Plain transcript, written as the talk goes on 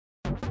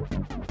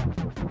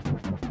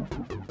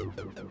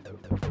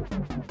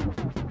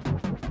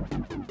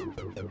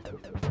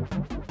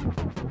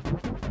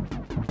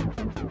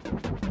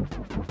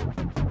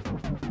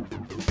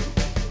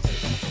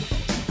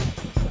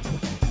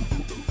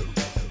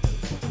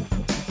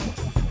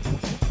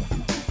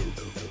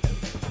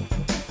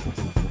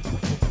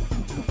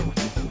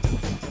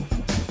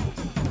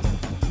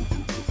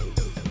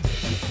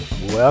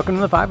Welcome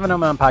to the Five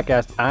Phenomenon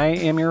Podcast. I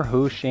am your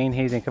host, Shane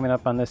Hayes, and coming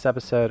up on this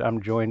episode,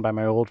 I'm joined by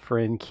my old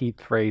friend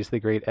Keith Fraze, the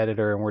great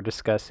editor, and we're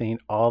discussing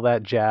All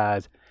That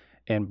Jazz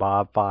and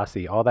Bob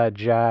Fosse. All That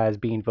Jazz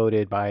being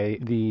voted by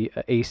the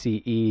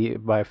ACE,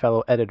 by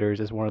fellow editors,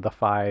 as one of the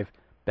 5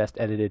 best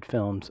edited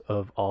films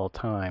of all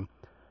time.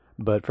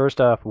 But first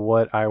off,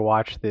 what I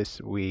watched this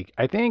week,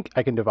 I think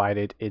I can divide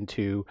it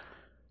into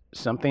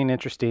something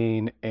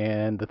interesting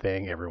and the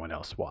thing everyone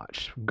else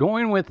watched.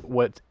 Going with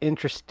what's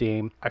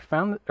interesting, I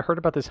heard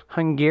about this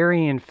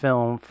Hungarian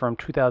film from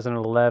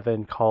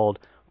 2011 called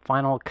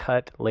Final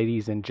Cut,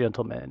 Ladies and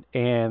Gentlemen,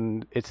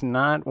 and it's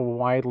not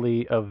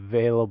widely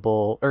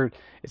available, or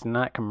it's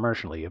not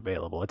commercially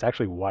available. It's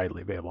actually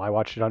widely available. I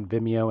watched it on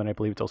Vimeo, and I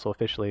believe it's also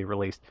officially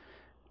released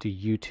to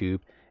YouTube.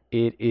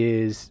 It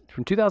is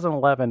from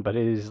 2011, but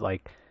it is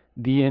like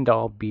the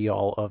end-all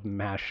be-all of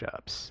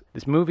mashups.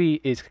 This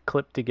movie is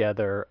clipped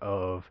together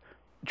of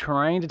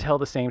trying to tell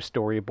the same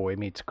story, boy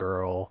meets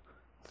girl,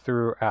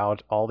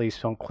 throughout all these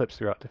film clips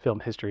throughout the film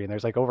history, and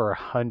there's like over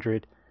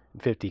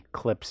 150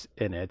 clips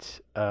in it.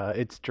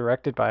 It's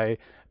directed by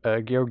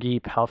Georgi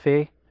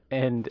Palfe,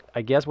 and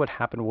I guess what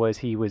happened was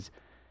he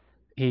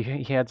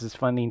had his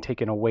funding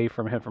taken away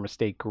from him from a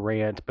state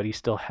grant, but he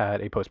still had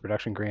a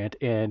post-production grant,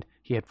 and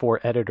he had 4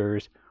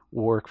 editors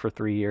work for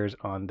 3 years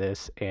on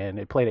this, and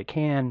it played at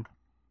Cannes.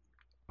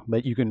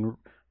 But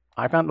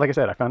I found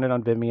it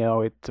on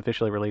Vimeo. It's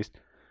officially released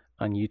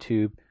on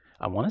YouTube.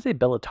 I want to say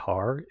Béla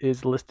Tarr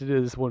is listed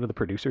as one of the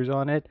producers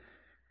on it.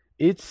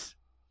 It's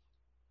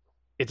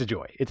a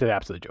joy. It's an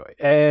absolute joy.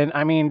 And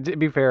I mean, to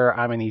be fair,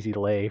 I'm an easy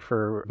lay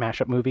for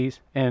mashup movies,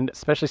 and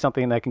especially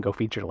something that can go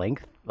feature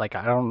length. Like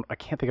I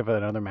can't think of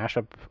another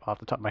mashup off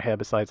the top of my head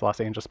besides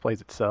Los Angeles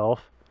Plays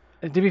Itself.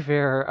 And to be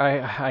fair,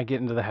 I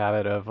get into the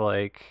habit of,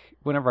 like,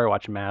 whenever I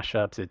watch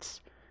mashups, it's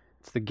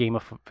the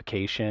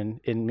gamification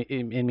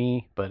in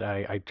me, but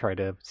I try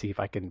to see if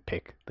I can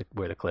pick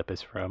where the clip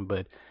is from.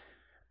 But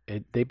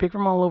they pick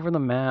from all over the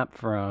map,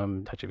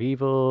 from Touch of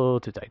Evil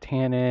to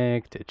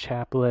Titanic to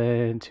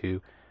Chaplin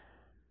to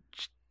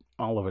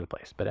all over the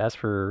place. But as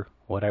for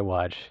what I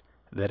watch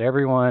that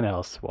everyone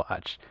else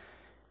watched,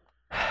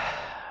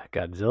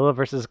 Godzilla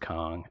vs.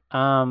 Kong.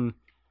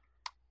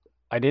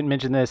 I didn't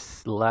mention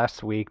this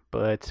last week,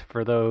 but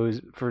for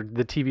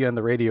the TV on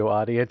the radio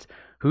audience,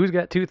 who's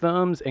got 2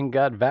 thumbs and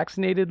got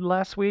vaccinated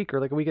last week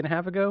or like a week and a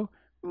half ago?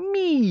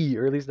 Me,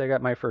 or at least I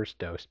got my first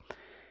dose.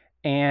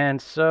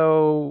 And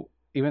so,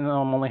 even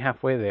though I'm only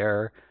halfway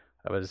there,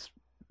 I was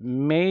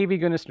maybe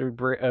going to start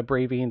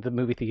braving the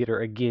movie theater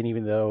again,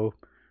 even though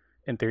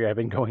in theory I've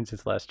been going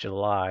since last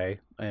July,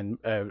 and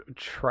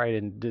tried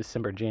in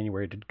December,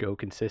 January to go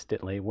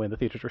consistently when the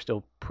theaters were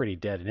still pretty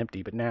dead and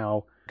empty. But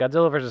now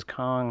Godzilla vs.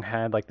 Kong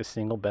had like the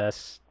single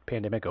best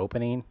pandemic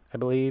opening, I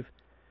believe.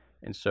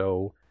 And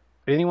so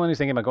anyone who's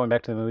thinking about going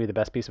back to the movie, the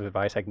best piece of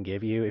advice I can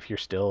give you, if you're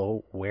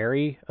still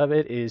wary of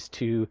it, is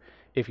to,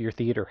 if your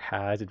theater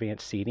has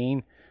advanced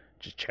seating,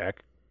 just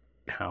check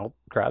how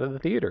crowded the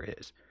theater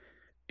is.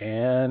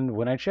 And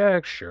when I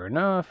checked, sure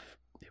enough,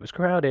 it was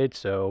crowded.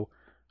 So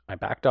I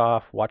backed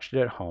off, watched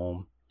it at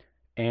home,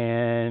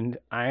 and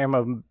I am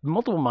of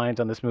multiple minds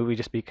on this movie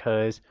just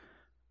because,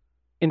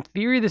 in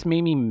theory, this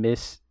made me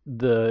miss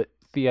the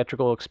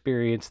theatrical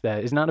experience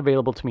that is not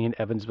available to me in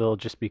Evansville,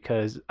 just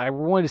because I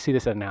wanted to see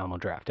this at an Alamo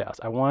Drafthouse.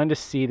 I wanted to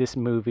see this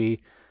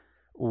movie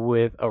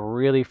with a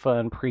really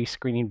fun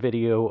pre-screening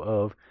video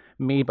of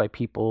made by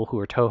people who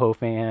are Toho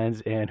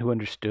fans and who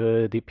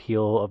understood the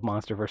appeal of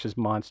monster versus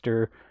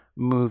monster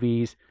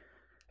movies.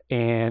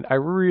 And I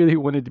really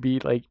wanted to be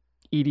like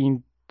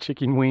eating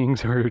chicken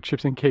wings or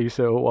chips and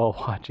queso while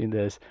watching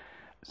this.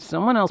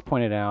 Someone else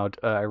pointed out,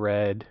 I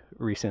read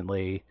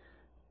recently,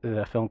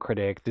 the film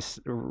critic, this,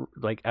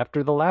 like,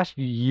 after the last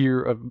year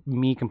of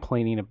me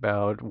complaining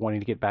about wanting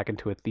to get back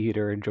into a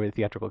theater, enjoy the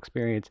theatrical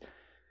experience,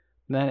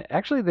 that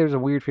actually there's a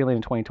weird feeling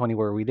in 2020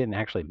 where we didn't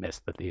actually miss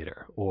the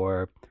theater,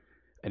 or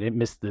I didn't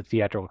miss the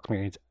theatrical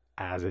experience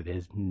as it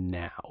is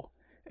now.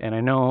 And I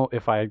know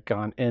if I had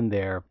gone in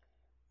there,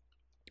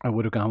 I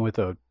would have gone with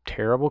a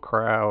terrible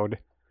crowd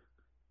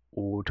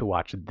to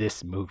watch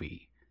this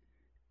movie.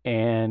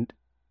 And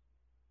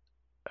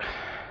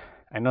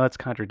I know that's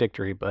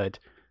contradictory, but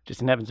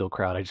just an Evansville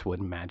crowd, I just would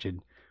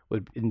imagine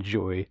would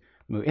enjoy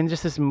movie. And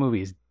just this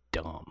movie is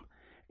dumb.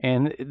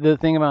 And the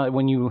thing about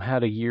when you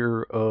had a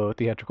year of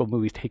theatrical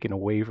movies taken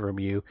away from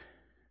you,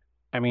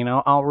 I mean,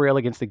 I'll rail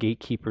against the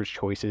gatekeepers'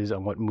 choices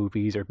on what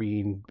movies are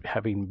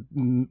having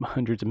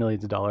hundreds of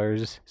millions of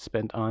dollars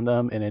spent on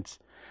them, and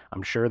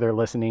I'm sure they're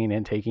listening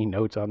and taking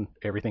notes on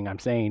everything I'm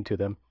saying to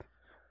them.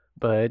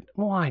 But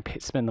why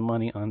spend the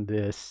money on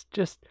this?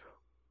 Just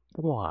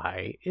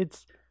why?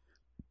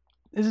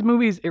 This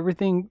movie is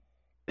everything,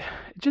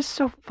 just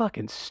so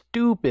fucking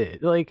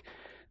stupid. Like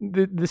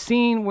the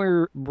scene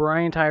where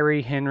Brian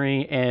Tyree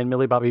Henry and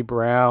Millie Bobby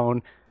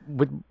Brown,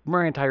 with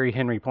Brian Tyree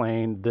Henry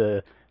playing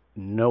the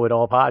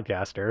know-it-all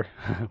podcaster,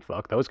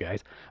 fuck those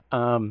guys,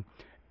 and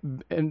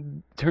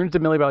turns to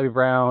Millie Bobby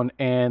Brown,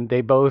 and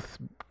they both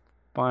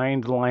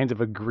find lines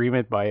of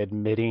agreement by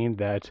admitting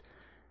that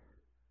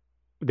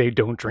they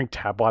don't drink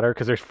tap water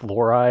because there's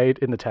fluoride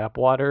in the tap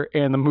water,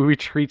 and the movie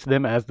treats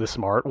them as the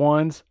smart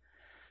ones.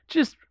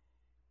 Just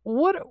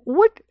what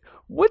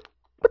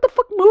what the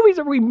fuck movies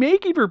are we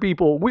making for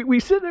people? We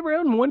sit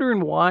around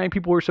wondering why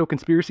people are so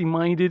conspiracy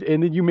minded,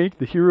 and then you make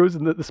the heroes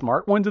and the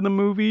smart ones in the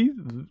movie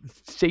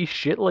say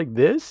shit like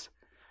this.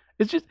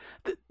 It's just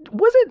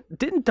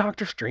didn't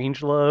Doctor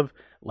Strangelove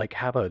like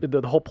have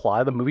the whole plot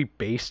of the movie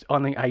based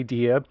on the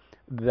idea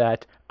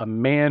that a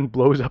man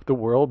blows up the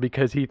world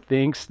because he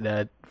thinks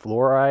that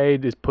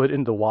fluoride is put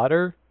into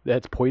water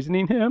that's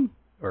poisoning him,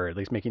 or at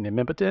least making him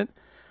impotent?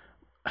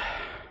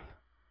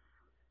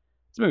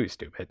 This movie's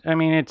stupid. I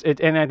mean, it's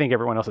and I think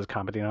everyone else is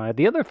commenting on it.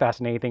 The other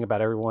fascinating thing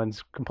about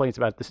everyone's complaints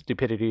about the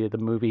stupidity of the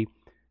movie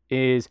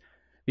is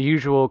the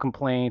usual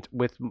complaint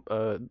with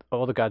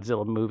all the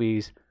Godzilla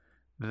movies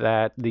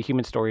that the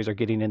human stories are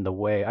getting in the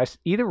way. I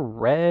either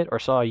read or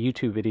saw a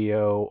YouTube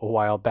video a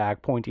while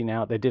back pointing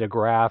out they did a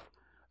graph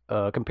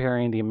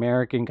comparing the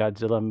American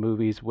Godzilla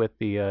movies with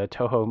the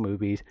Toho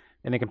movies,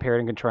 and they compared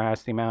and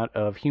contrasted the amount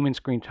of human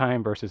screen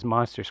time versus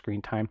monster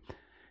screen time.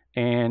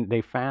 And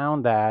they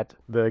found that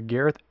the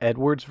Gareth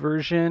Edwards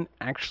version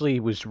actually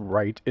was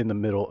right in the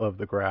middle of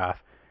the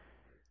graph.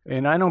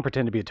 And I don't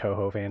pretend to be a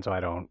Toho fan, so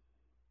I don't.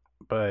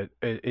 But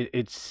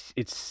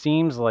it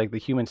seems like the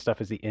human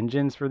stuff is the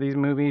engines for these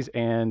movies,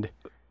 and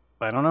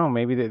I don't know,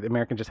 maybe the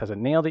American just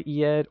hasn't nailed it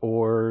yet,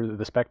 or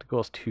the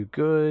spectacle's too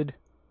good.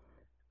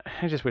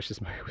 I just wish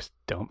this movie was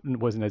dumb,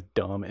 wasn't as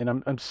dumb,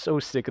 and I'm so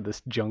sick of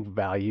this junk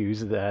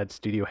values that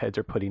studio heads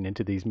are putting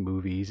into these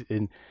movies,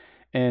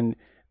 and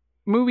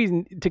movies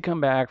to come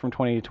back from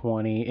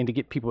 2020 and to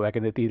get people back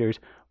into theaters.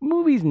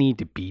 Movies need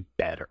to be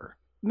better.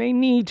 They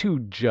need to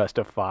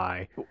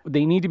justify.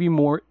 They need to be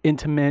more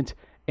intimate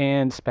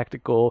and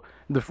spectacle.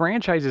 The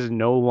franchises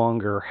no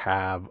longer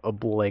have a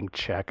blank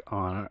check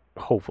on,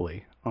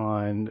 hopefully,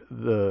 on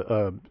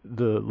the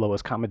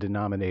lowest common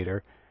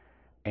denominator.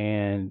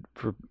 And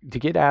to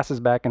get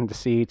asses back into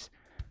seats,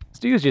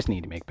 studios just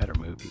need to make better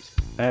movies.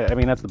 I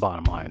mean, that's the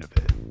bottom line of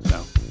it.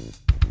 So,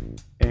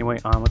 anyway,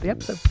 on with the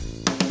episode.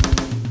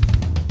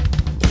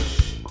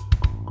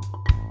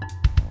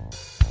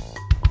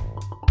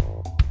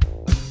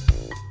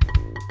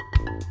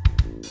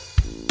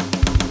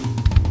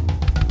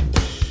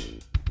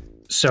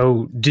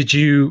 So,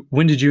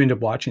 when did you end up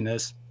watching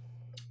this?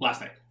 Last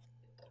night.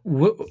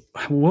 What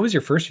was your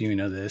first viewing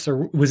of this?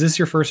 Or was this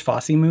your first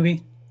Fosse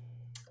movie?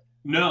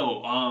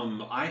 No,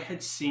 I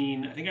had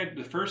seen,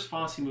 the first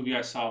Fosse movie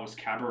I saw was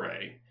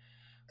Cabaret.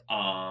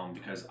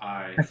 Because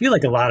I feel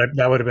like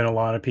that would have been a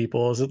lot of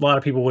people. A lot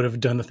of people would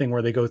have done the thing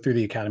where they go through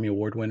the Academy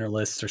Award winner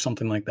lists or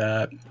something like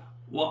that.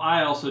 Well,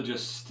 I also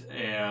just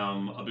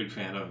am a big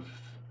fan of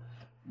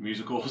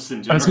musicals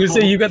in general. I was going to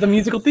say, you got the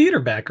musical theater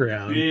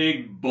background.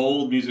 Big,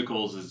 bold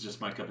musicals is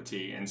just my cup of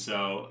tea. And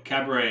so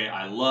Cabaret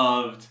I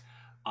loved.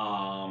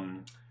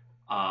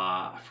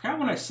 I forgot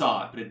when I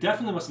saw it, but it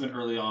definitely must have been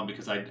early on,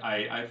 because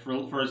I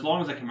for as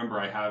long as I can remember,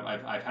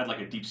 I've had like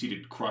a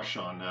deep-seated crush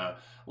on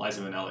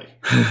Liza Minnelli,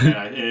 and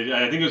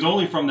I think it was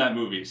only from that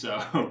movie.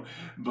 So,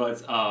 but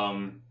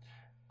so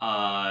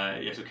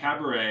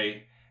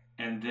Cabaret,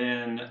 and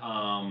then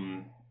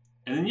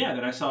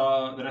I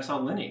saw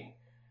Lenny,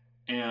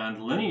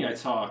 and Lenny I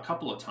saw a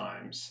couple of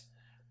times.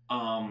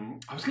 I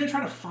was gonna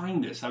try to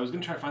find this.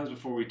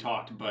 Before we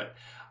talked, but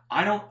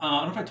I don't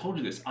know if I told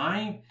you this.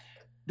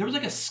 There was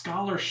like a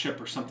scholarship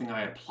or something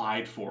I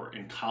applied for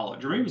in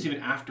college, or maybe it was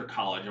even after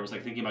college. I was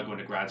like thinking about going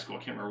to grad school. I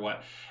can't remember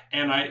what.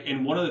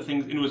 And one of the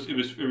things, it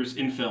was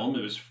in film.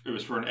 It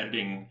was for an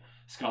editing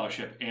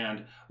scholarship.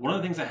 And one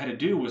of the things I had to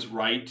do was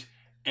write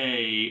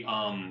a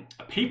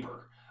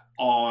paper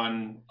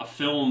on a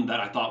film that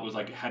I thought was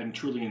like had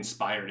truly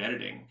inspired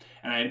editing.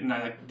 And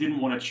I didn't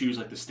want to choose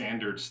like the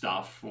standard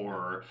stuff,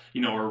 or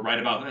write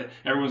about,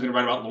 everyone's going to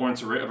write about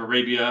Lawrence of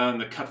Arabia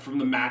and the cut from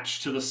the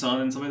match to the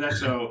sun and stuff like that.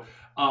 So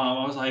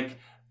I was like,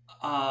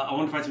 I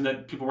wanted to find something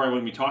that people probably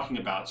wouldn't be talking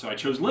about. So I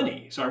chose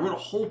Lenny. So I wrote a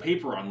whole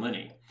paper on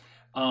Lenny.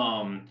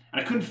 And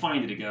I couldn't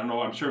find it again. I don't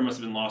know. I'm sure it must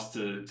have been lost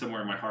to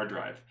somewhere in my hard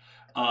drive.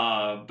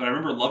 But I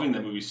remember loving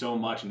that movie so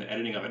much and the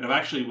editing of it. And I've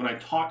actually, when I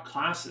taught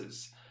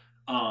classes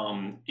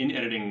in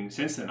editing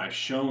since then, I've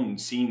shown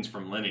scenes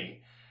from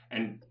Lenny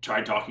and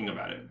tried talking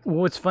about it.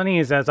 What's funny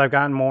is, as I've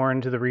gotten more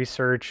into the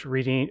research,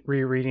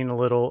 rereading a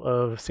little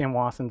of Sam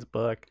Wasson's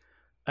book,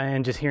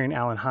 and just hearing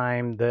Alan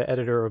Heim, the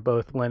editor of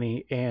both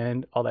Lenny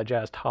and All That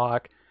Jazz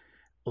talk,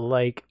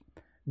 like,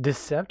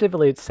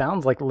 deceptively, it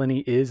sounds like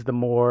Lenny is the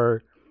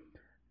more,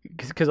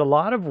 because a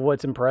lot of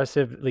what's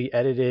impressively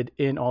edited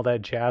in All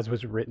That Jazz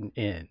was written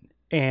in.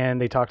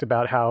 And they talked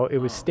about how it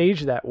was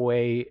staged that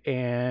way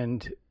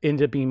and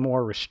ended up being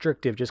more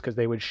restrictive just because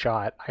they would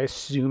shot, I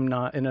assume,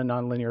 not in a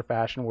nonlinear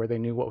fashion where they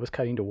knew what was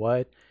cutting to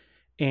what.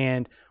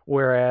 And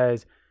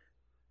whereas,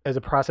 as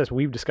a process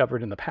we've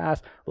discovered in the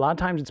past, a lot of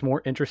times it's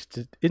more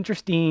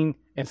interesting,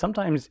 and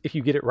sometimes, if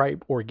you get it right,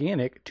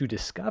 organic, to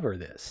discover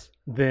this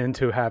than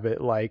to have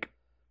it like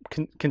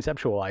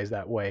conceptualized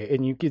that way.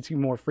 And it gives you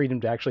more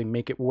freedom to actually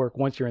make it work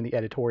once you're in the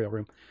editorial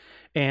room.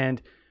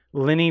 And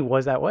Lenny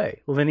was that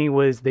way.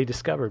 They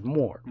discovered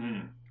more.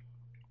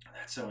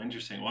 That's so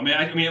interesting. Well,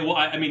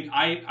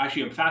 I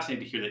actually am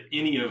fascinated to hear that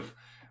any of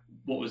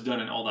what was done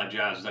in All That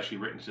Jazz was actually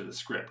written into the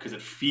script, because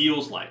it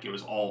feels like it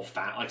was all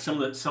found. Like so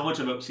much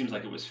of it seems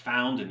like it was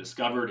found and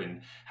discovered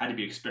and had to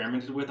be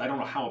experimented with. I don't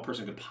know how a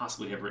person could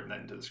possibly have written that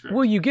into the script.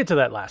 Well, you get to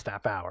that last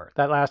half hour.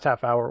 That last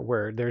half hour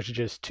where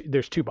there's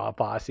two Bob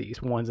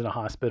Fosse's. One's in a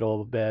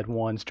hospital bed.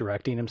 One's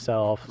directing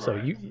himself. Right.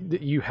 So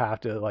you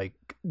have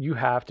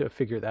to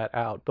figure that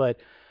out.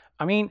 But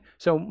I mean,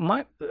 so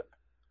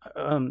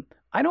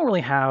I don't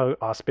really have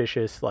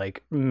auspicious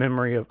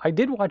memory of. I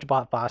did watch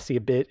Bob Fosse a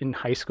bit in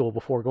high school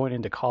before going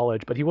into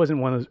college, but he wasn't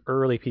one of those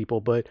early people.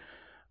 But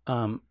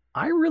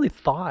I really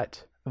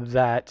thought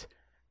that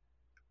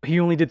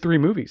he only did 3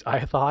 movies.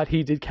 I thought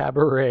he did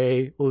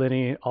Cabaret,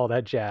 Lenny, All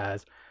That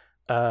Jazz.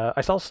 I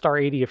saw Star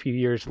 80 a few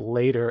years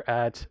later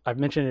I've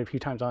mentioned it a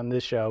few times on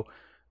this show.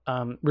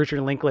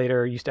 Richard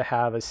Linklater used to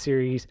have a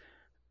series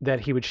that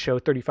he would show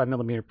 35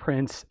 millimeter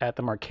prints at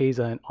the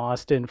Marquesa in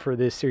Austin for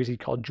this series he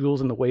called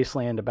Jewels in the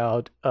Wasteland,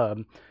 about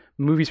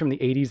movies from the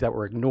 80s that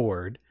were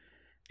ignored.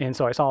 And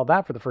so I saw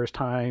that for the first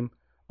time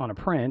on a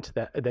print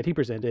that he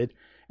presented.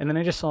 And then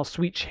I just saw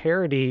Sweet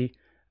Charity,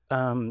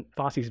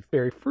 Fosse's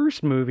very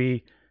first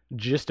movie,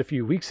 just a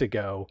few weeks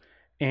ago.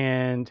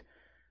 And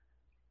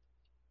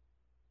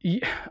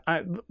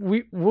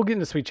we'll get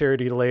into Sweet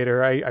Charity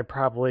later. I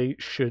probably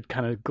should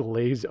kind of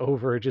glaze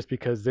over it just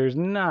because there's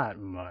not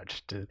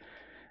much to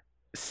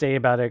say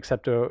about it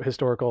except a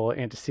historical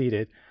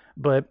antecedent.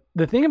 But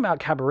the thing about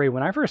Cabaret,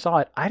 when I first saw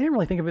it, I didn't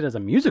really think of it as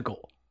a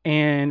musical.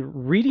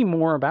 And reading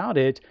more about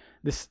it,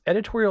 this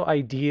editorial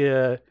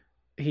idea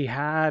he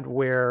had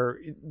where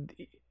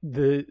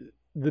the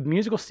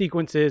musical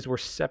sequences were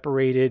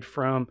separated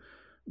from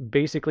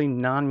basically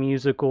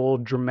non-musical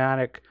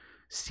dramatic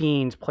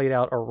scenes played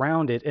out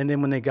around it, and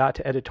then when they got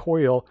to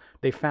editorial,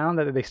 they found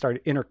that they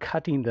started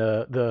intercutting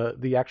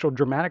the actual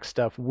dramatic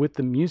stuff with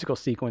the musical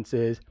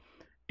sequences.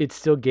 It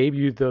still gave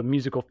you the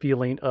musical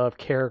feeling of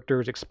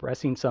characters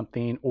expressing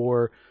something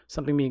or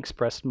something being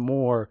expressed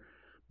more.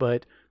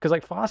 But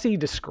because Fosse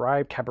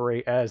described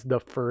Cabaret as the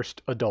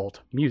first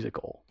adult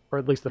musical, or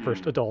at least the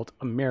first adult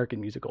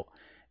American musical.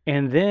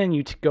 And then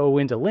you go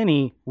into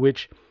Lenny,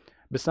 which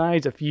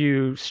besides a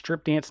few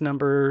strip dance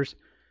numbers,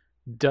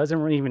 doesn't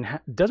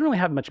really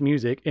have much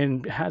music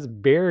and has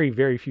very,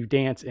 very few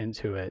dance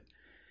into it.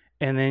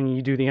 And then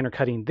you do the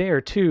intercutting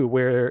there too,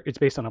 where it's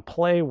based on a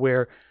play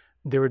where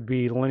there would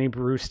be Lenny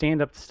Bruce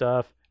stand-up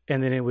stuff,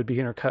 and then it would be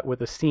intercut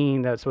with a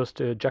scene that's supposed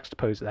to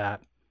juxtapose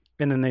that.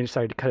 And then they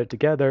decided to cut it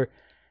together.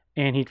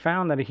 And he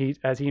found that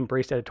as he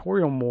embraced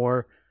editorial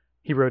more,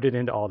 he wrote it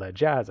into All That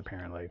Jazz,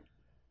 apparently.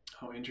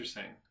 Oh,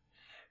 interesting.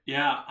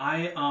 Yeah,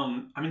 I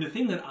mean, the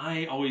thing that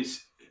I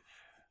always...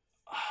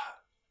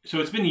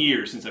 So it's been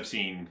years since I've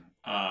seen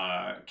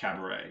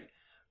Cabaret.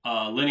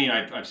 Lenny,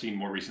 I've seen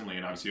more recently,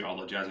 and obviously All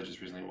That Jazz I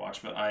just recently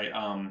watched. But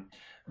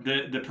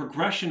the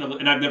progression of,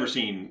 and I've never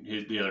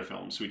seen the other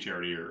films, Sweet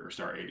Charity or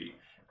Star 80.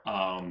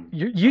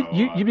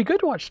 You'd be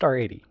good to watch Star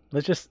 80.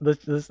 Let's just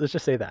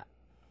say that.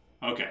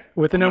 Okay.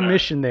 With an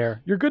omission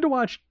there, you're good to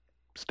watch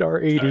Star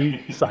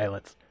 80.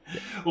 Silence.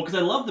 Well, because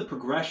I love the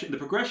progression. The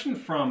progression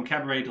from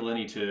Cabaret to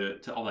Lenny to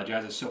All That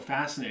Jazz is so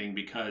fascinating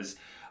because,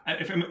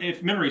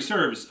 if memory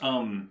serves,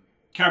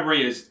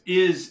 Cabaret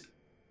is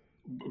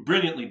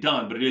brilliantly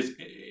done, but it is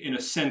in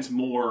a sense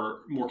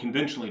more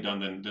conventionally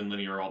done than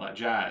Lenny or All That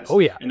Jazz. Oh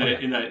yeah, and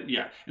that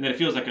it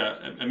feels like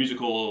a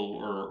musical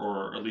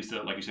or at least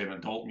like you say, an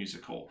adult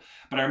musical.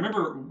 But I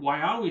remember why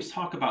I always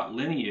talk about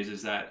Lenny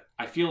is that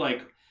I feel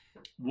like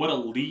what a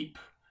leap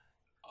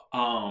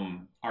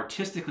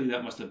artistically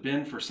that must have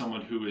been for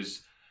someone who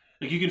is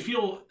like, you can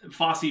feel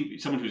Fosse,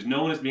 someone who's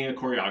known as being a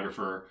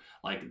choreographer,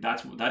 like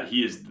that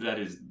is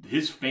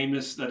his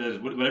famous, that is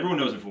what everyone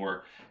knows him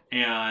for.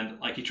 And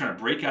like he's trying to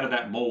break out of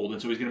that mold,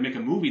 and so he's going to make a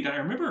movie that I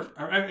remember. If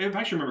I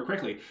actually remember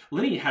correctly,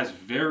 Lenny has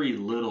very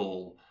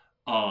little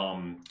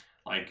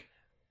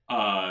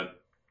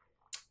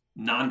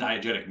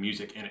non-diegetic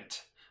music in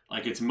it.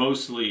 Like it's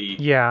mostly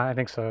I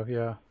think so.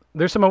 Yeah,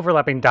 there's some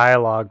overlapping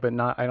dialogue, but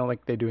not. I don't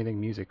think they do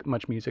anything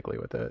much musically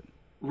with it.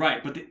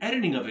 Right, but the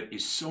editing of it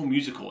is so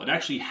musical. It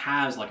actually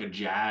has like a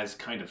jazz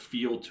kind of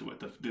feel to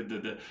it.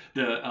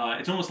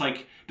 It's almost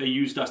like they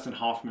use Dustin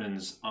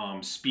Hoffman's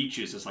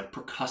speeches as like a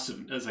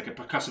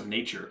percussive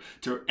nature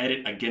to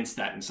edit against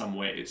that in some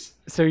ways.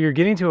 So you're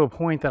getting to a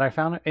point that I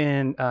found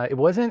in I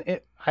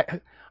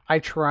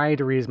tried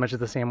to read as much of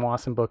the Sam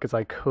Wasson book as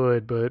I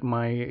could, but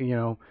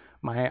my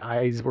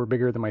eyes were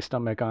bigger than my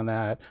stomach on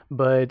that.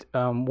 But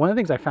one of the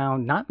things I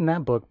found, not in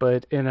that book,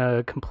 but in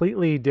a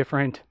completely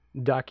different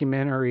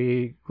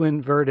documentary,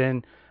 Glenn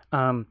Verdon,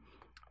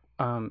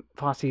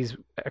 Fosse's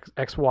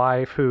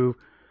ex-wife, who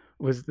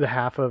was the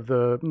half of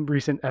the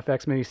recent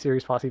FX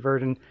miniseries Fosse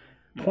Verdon,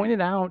 pointed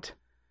out,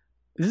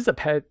 this is a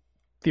pet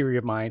theory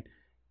of mine,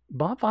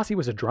 Bob Fosse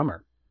was a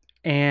drummer.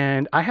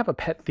 And I have a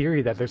pet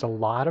theory that there's a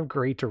lot of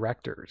great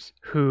directors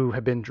who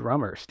have been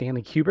drummers.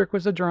 Stanley Kubrick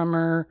was a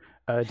drummer.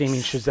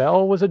 Damien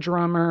Chazelle was a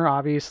drummer,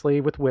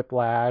 obviously, with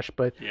Whiplash.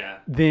 But Yeah.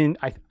 then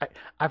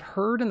I've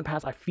heard in the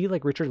past, I feel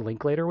like Richard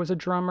Linklater was a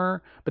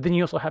drummer. But then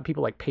you also have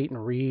people like Peyton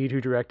Reed, who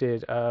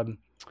directed um,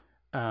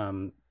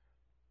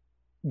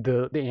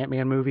 the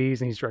Ant-Man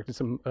movies, and he's directed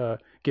some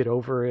Get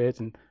Over It,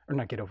 or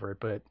not Get Over It,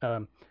 but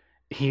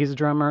he's a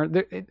drummer.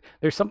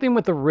 There's something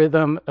with the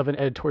rhythm of an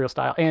editorial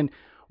style. And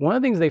one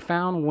of the things they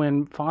found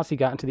when Fosse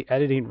got into the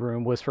editing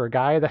room was for a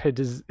guy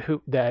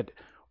that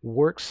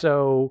works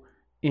so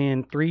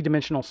in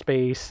three-dimensional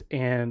space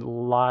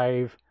and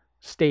live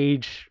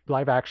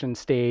action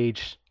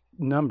stage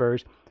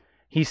numbers,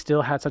 he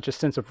still had such a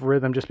sense of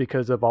rhythm just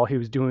because of all he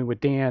was doing with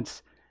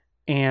dance,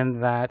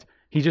 and that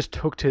he just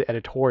took to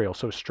editorial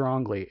so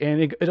strongly.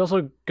 And it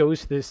also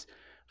goes to this.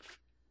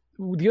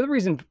 The other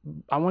reason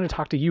I want to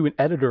talk to you, an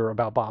editor,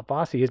 about Bob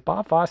Fosse is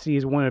Bob Fosse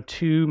is one of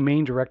two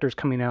main directors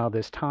coming out of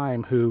this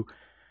time who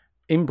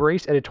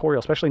embraced editorial,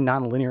 especially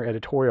non-linear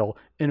editorial,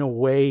 in a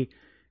way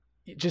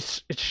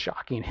it's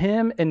shocking.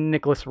 Him and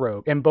Nicholas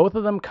Roeg, and both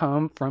of them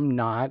come from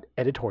not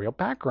editorial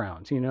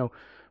backgrounds.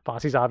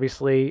 Fosse's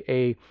obviously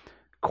a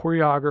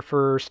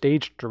choreographer,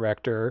 stage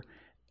director,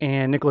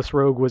 and Nicholas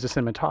Roeg was a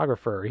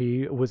cinematographer.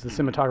 He was the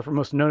cinematographer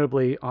most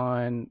notably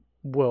on,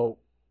 where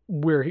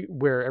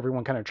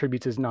everyone kind of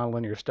attributes his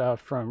nonlinear stuff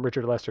from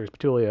Richard Lester's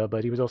Petulia,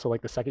 but he was also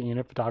like the second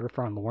unit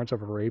photographer on Lawrence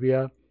of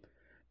Arabia.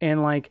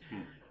 And like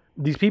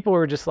these people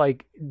were just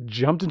like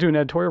jumped into an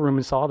editorial room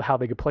and saw how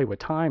they could play with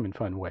time in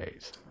fun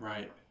ways.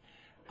 Right.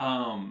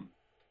 So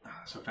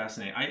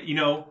fascinating.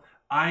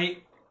 I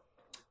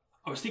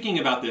was thinking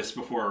about this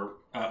before,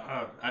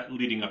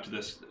 leading up to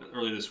this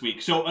earlier this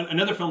week. So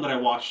another film that I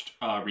watched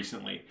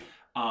recently,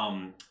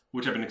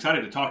 which I've been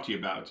excited to talk to you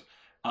about,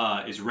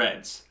 is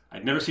Reds.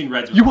 I'd never seen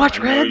Reds before. You watch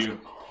Reds?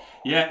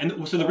 Yeah,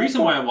 and so the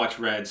reason why I watch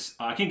Reds,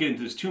 I can't get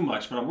into this too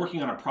much, but I'm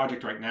working on a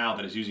project right now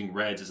that is using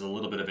Reds as a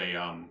little bit of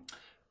a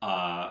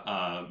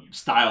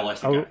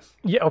stylistic.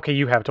 Yeah, okay,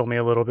 you have told me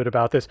a little bit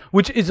about this,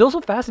 which is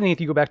also fascinating. If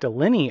you go back to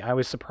Lenny, I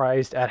was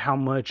surprised at how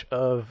much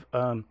of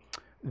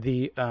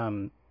the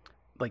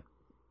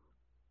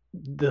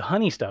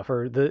honey stuff,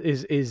 or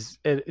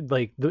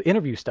like the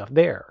interview stuff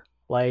there,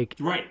 like,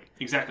 right,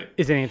 exactly,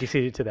 is an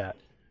antecedent to that.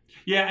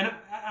 Yeah, and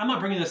I'm not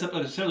bringing this up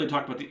necessarily to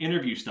talk about the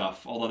interview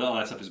stuff, although all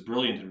that stuff is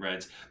brilliant in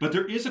Reds. But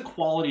there is a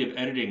quality of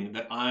editing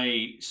that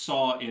I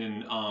saw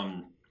in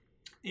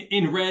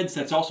Reds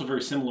that's also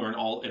very similar in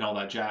all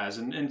that jazz,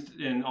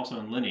 and also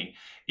in Lenny,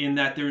 in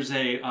that there's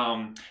a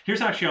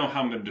here's actually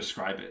how I'm going to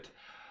describe it.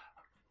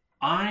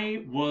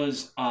 I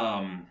was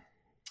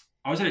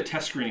at a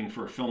test screening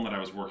for a film that I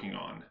was working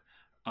on.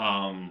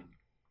 I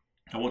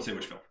won't say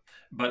which film,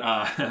 but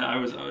I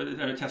was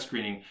at a test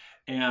screening,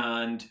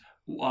 and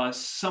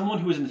someone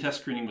who was in the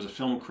test screening was a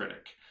film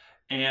critic,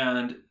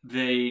 and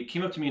they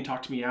came up to me and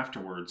talked to me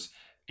afterwards.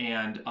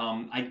 And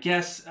I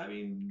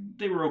mean,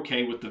 they were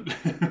okay with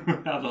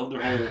how the whole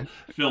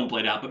film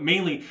played out, but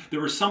mainly there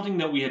was something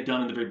that we had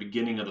done in the very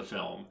beginning of the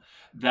film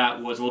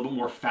that was a little bit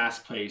more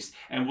fast-paced.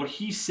 And what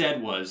he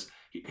said was,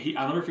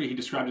 I'll never forget, he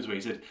described it this way.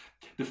 He said,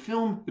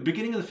 the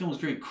beginning of the film was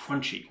very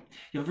crunchy.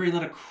 You have a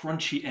lot of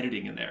crunchy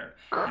editing in there.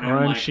 Crunchy. And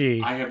I'm like,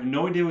 I have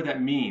no idea what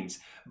that means.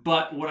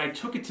 But what I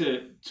took it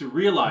to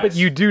realize... But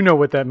you do know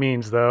what that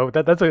means, though.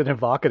 That's an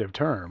evocative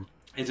term.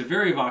 It's a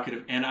very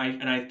evocative, and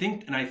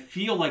I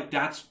feel like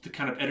that's the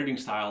kind of editing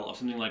style of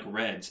something like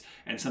Reds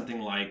and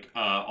something like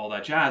All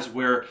That Jazz,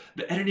 where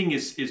the editing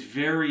is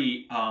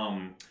very...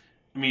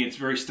 it's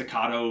very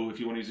staccato, if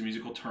you want to use a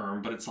musical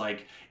term, but it's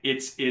like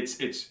it's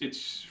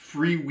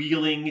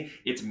freewheeling,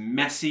 it's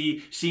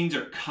messy. Scenes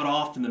are cut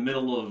off in the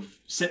middle of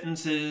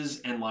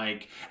sentences, and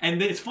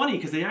it's funny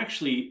because they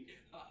actually,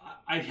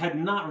 I had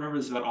not remembered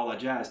this about All That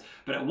Jazz,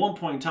 but at one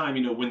point in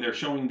time, when they're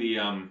showing the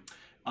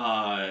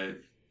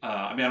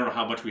I don't know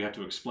how much we have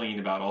to explain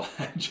about All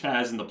That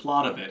Jazz and the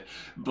plot of it,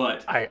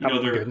 but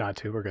we're good not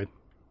to. We're good.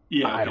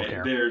 Yeah, okay. I don't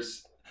care.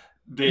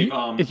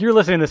 If you're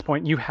listening to this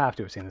point, you have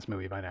to have seen this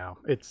movie by now.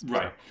 It's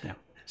right.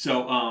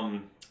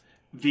 So,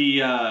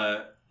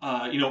 yeah.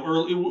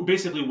 Early,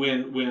 basically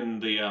when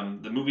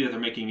the movie that they're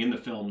making in the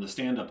film, the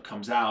stand-up,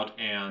 comes out,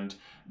 and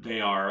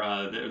they're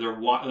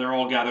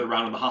all gathered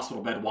around in the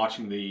hospital bed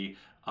watching the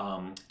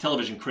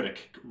television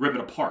critic rip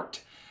it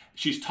apart.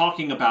 She's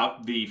talking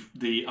about the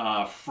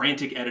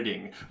frantic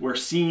editing, where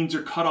scenes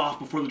are cut off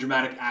before the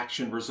dramatic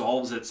action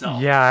resolves itself.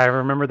 Yeah, I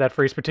remember that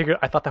phrase particularly.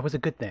 I thought that was a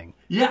good thing.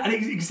 Yeah, and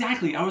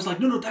exactly. I was like,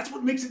 no, that's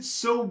what makes it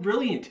so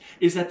brilliant,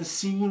 is that the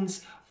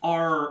scenes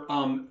are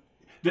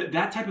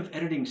that type of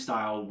editing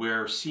style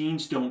where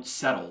scenes don't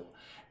settle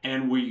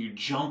and where you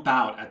jump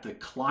out at the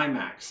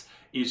climax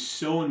is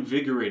so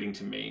invigorating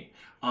to me.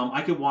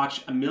 I could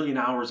watch a million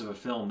hours of a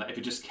film that if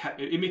it just kept...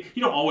 you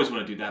don't always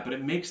want to do that, but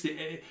it makes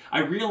I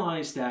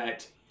realize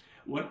that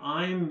when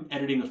I'm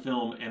editing a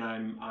film and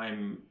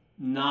I'm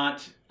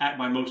not at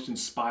my most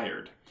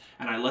inspired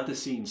and I let the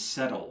scene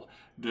settle,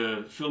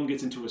 the film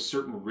gets into a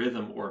certain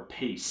rhythm or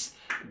pace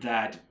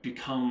that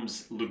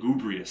becomes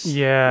lugubrious,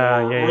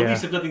 or at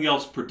least if nothing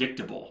else,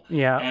 predictable.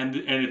 Yeah. And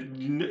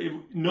if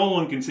no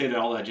one can say that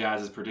All That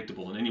Jazz is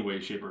predictable in any way,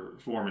 shape, or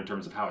form in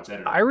terms of how it's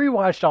edited. I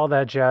rewatched All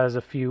That Jazz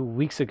a few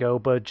weeks ago,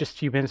 but just a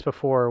few minutes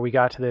before we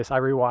got to this,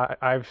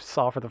 I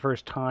saw for the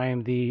first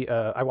time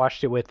I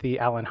watched it with the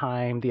Alan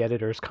Heim, the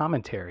editor's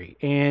commentary,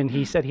 and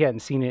he said he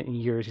hadn't seen it in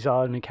years. He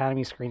saw it in an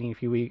Academy screening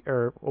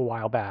a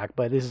while back,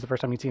 but this is the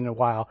first time he'd seen it in a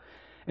while,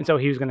 and so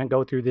he was going to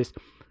go through this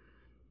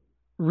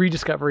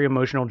rediscovery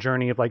emotional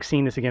journey of like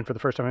seeing this again for the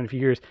first time in a few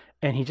years,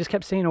 and he just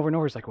kept saying over and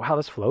over, it's like, wow,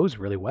 this flows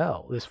really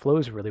well,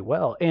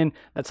 and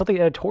that's something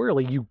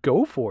editorially you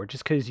go for,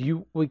 just because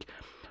you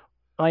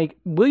like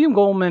William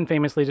Goldman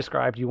famously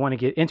described, you want to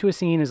get into a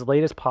scene as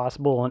late as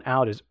possible and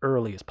out as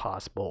early as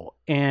possible.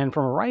 And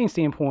from a writing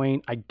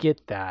standpoint, I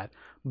get that,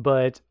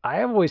 but I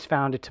have always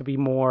found it to be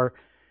more,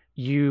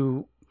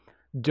 you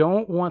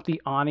don't want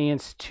the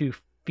audience to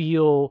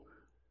feel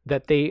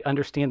that they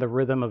understand the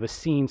rhythm of a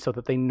scene so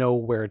that they know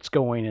where it's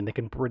going and they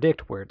can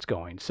predict where it's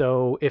going.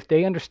 So if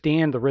they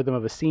understand the rhythm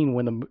of a scene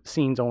when the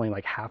scene's only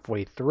like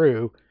halfway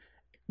through,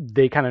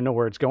 they kind of know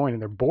where it's going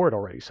and they're bored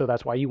already. So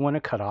that's why you want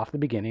to cut off the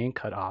beginning and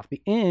cut off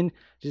the end,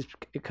 just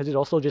because it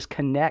also just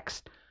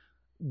connects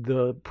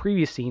the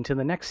previous scene to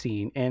the next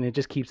scene and it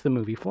just keeps the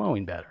movie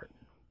flowing better.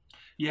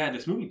 Yeah,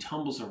 this movie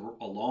tumbles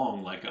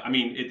along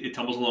it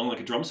tumbles along like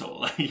a drum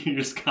solo. Like you're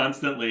just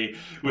constantly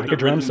with the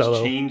rhythms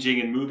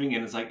changing and moving,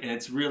 and it's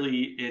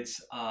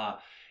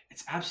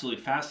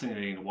absolutely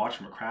fascinating to watch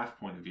from a craft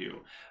point of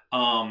view.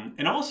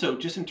 And also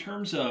just in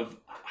terms of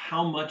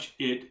how much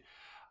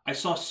I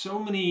saw so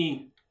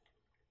many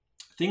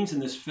things in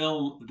this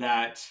film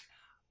that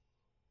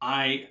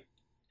I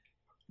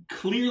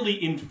clearly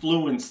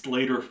influenced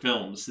later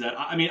films that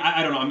I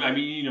don't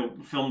know,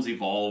 films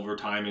evolve over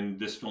time, and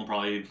this film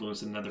probably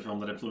influenced another film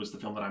that influenced the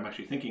film that I'm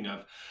actually thinking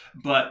of,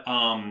 but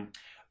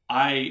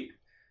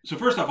so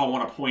first off, I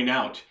want to point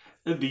out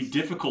the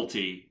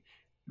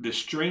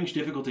strange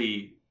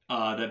difficulty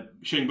that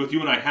Shane, both you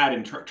and I had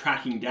in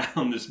tracking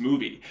down this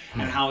movie,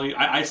 and how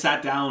I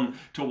sat down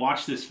to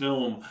watch this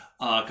film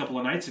a couple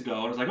of nights ago,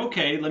 and I was like,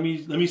 okay, let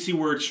me see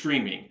where it's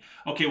streaming.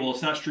 Okay, well,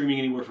 it's not streaming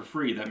anywhere for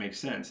free. That makes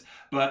sense.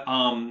 But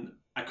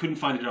I couldn't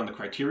find it on the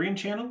Criterion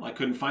Channel. I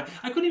couldn't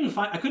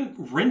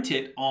rent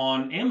it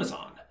on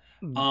Amazon.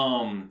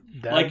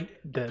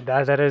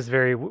 That is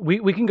very.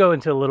 We can go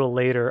into a little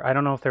later. I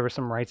don't know if there were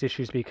some rights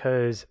issues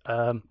because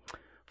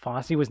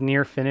Fosse was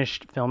near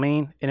finished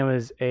filming, and it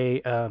was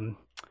a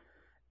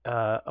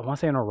I want to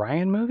say an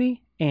Orion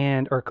movie,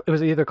 or it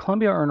was either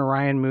Columbia or an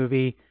Orion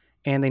movie,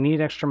 and they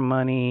needed extra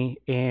money,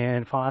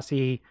 and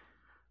Fosse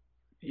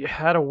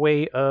had a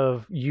way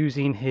of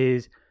using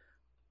his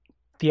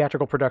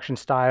theatrical production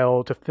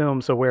style to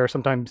film, so where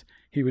sometimes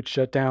he would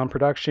shut down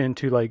production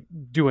to like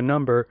do a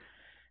number.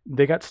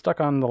 They got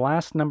stuck on the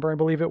last number, I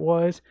believe it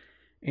was,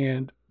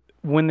 and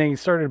when they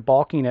started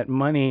balking at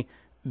money,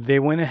 they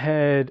went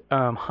ahead,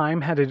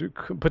 Heim had to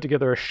put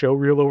together a show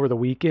reel over the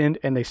weekend,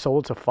 and they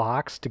sold to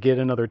Fox to get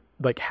another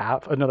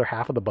half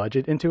of the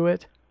budget into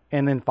it,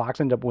 and then Fox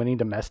ended up winning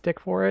domestic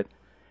for it.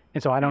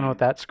 And so I don't know if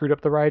that screwed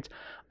up the rights.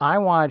 I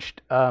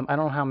watched, I don't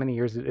know how many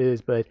years it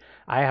is, but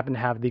I happen to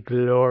have the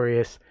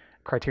glorious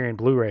Criterion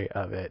Blu-ray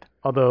of it.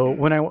 Although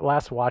when I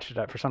last watched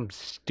it, for some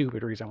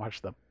stupid reason, I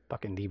watched the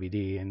fucking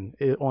DVD, and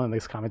on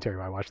this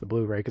commentary I watched the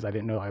Blu-ray because I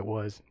didn't know I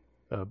was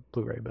a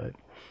Blu-ray, but...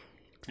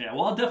 Yeah,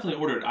 well, I'll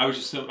definitely order it. I'm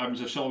just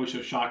always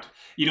so shocked.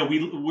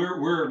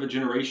 We're of a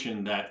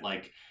generation that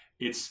like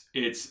it's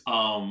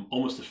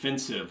almost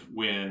offensive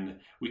when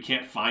we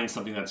can't find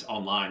something that's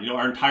online.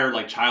 Our entire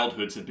like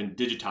childhoods have been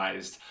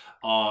digitized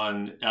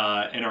on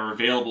and are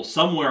available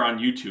somewhere on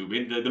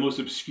YouTube. The most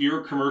obscure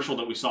commercial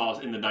that we saw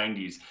in the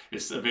 90s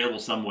is available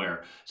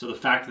somewhere. So the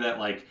fact that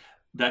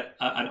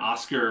an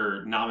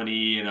Oscar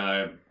nominee and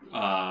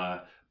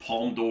a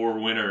Palme d'Or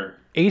winner.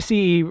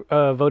 ACE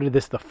voted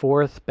this the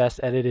 4th best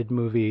edited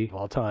movie of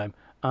all time.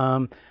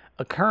 A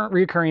current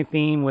recurring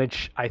theme,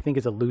 which I think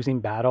is a losing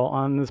battle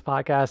on this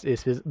podcast,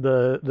 is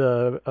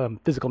the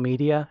physical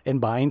media and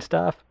buying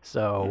stuff.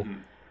 So,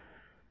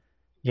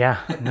 yeah,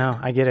 no,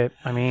 I get it.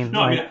 I mean,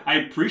 I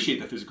appreciate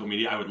the physical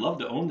media. I would love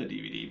to own the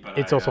DVD, but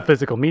it's also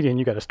physical media, and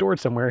you got to store it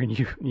somewhere, and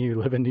you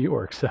live in New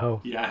York,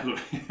 so yeah,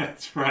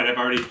 that's right. I've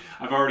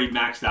already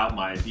maxed out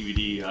my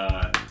DVD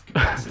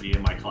capacity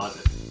in my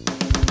closet.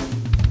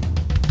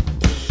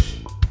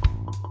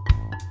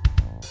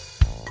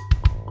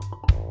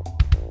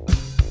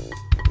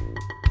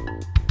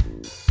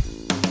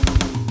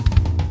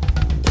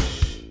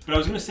 But I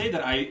was going to say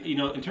that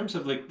in terms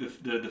of like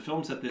the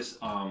films that this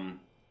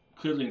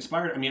clearly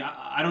inspired. I mean,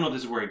 I don't know if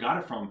this is where I got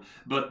it from,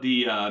 but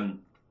the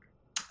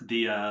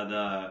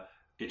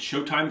It's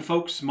Showtime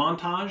Folks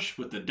montage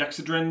with the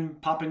Dexedrine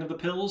popping of the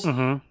pills.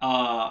 Mm-hmm.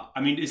 I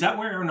mean, is that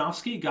where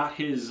Aronofsky got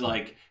his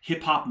like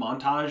hip hop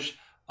montage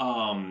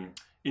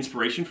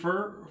inspiration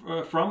from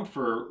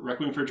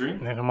Requiem for a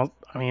Dream?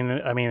 I mean,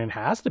 it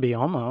has to be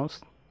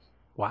almost.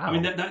 Wow. I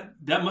mean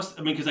that must.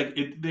 I mean, because like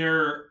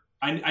they're.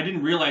 I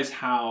didn't realize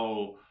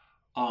how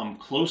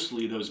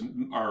closely those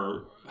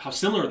are, how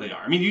similar they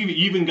are. I mean, you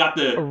even got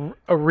the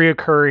a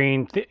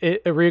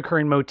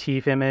reoccurring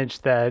motif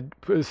image that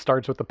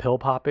starts with the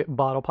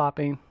bottle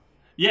popping.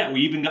 yeah.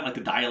 We even got like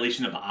the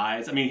dilation of the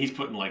eyes. I mean, he's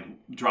putting like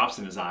drops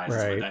in his eyes and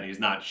stuff like Right. that. He's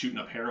not shooting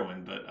up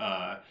heroin,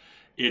 but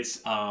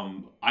it's.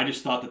 I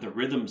just thought that the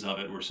rhythms of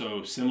it were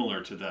so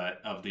similar to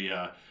that of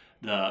the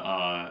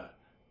the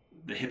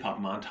hip hop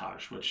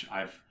montage, which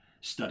I've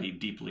studied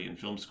deeply in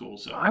film school.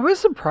 So I was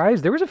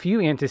surprised. There was a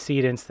few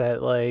antecedents that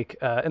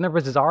and there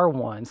was bizarre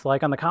ones.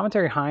 Like on the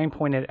commentary, Hein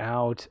pointed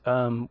out,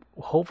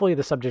 hopefully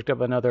the subject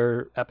of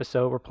another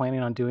episode we're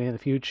planning on doing in the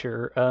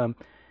future.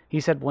 He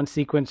said one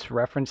sequence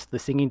referenced the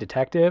singing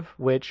detective,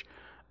 which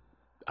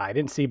I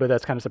didn't see, but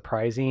that's kind of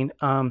surprising.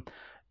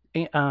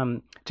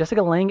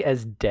 Jessica Lange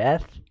as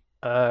Death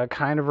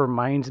kind of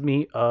reminds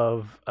me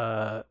of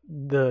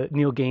the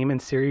Neil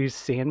Gaiman series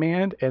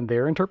Sandman and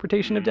their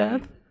interpretation of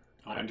death.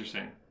 Oh,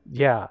 interesting.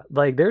 Yeah,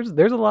 like there's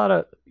a lot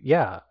of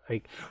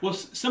like Well,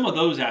 some of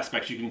those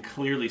aspects you can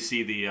clearly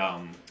see the.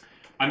 I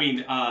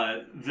mean,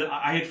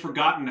 I had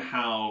forgotten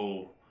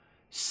how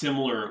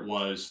similar it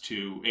was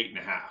to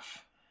 8.5.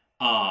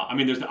 I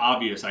mean, there's the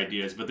obvious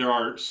ideas, but there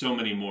are so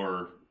many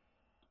more,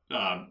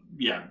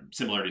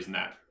 similarities in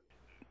that.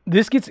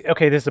 this gets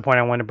okay. This is the point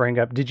I wanted to bring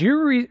up. Did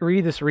you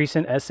read this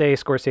recent essay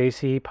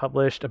Scorsese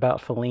published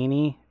about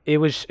Fellini?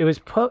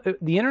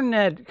 The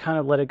internet kind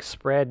of let it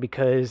spread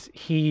because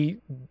he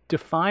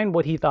defined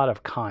what he thought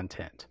of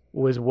content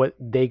was what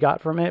they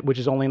got from it, which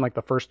is only in like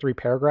the first 3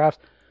 paragraphs.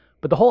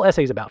 But the whole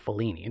essay is about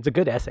Fellini. It's a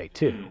good essay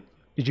too. Mm.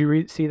 Did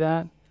you see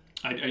that?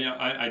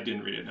 I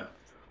didn't read it, no.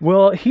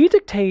 Well, he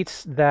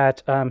dictates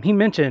that he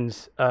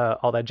mentions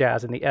all that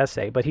jazz in the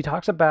essay, but he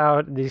talks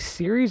about the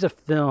series of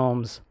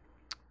films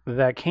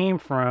that came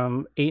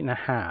from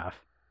 8.5.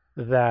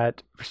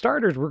 That, for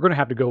starters, we're going to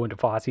have to go into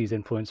Fosse's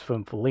influence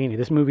from Fellini.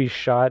 This movie's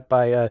shot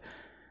by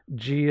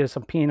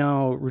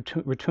Giuseppino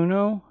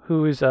Rotuno,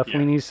 who is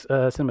Fellini's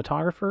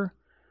cinematographer.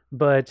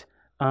 But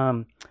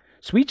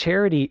Sweet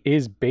Charity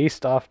is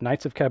based off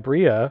Nights of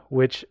Cabiria,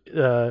 which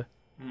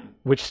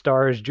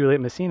stars Juliet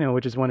Massino,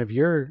 which is one of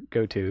your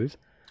go-tos.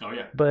 Oh,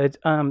 yeah. But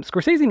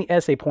Scorsese in the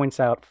essay points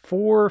out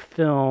 3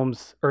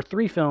 films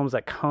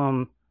that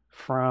come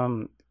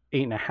from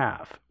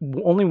 8.5.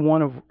 Only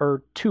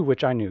or 2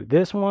 which I knew.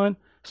 This one,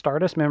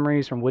 Stardust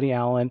Memories from Woody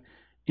Allen,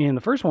 and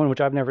the first one,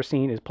 which I've never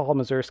seen, is Paul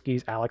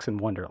Mazursky's Alice in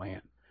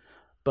Wonderland.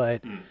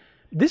 But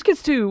this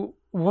gets to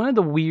one of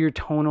the weird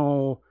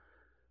tonal,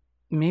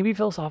 maybe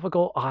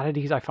philosophical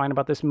oddities I find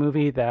about this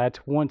movie, that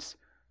once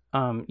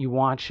you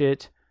watch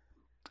it,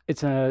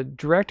 it's a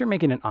director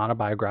making an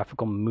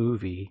autobiographical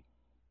movie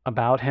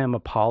about him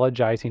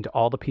apologizing to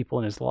all the people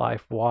in his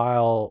life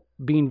while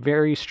being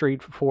very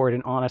straightforward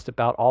and honest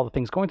about all the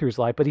things going through his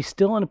life, but he's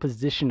still in a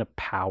position of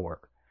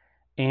power.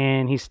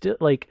 And he's still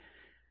like,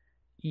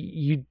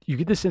 you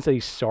get the sense that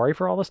he's sorry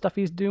for all the stuff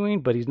he's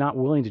doing, but he's not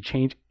willing to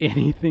change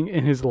anything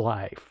in his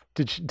life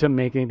to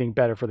make anything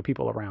better for the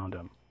people around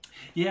him.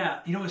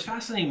 Yeah, it's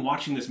fascinating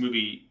watching this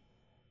movie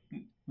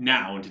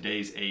now in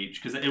today's age,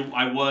 because as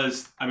I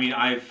was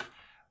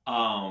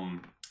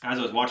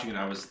watching it,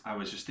 I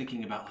was just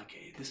thinking about like,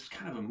 hey, this is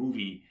kind of a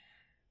movie.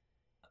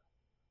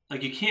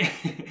 Like you can't,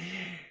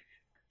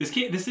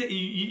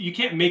 you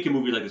can't make a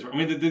movie like this. I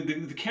mean,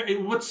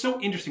 what's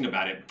so interesting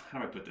about it? How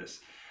do I put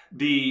this?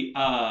 It's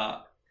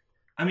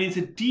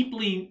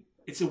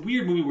a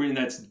weird movie wherein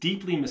that's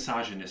deeply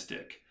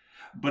misogynistic,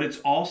 but it's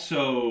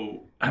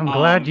also. I'm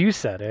glad you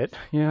said it.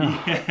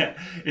 Yeah. Yeah,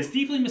 it's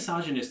deeply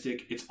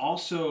misogynistic. It's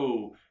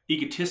also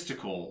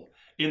egotistical.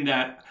 In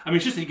that, I mean,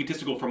 it's just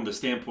egotistical from the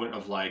standpoint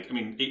of like, I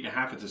mean,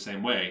 8.5 is the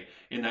same way.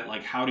 In that,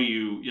 like, how do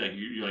you like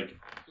you're like,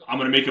 I'm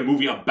going to make a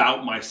movie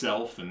about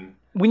myself, and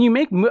when you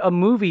make a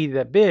movie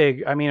that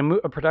big, I mean,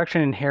 a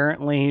production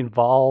inherently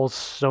involves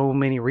so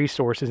many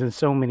resources and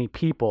so many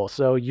people.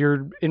 So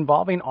you're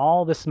involving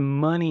all this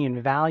money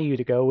and value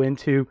to go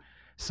into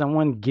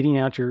someone getting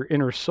out your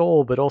inner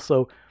soul, but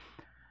also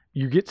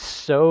you get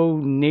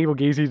so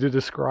navel-gazing to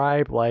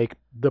describe like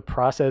the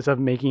process of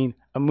making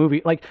a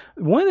movie. Like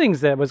one of the things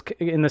that was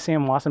in the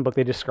Sam Wasson book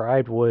they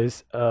described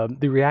was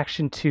the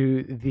reaction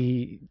to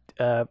the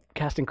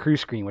cast and crew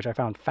screen, which I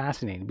found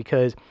fascinating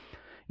because,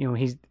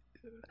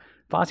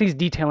 Fosse's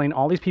detailing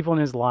all these people in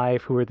his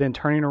life who are then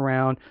turning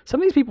around. Some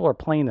of these people are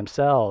playing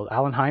themselves.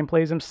 Alan Hine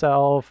plays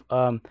himself.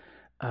 I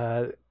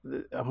want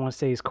to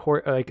say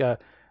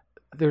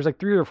there's like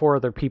 3 or 4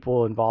 other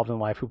people involved in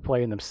life who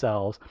play in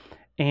themselves.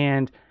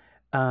 And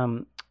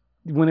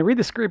when they read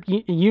the script,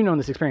 you know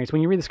this experience.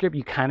 When you read the script,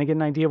 you kind of get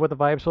an idea of what the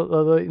vibes,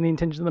 the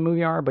intentions of the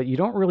movie are, but you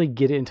don't really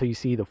get it until you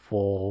see the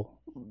full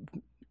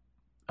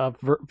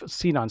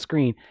scene on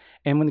screen.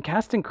 And when the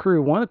cast and crew,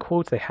 one of the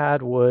quotes they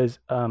had was,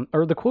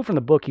 or the quote from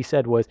the book he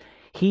said was,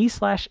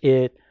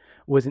 "He/it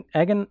was an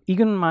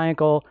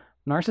egomaniacal,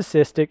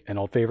 narcissistic, an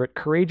old favorite,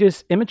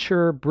 courageous,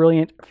 immature,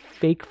 brilliant,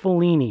 fake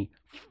Fellini,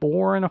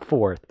 4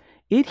 1/4.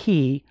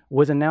 He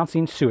was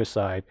announcing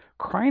suicide,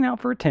 crying out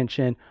for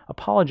attention,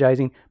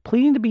 apologizing,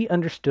 pleading to be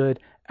understood,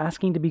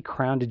 asking to be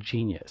crowned a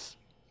genius.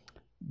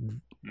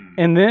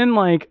 And then,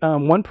 like,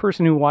 one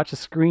person who watched the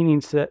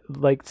screening said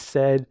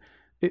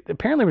it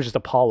apparently was just a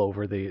poll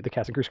over the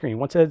cast and crew screening.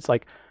 One said, it's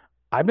like,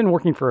 I've been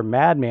working for a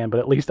madman, but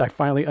at least I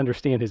finally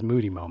understand his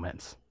moody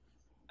moments.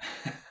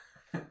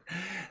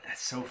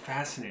 That's so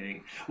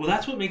fascinating. Well,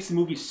 that's what makes the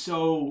movie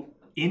so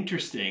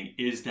interesting,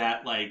 is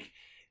that, like,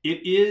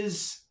 it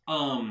is,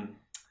 like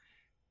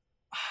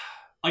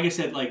I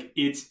said, like,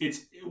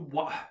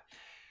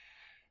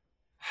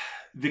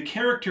 the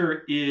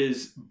character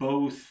is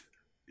both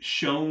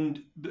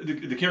shown,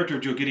 the character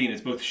of Joe Gideon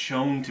is both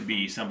shown to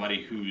be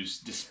somebody who's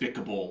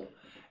despicable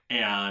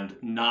and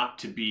not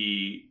to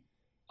be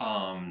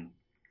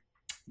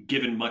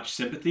given much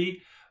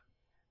sympathy,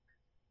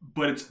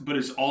 but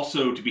it's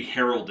also to be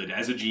heralded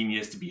as a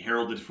genius, to be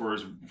heralded for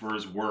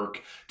his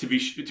work, to be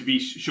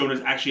shown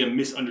as actually a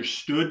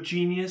misunderstood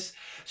genius.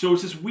 So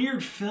it's this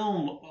weird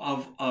film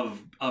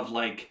of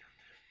like,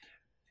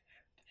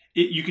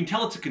 you can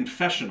tell it's a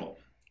confessional.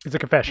 It's a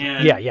confession.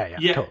 And, yeah.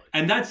 Totally.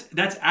 And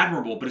that's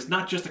admirable, but it's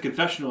not just a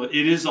confessional. It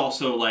is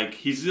also like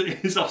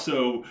he's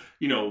also,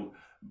 you know,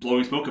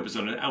 blowing smoke up his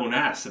own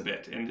ass a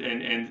bit.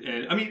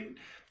 And I mean,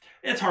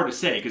 it's hard to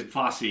say because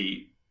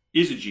Fosse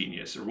is a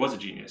genius, or was a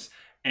genius.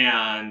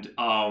 And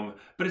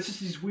but it's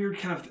just these weird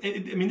kind of,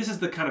 I mean, this is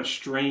the kind of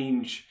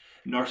strange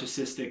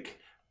narcissistic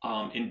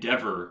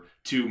endeavor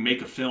to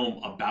make a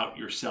film about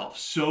yourself,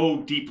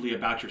 so deeply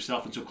about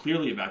yourself and so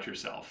clearly about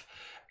yourself.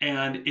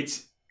 And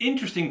it's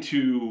interesting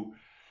to,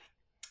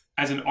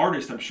 as an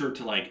artist, I'm sure,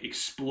 to like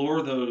explore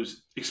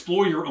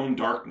your own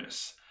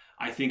darkness,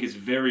 I think is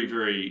very,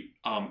 very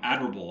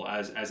admirable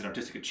as an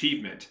artistic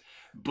achievement.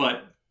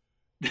 But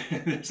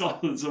there's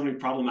also so many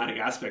problematic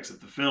aspects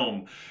of the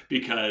film,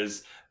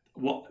 because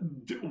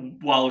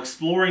while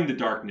exploring the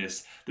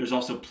darkness, there's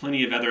also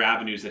plenty of other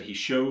avenues that he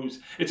shows.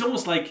 It's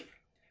almost like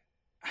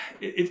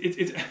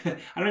it's I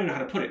don't even know how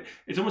to put it.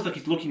 It's almost like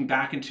he's looking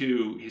back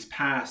into his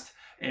past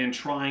and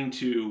trying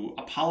to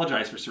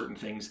apologize for certain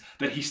things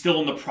that he's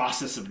still in the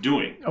process of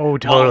doing. Oh,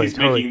 totally. While he's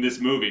making this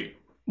movie.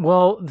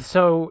 Well,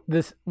 so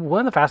one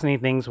of the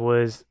fascinating things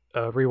was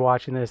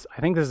rewatching this.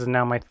 I think this is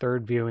now my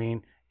third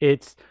viewing.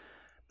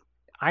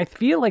 I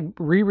feel like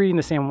reading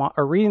the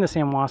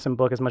Sam Wasson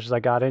book, as much as I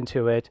got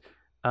into it,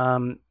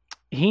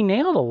 he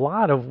nailed a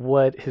lot of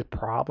what his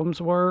problems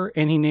were,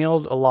 and he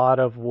nailed a lot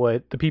of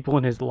what the people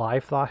in his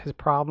life thought his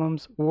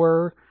problems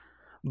were.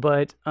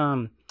 But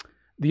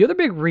the other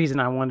big reason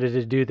I wanted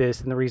to do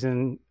this, and the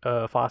reason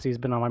Fosse has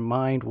been on my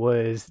mind,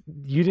 was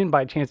you didn't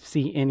by chance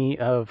see any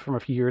from a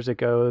few years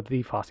ago,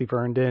 the Fosse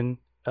Verdon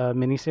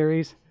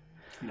miniseries.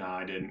 No,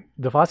 I didn't.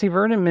 The Fosse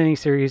Verdon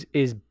miniseries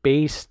is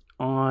based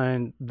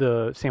on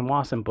the Sam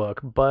Wasson book,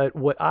 but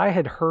what I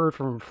had heard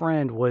from a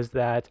friend was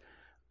that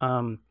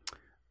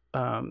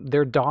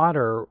their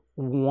daughter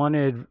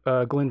wanted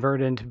Gwen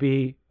Verdon to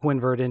be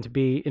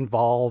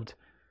involved,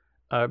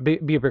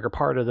 be a bigger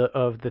part of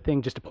the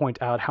thing, just to point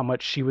out how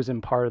much she was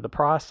in part of the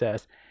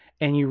process.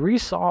 And you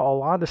resaw a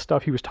lot of the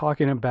stuff he was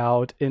talking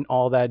about and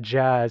all that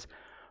jazz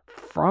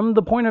from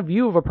the point of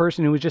view of a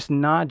person who was just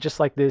not just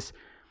like this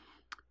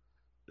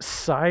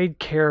side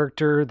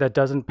character that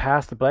doesn't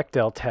pass the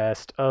Bechdel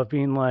test of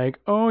being like,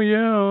 oh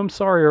yeah, I'm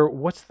sorry, or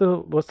what's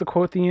the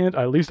quote at the end?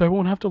 At least I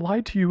won't have to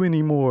lie to you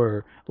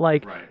anymore.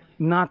 Like, right.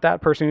 Not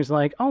that person who's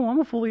like, oh, I'm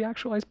a fully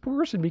actualized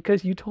person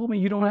because you told me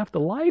you don't have to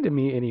lie to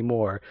me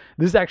anymore.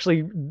 This is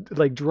actually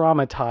like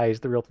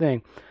dramatized the real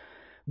thing.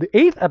 The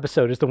 8th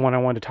episode is the one I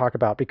wanted to talk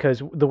about,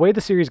 because the way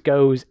the series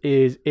goes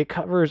is it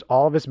covers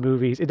all of his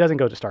movies. It doesn't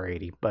go to Star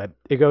 80, but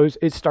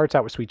it starts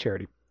out with Sweet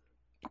Charity.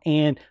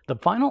 And the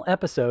final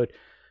episode,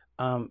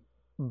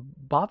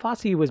 Bob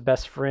Fosse was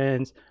best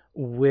friends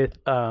with,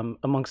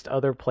 amongst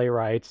other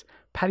playwrights,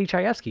 Paddy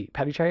Chayefsky.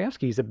 Paddy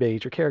Chayefsky is a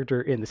major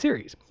character in the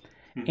series.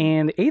 Mm-hmm.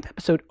 And the 8th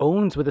episode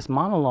owns with this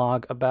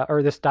monologue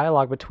this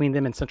dialogue between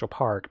them in Central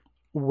Park,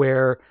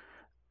 where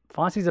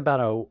Fosse's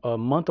about a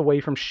month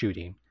away from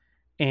shooting,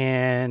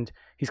 and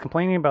he's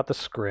complaining about the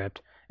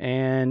script.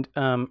 And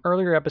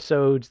earlier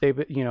episodes,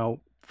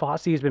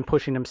 Fosse has been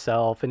pushing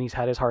himself, and he's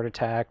had his heart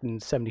attack in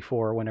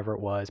 1974 or whenever it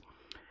was.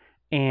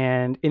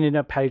 And ended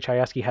up, Paddy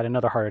Chayefsky had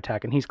another heart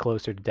attack, and he's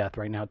closer to death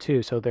right now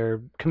too. So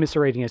they're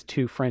commiserating as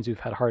two friends who've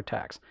had heart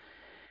attacks.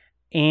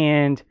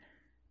 And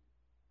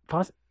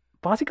Fosse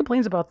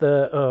complains about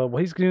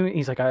what he's doing.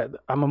 He's like,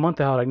 I'm a month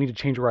out. I need to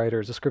change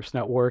writers. The script's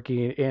not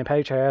working. And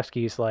Paddy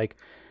Chayefsky's like,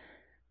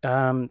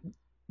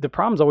 the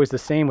problem's always the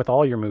same with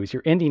all your movies.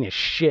 Your ending is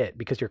shit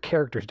because your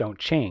characters don't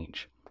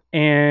change.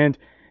 And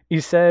he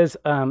says,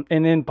 and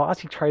then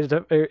Fosse tries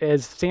to,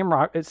 as Sam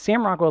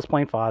Rockwell's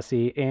playing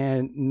Fosse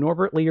and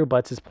Norbert Leo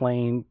Butz is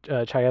playing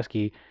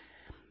Chayefsky.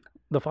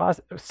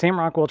 Sam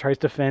Rockwell tries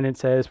to defend and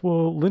says,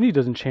 well, Lenny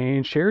doesn't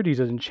change, Charity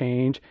doesn't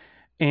change,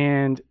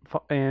 and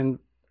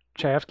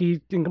Chayefsky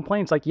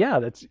complains like,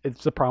 yeah,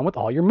 it's the problem with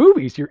all your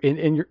movies. Your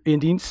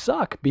endings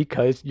suck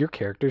because your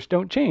characters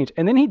don't change.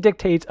 And then he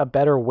dictates a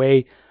better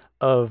way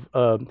of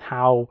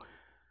how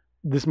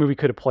this movie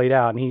could have played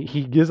out. And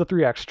he gives a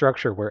 3-act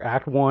structure where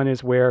Act 1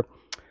 is where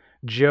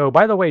Joe,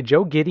 by the way,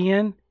 Joe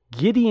Gideon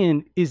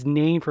is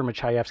named from a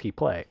Chayefsky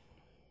play.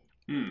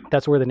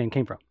 That's where the name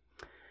came from.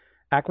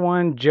 Act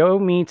 1, Joe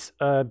meets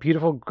a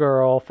beautiful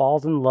girl,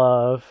 falls in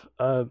love,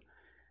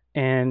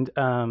 and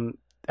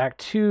Act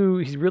 2,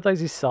 he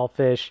realizes he's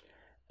selfish,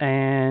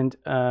 and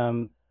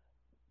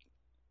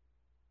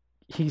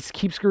he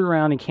keeps screwing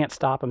around. He can't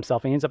stop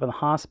himself. He ends up in the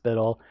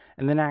hospital.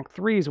 And then Act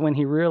 3 is when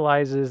he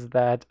realizes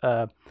that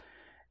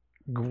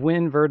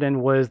Gwen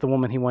Verdon was the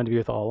woman he wanted to be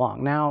with all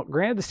along. Now,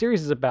 granted, the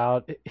series is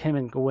about him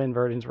and Gwen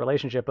Verdon's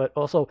relationship, but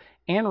also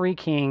Anne-Marie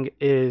King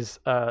is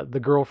the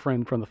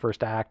girlfriend from the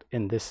first act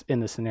in this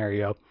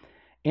scenario.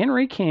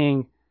 Anne-Marie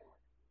King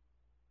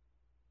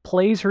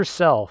plays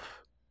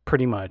herself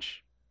pretty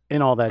much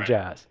in all that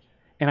jazz.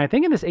 And I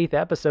think in this 8th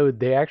episode,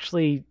 they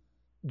actually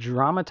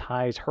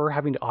dramatize her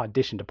having to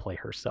audition to play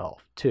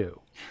herself too.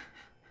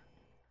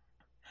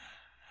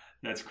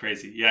 That's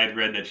crazy. Yeah, I'd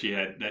read that she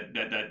had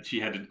that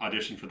she had to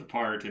audition for the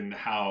part, and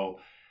how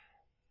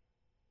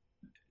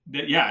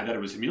that it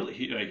was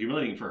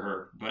humiliating for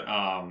her. But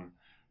I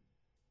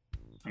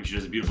mean, she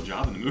does a beautiful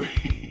job in the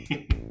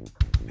movie.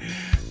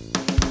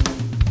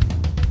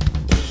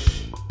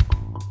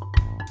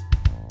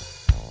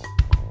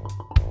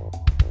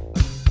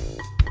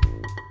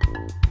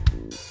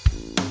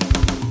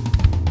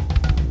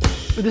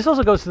 This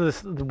also goes to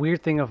the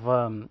weird thing of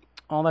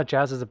all that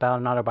jazz is about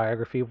an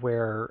autobiography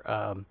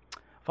where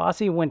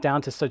Fosse went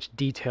down to such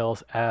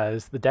details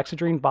as the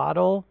Dexedrine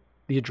bottle,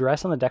 the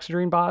address on the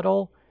Dexedrine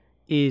bottle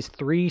is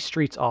 3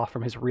 streets off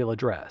from his real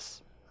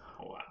address.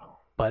 Oh, wow.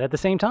 But at the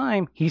same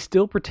time, he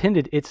still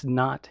pretended it's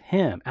not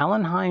him.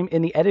 Alan Hyme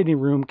in the editing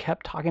room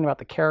kept talking about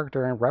the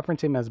character and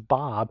referencing him as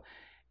Bob,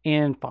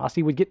 and Fosse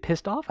would get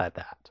pissed off at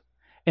that.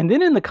 And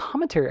then in the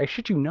commentary, I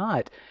shit you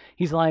not,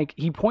 he's like,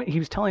 he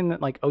was telling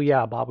that, like, oh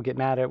yeah, Bob will get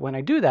mad at when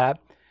I do that.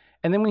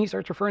 And then when he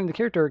starts referring to the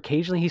character,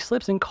 occasionally he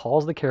slips and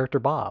calls the character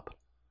Bob.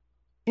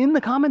 In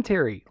the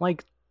commentary,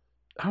 like,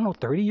 I don't know,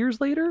 30 years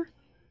later?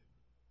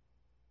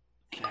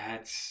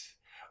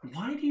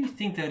 Why do you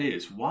think that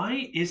is?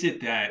 Why is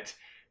it that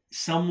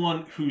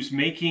someone who's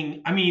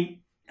making, I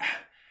mean,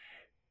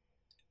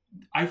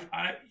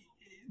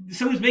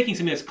 someone who's making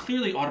something that's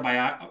clearly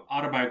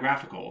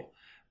autobiographical,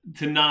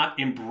 to not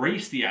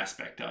embrace the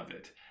aspect of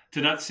it,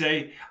 to not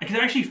say, because I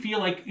actually feel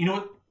like, you know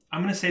what,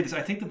 I'm going to say this,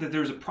 I think that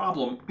there's a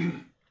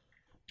problem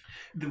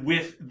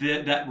with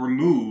that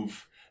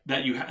remove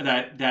that you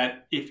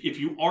that if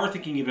you are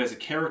thinking of it as a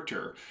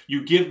character,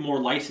 you give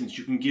more license,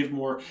 you can give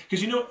more,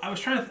 because, you know, I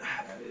was trying to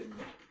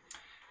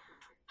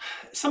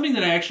something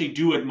that I actually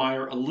do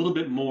admire a little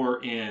bit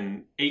more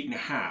in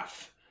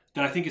 8.5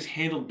 that I think is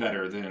handled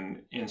better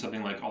than in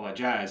something like All That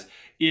Jazz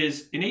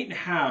is in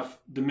 8.5,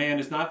 the man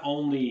is not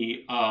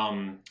only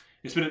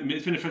it's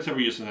been several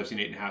years since I've seen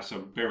 8.5, so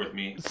bear with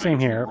me. Same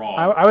here.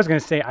 I was going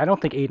to say, I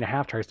don't think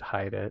 8.5 tries to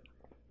hide it.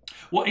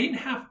 Well,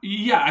 8.5,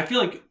 yeah, I feel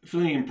like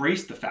Fellini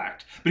embraced the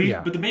fact, but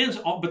but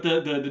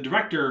the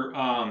director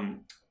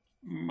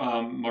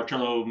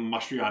Marcello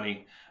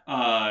Mastroianni,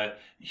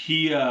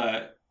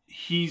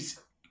 he's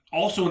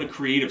also in a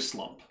creative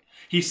slump.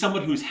 He's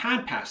someone who's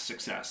had past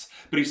success,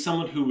 but he's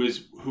someone who is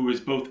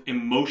both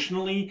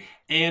emotionally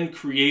and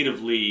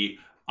creatively,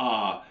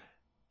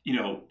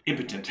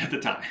 impotent at the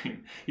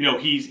time. You know,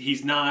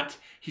 he's not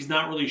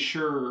really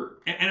sure,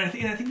 and I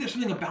think there's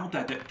something about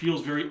that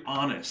feels very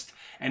honest,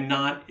 and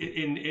not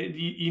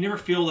you never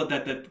feel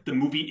that the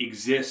movie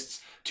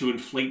exists to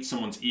inflate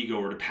someone's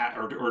ego or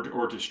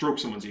to stroke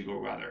someone's ego,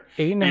 rather.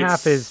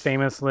 8.5 is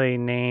famously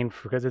named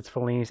because it's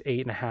Fellini's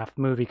 8.5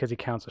 movie because he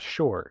counts a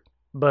short.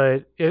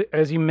 But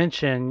as you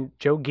mentioned,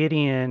 Joe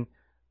Gideon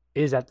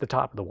is at the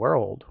top of the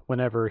world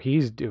whenever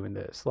he's doing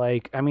this.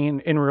 Like, I mean,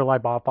 in real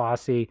life, Bob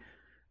Fosse,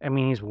 I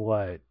mean, he's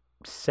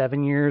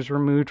 7 years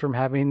removed from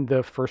having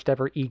the first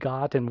ever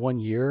EGOT in 1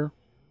 year?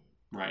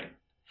 Right.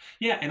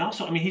 Yeah, and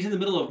also, I mean, he's in the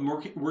middle of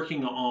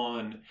working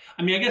on,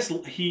 I mean, I guess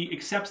he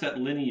accepts that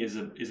Lenny is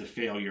a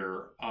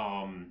failure.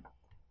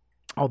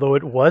 Although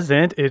it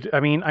wasn't. I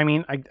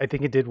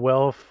think it did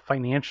well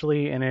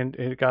financially, and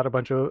it got a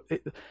bunch of...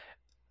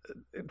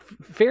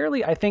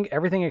 fairly, I think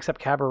everything except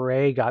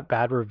Cabaret got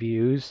bad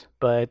reviews,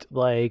 but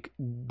like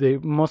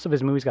most of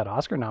his movies got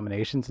Oscar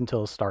nominations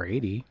until Star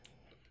 80.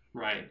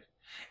 Right.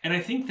 And I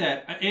think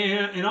that,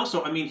 and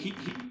also, I mean, he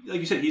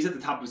like you said, he's at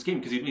the top of his game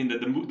because, I mean,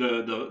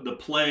 the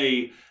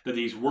play that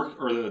he's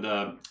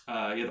the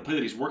play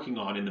that he's working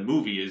on in the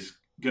movie is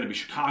going to be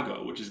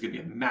Chicago, which is going to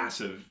be a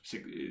massive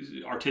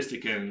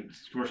artistic and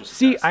commercial success.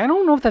 See, I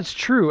don't know if that's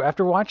true.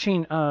 After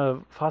watching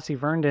Fosse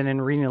Verdon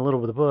and reading a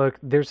little bit of the book,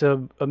 there's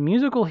a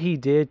musical he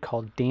did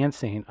called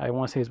Dancing. I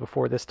want to say it was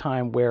before this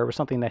time, where it was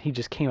something that he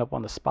just came up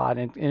on the spot,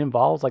 and it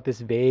involves like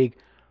this vague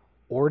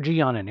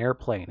orgy on an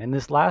airplane. And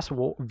this last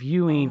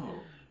viewing,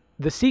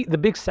 the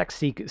big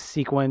sex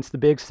sequence, the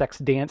big sex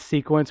dance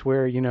sequence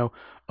where, you know,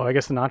 I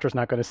guess Sinatra's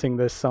not going to sing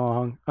this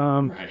song.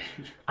 Right.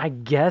 I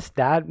guess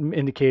that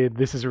indicated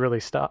this is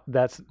really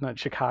that's not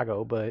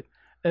Chicago, but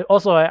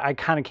Also, I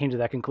kind of came to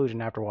that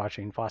conclusion after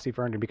watching Fosse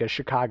Verdon because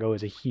Chicago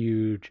is a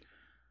huge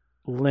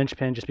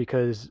linchpin just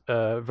because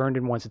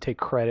Verdon wants to take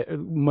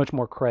much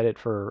more credit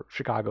for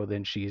Chicago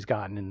than she's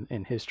gotten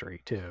in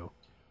history too.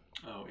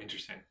 Oh,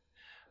 interesting.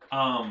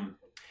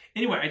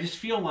 Anyway, I just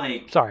feel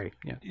like Sorry.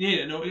 Yeah.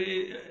 yeah, no,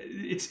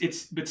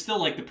 it's but still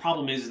like the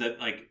problem is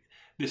that like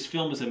this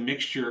film is a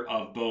mixture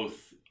of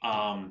both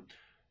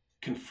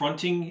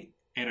confronting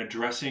and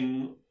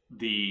addressing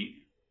the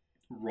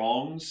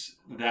wrongs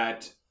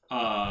that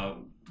the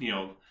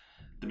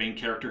main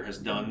character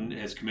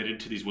has committed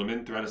to these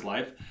women throughout his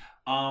life.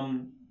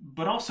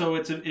 But also,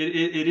 it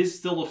is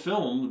still a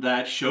film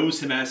that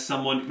shows him as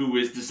someone who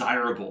is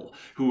desirable,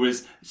 who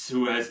has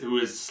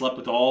slept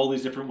with all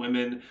these different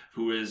women,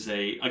 who is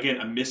a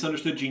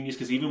misunderstood genius.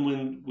 Because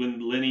even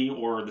when Lenny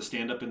or the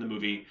stand up in the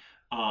movie,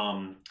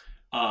 when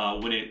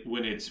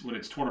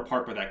it's torn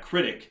apart by that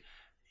critic,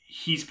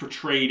 he's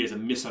portrayed as a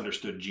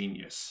misunderstood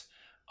genius.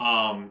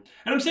 And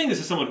I'm saying this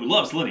as someone who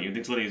loves Lenny and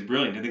thinks Lenny is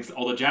brilliant and thinks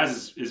all the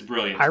jazz is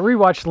brilliant. I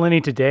rewatched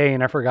Lenny today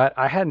and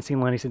I hadn't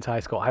seen Lenny since high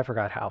school. I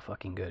forgot how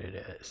fucking good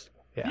it is.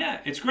 Yeah,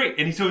 it's great.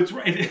 And so it's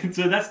right. And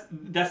so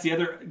that's the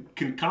other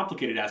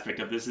complicated aspect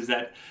of this is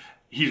that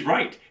he's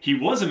right. He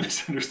was a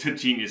misunderstood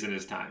genius in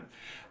his time.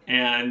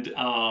 And,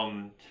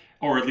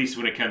 or at least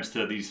when it comes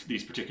to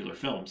these particular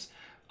films.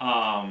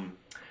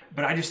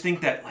 But I just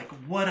think that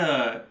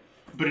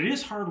but it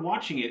is hard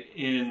watching it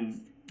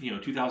in,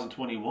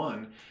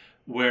 2021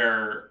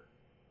 where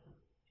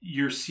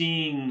you're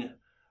seeing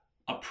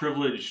a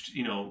privileged,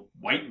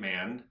 white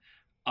man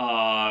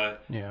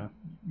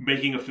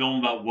making a film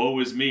about woe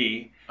is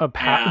me.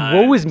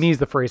 Woe is me is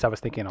the phrase I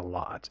was thinking a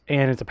lot,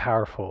 and it's a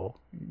powerful.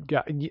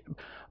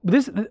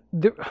 There's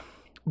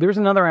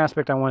another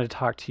aspect I wanted to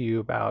talk to you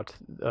about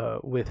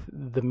with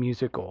the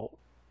musical.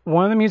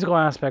 One of the musical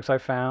aspects I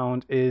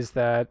found is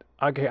that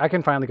I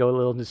can finally go a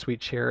little into Sweet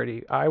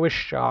Charity. I was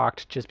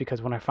shocked just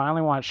because when I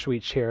finally watched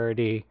Sweet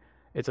Charity,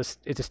 it's a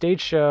stage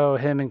show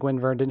him and Gwen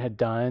Verdon had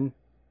done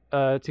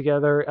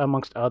together,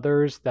 amongst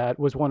others. That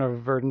was one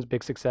of Verdon's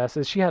big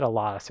successes. She had a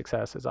lot of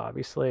successes,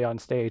 obviously, on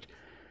stage.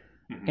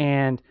 Mm-hmm.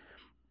 And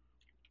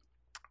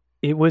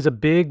it was a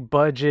big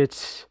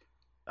budget.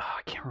 I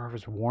can't remember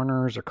if it was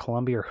Warner's or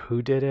Columbia or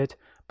who did it,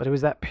 but it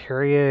was that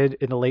period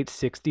in the late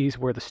 60s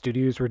where the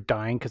studios were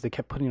dying because they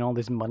kept putting all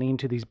this money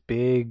into these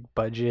big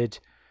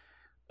budget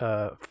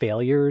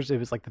failures. It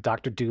was like the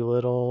Dr.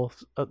 Dolittle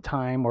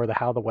time or the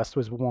How the West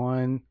Was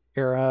Won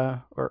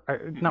era, or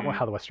not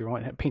How the West Was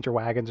Won, Paint Your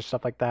Wagons or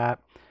stuff like that.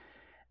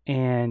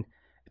 And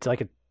it's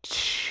like a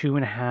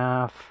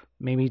 2.5,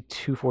 maybe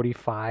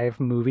 2:45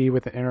 movie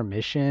with an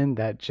intermission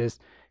that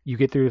just, you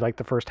get through like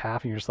the first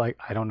half and you're just like,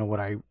 I don't know what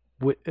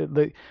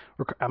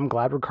I'm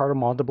glad Ricardo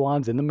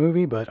Montalban's in the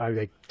movie, but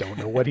I don't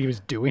know what he was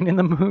doing in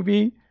the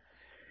movie.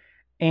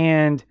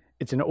 And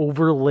it's an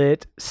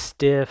overlit,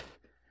 stiff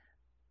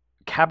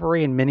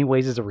cabaret in many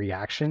ways as a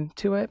reaction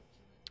to it.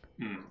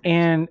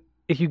 And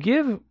if you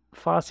give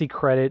Fosse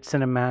credit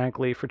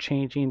cinematically for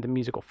changing the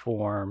musical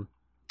form,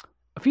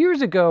 a few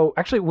years ago,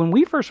 actually, when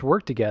we first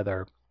worked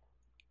together,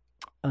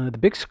 the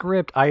big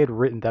script I had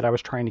written that I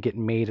was trying to get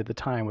made at the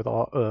time with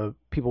all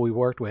people we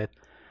worked with,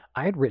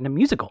 I had written a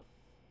musical.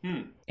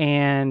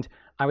 And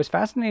I was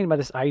fascinated by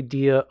this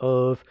idea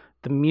of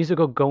the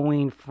musical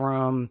going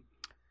from,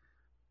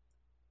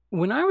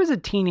 when I was a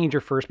teenager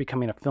first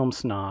becoming a film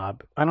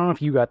snob, I don't know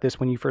if you got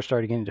this when you first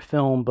started getting into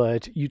film,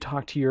 but you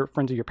talk to your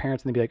friends or your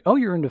parents and they'd be like, oh,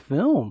 you're into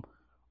film.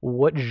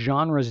 What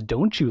genres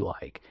don't you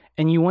like?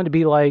 And you want to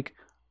be like,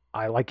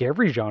 I like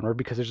every genre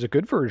because there's a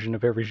good version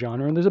of every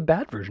genre and there's a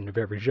bad version of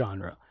every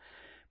genre.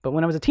 But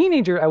when I was a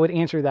teenager, I would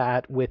answer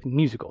that with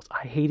musicals.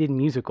 I hated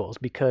musicals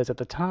because at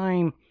the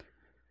time,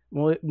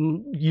 well,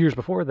 years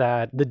before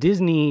that, the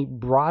Disney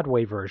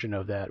Broadway version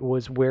of that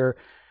was where,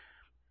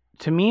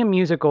 to me, a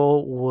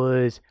musical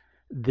was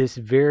this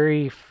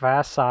very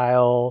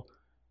facile,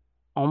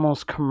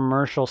 almost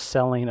commercial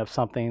selling of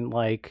something,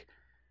 like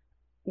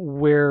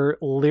where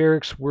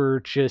lyrics were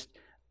just,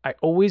 I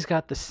always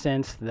got the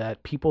sense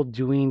that people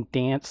doing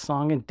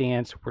song and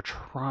dance were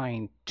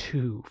trying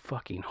too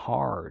fucking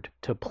hard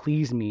to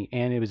please me,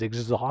 and it was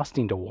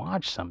exhausting to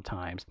watch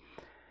sometimes.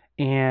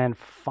 And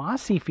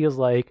Fosse feels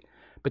like,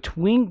 if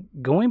you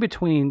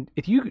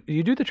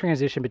do the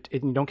transition,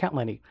 and you don't count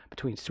Lenny,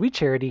 between Sweet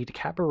Charity to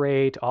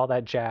Cabaret to all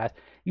that jazz,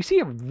 you see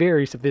a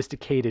very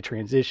sophisticated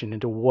transition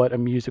into what a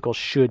musical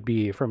should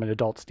be from an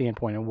adult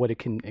standpoint and what it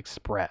can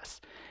express,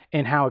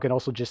 and how it can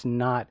also just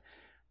not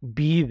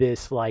be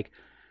this like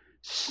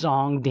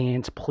song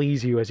dance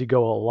please you as you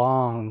go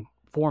along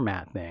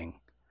format thing.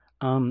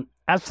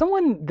 As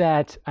someone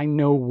that I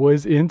know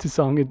was into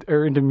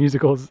into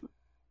musicals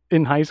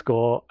in high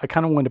school, I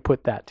kind of wanted to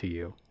put that to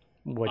you.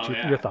 What's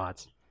your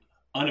thoughts?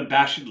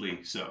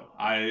 Unabashedly so.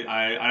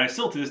 I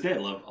still to this day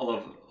love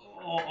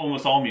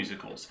almost all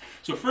musicals.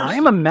 So first, I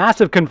am a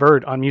massive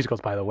convert on musicals,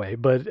 by the way.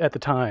 But at the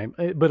time,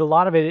 a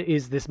lot of it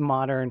is this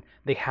modern.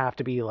 They have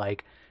to be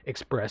like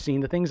expressing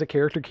the things a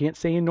character can't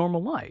say in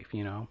normal life.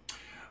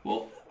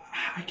 Well,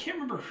 I can't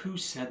remember who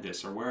said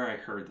this or where I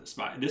heard this,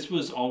 but this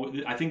was all.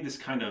 I think this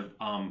kind of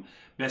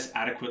best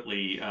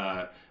adequately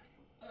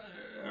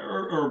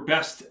or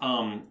best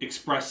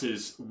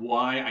expresses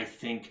why I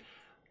think,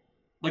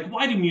 like,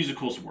 why do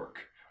musicals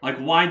work? Like,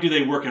 why do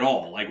they work at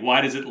all? Like,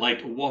 why does it,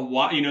 like,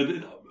 why,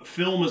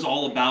 film is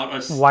all about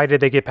us. Why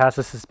did they get past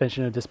the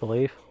suspension of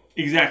disbelief?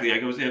 Exactly. I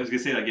was going to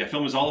say, like, yeah,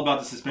 film is all about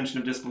the suspension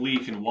of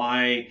disbelief, and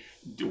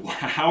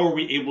how are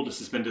we able to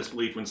suspend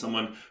disbelief when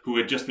someone who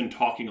had just been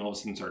talking all of a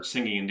sudden starts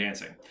singing and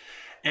dancing?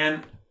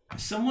 And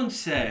someone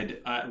said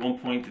at one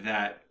point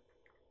that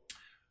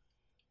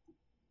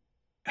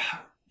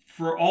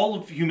for all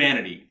of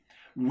humanity,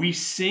 we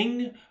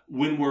sing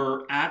when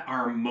we're at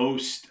our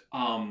most,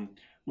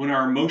 when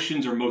our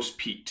emotions are most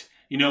peaked.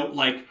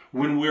 Like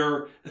when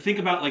think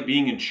about like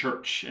being in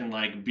church and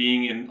like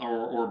being in,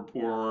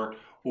 or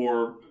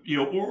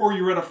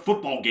you're at a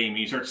football game and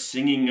you start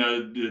singing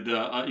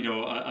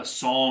a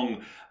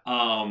song,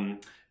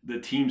 the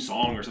team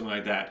song or something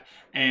like that,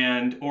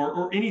 and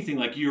or anything,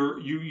 like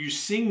you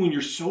sing when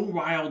you're so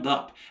riled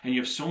up and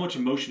you have so much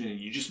emotion and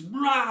you just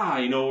rah,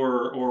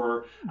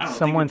 or I don't know.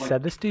 Someone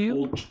said this to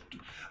you?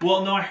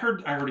 Well, no, I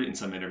heard it in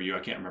some interview. I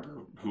can't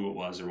remember who it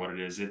was or what it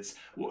is. It's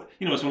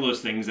it's one of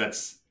those things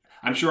that's.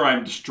 I'm sure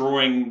I'm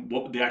destroying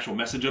what the actual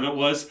message of it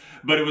was,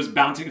 but it's been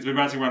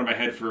bouncing around in my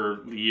head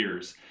for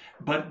years.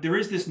 But there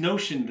is this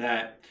notion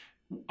that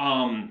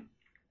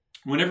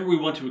whenever we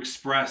want to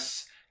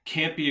express,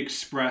 can't be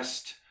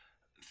expressed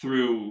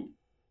through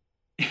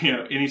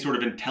any sort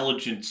of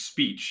intelligent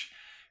speech.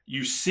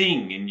 You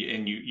sing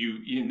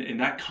and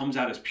that comes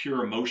out as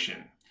pure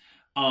emotion.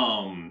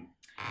 And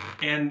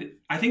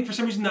I think for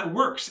some reason that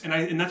works,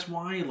 and that's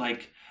why,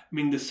 like, I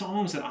mean, the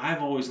songs that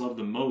I've always loved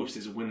the most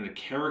is when a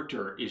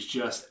character is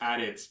just at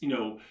its,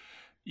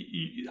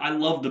 I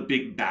love the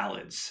big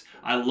ballads.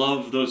 I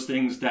love those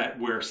things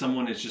where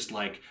someone is just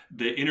like,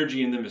 the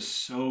energy in them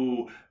is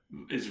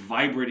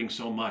vibrating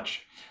so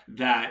much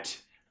that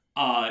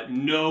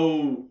it's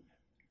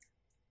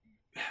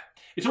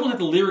almost like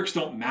the lyrics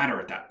don't matter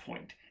at that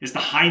point. It's the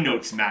high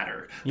notes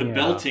matter. The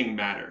belting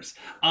matters.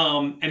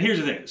 And here's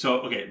the thing.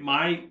 So, okay,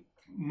 my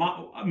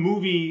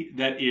movie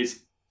that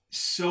is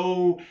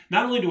so,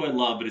 not only do I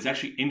love, but it's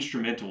actually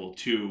instrumental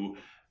to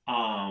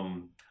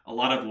a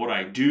lot of what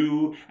I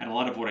do and a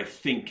lot of what I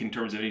think in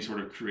terms of any sort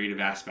of creative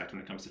aspect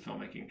when it comes to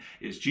filmmaking,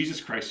 is Jesus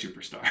Christ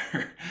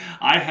Superstar.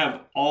 I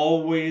have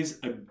always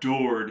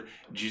adored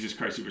Jesus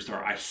Christ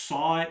Superstar. I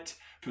saw it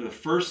for the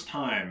first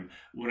time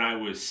when I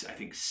was, I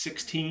think,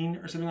 16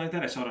 or something like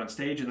that. I saw it on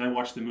stage and then I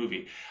watched the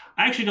movie.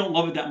 I actually don't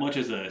love it that much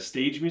as a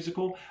stage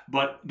musical,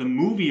 but the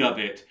movie of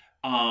it,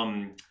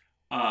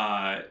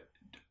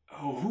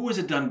 who was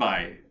it done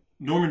by?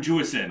 Norman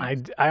Jewison.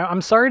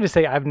 I'm sorry to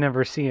say I've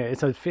never seen it.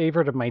 It's a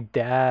favorite of my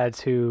dad's,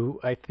 who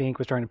I think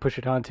was trying to push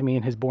it onto me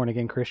in his born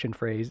again Christian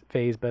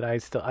phase, but I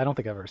don't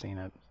think I've ever seen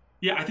it.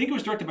 Yeah, I think it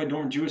was directed by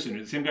Norman Jewison,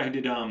 the same guy who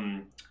did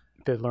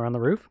Fiddler on the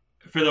Roof.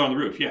 Fiddler on the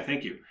Roof. Yeah,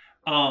 thank you.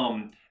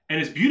 And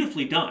it's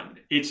beautifully done.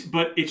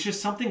 But it's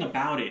just something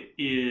about it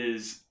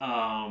is.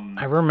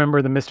 I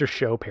remember the Mr.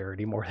 Show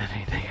parody more than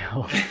anything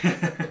else.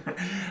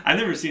 I've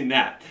never seen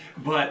that,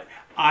 but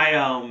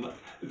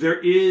there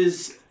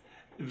is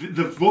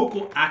the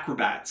vocal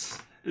acrobatics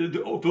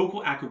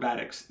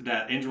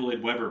that Andrew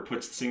Lloyd Webber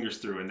puts singers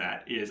through in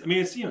that is, I mean,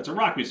 it's it's a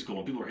rock musical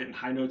and people are hitting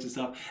high notes and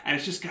stuff, and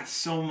it's just got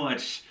so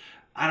much,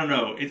 I don't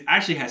know, it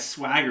actually has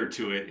swagger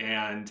to it,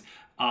 and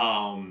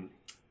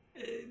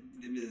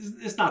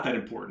it's not that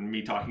important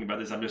me talking about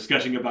this. I'm just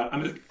gushing about a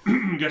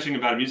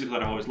musical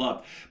that I've always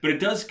loved, but it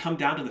does come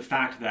down to the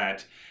fact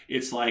that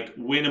it's like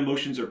when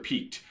emotions are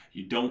peaked,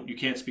 you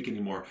can't speak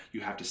anymore,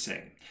 you have to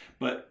sing.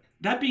 But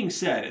that being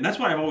said, and that's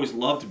why I've always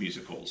loved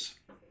musicals.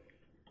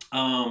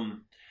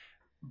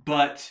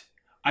 But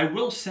I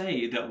will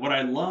say that what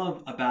I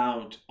love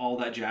about All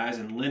That Jazz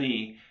and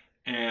Lenny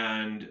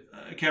and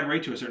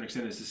Cabaret to a certain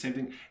extent is the same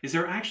thing, is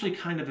they're actually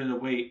kind of, in a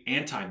way,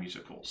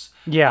 anti-musicals.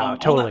 Yeah,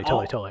 totally.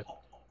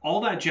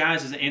 All That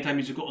Jazz is an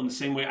anti-musical in the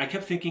same way. I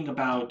kept thinking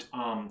about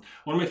one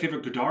of my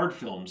favorite Godard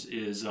films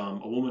is A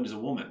Woman is a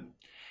Woman.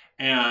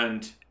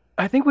 And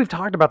I think we've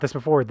talked about this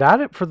before.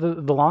 That, for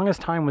the longest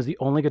time, was the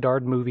only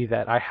Godard movie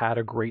that I had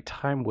a great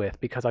time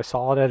with, because I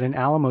saw it at an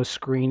Alamo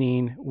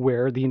screening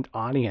where the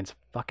audience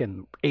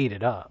fucking ate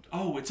it up.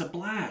 Oh, it's a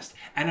blast.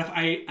 And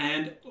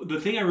the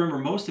thing I remember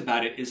most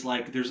about it is,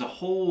 like, there's a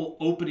whole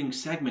opening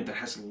segment that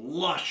has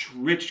lush,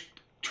 rich,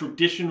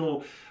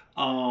 traditional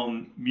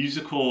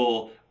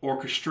musical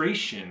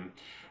orchestration.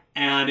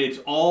 And it's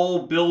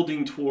all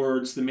building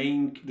towards the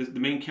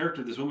main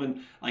character, this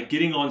woman, like,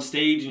 getting on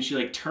stage, and she,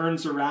 like,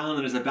 turns around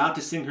and is about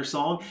to sing her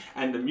song,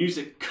 and the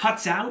music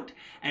cuts out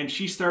and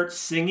she starts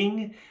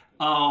singing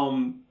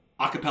a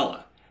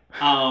cappella.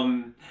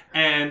 And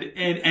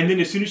then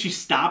as soon as she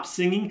stops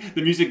singing,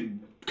 the music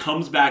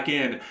comes back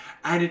in,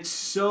 and it's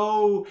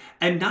so,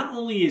 and not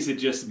only is it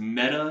just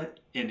meta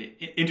and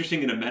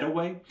interesting in a meta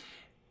way,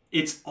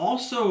 it's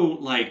also,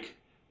 like,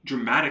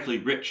 dramatically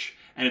rich.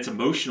 and it's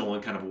emotional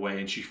in kind of a way,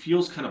 and she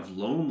feels kind of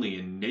lonely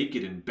and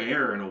naked and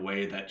bare in a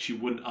way that she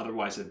wouldn't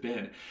otherwise have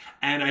been.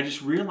 And I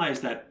just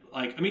realized that,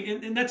 like,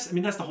 and that's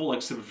the whole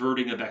like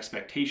subverting of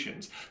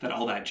expectations that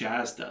All That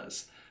Jazz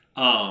does.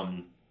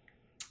 And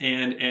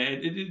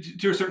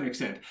to a certain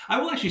extent, I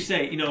will actually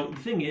say, the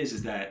thing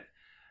is that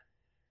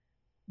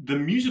the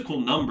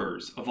musical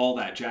numbers of All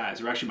That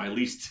Jazz are actually my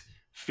least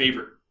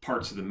favorite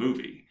parts of the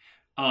movie.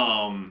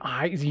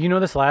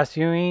 This last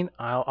viewing,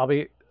 I'll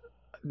be,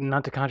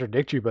 not to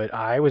contradict you, but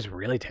I was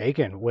really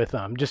taken with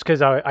them just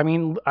because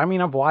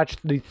I've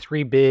watched the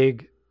three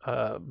big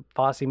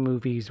Fosse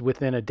movies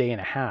within a day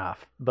and a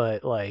half,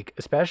 but like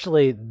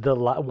especially the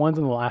ones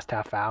in the last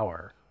half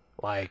hour.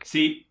 Like,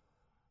 see,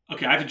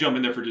 okay, I have to jump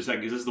in there for just a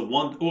second because this is the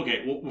one.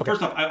 Okay, well,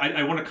 first off,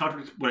 I want to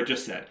contradict what I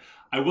just said.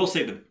 I will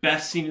say the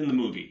best scene in the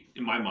movie,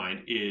 in my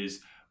mind, is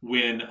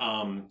when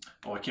I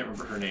can't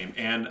remember her name,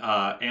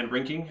 Anne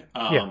Rinking.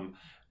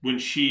 When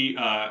she,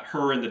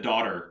 her and the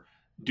daughter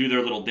do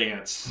their little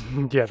dance.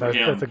 Yeah,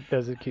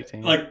 that's a cute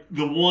scene. Like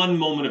the one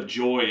moment of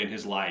joy in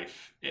his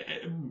life.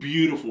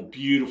 Beautiful,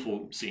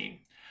 beautiful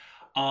scene.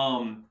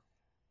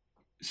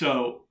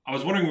 So I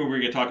was wondering when we were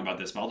going to talk about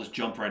this, but I'll just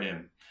jump right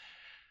in.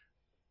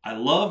 I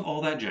love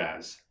All That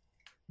Jazz.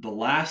 The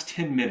last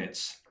 10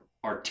 minutes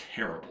are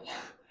terrible.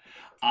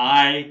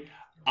 I've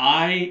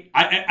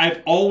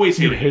always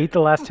hated. You hate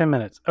the last 10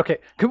 minutes. Okay.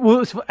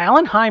 Well,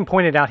 Alan Hine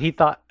pointed out he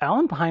thought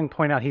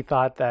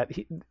that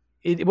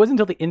it wasn't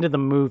until the end of the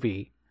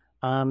movie.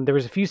 There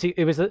was a few.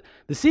 It was the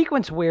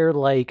sequence where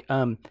like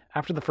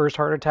after the first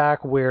heart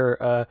attack,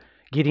 where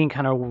Gideon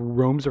kind of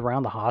roams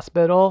around the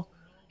hospital.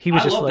 He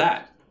was just like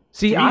that.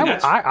 See,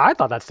 I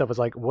thought that stuff was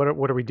like, what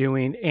are we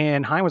doing?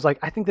 And Hine was like,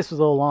 I think this was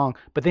a little long.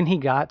 But then he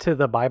got to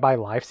the Bye Bye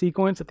Life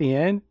sequence at the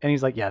end, and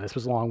he's like, yeah, this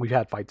was long. We've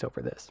had fights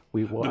over this.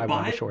 I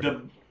want to short it.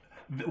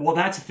 Well,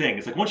 that's the thing.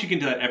 It's like once you get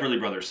into that Everly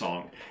Brothers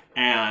song,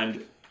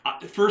 and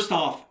first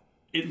off,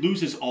 it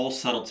loses all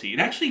subtlety. It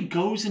actually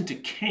goes into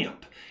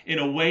camp in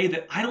a way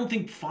that I don't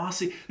think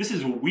Fosse. This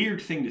is a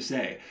weird thing to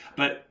say,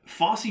 but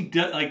Fosse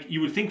does, like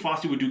you would think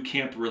Fosse would do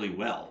camp really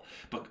well,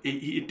 but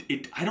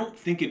I don't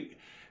think it.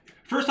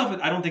 First off,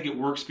 I don't think it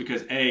works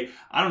because I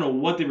don't know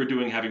what they were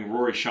doing having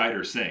Rory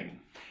Scheider sing.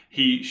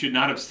 He should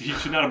not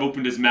have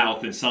opened his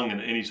mouth and sung in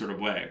any sort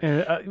of way.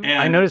 And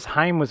I noticed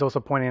Haim was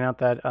also pointing out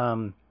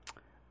that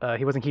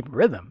he wasn't keeping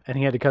rhythm, and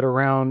he had to cut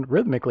around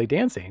rhythmically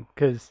dancing.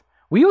 Because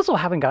we also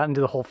haven't gotten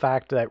to the whole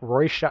fact that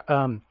Richard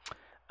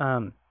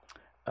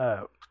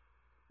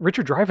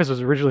Dreyfuss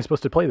was originally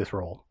supposed to play this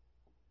role.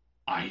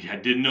 I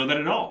didn't know that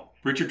at all.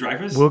 Richard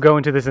Dreyfuss? We'll go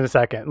into this in a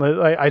second.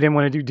 I didn't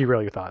want to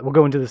derail your thought. We'll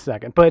go into this in a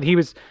second. But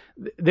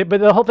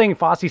the whole thing,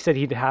 Fosse said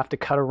he'd have to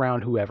cut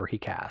around whoever he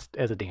cast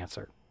as a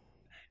dancer.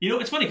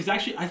 It's funny because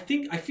actually I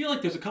feel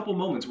like there's a couple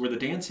moments where the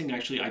dancing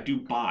actually I do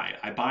buy.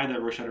 I buy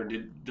that Roy Scheider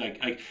did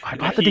I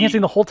bought the dancing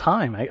the whole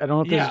time. I don't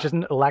know if this is just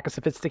a lack of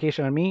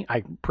sophistication on me.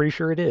 I'm pretty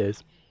sure it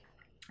is.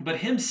 But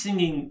him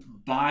singing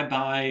 "Bye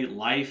Bye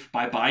Life,"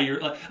 "Bye Bye Your,"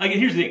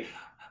 here's the thing.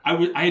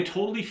 I had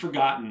totally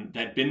forgotten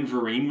that Ben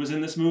Vereen was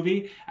in this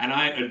movie, and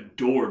I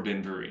adore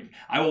Ben Vereen.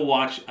 I will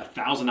watch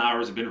 1,000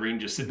 hours of Ben Vereen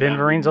just sitting down. Ben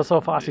Vereen's also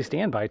a Fosse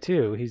standby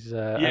too. He's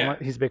a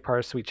big part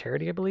of Sweet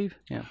Charity, I believe.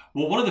 Yeah.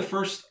 Well, one of the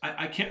first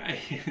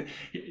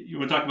you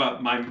want to talk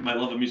about my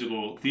love of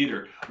musical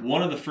theater.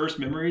 One of the first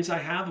memories I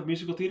have of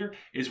musical theater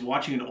is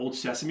watching an old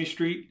Sesame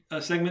Street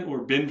segment where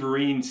Ben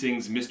Vereen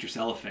sings "Mr.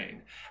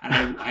 Cellophane,"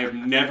 and I have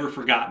never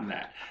forgotten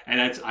that.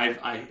 And so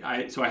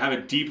I have a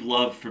deep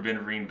love for Ben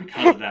Vereen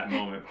because of that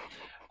moment.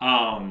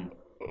 So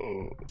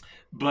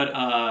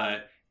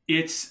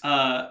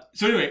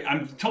anyway,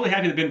 I'm totally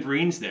happy that Ben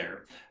Vereen's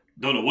there.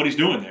 Don't know what he's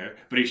doing there,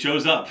 but he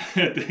shows up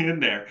at the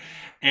end there.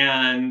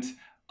 And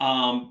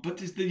I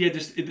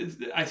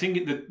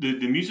think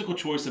the musical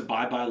choice of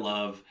 "Bye Bye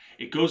Love,"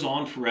 it goes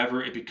on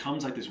forever. It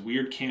becomes like this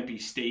weird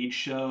campy stage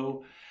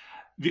show.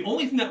 The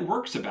only thing that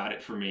works about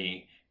it for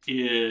me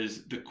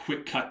is the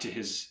quick cut to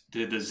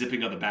the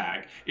zipping of the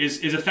bag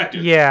is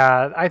effective.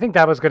 Yeah, I think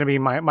that was going to be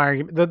my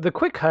argument. The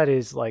quick cut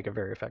is like a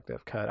very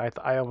effective cut.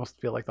 I almost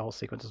feel like the whole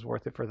sequence is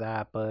worth it for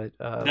that. But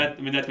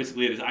that's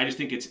basically it. I just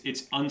think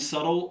it's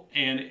unsubtle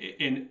and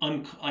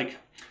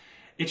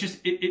it's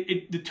just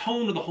the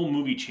tone of the whole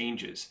movie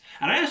changes.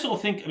 And I also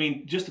think,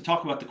 just to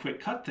talk about the quick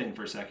cut thing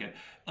for a second,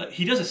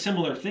 he does a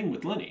similar thing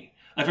with Lenny.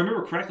 If I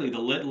remember correctly, the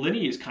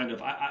Lenny is kind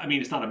of,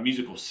 it's not a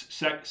musical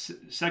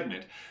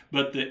segment,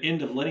 but the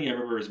end of Lenny, I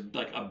remember, is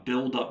like a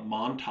build-up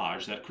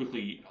montage that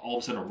quickly all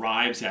of a sudden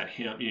arrives at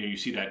him. You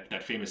see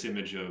that famous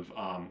image of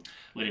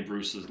Lenny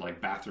Bruce's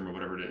like bathroom or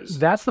whatever it is.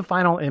 That's the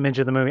final image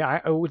of the movie.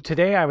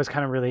 Today I was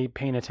kind of really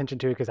paying attention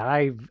to it because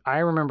I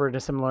remember it a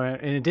similar,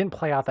 and it didn't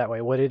play out that way.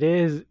 What it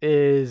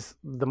is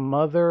the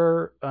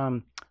mother,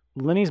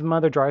 Lenny's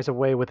mother drives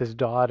away with his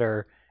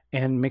daughter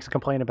and makes a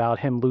complaint about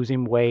him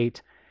losing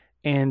weight.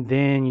 And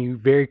then you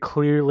very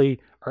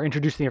clearly are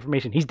introduced to the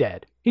information. He's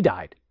dead. He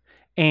died.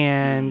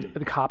 And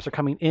the cops are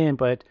coming in,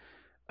 but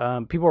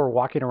people are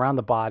walking around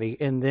the body.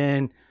 And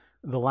then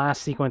the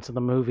last sequence of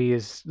the movie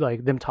is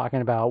like them talking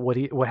about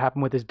what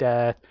happened with his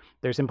death.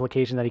 There's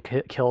implication that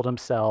he killed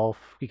himself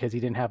because he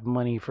didn't have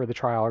money for the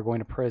trial or going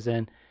to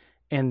prison,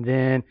 and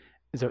then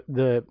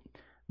the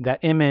that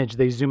image,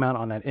 they zoom out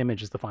on that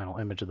image, is the final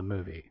image of the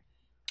movie.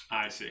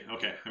 I see.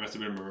 Okay, I must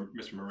have been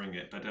misremembering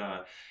it, but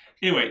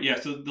anyway, yeah.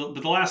 So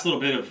the last little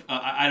bit of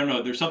I don't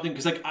know. There's something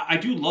because like I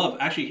do love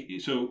actually.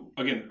 So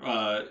again,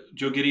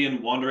 Joe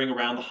Gideon wandering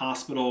around the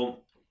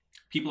hospital.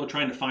 People are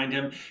trying to find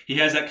him. He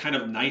has that kind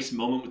of nice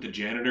moment with the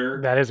janitor.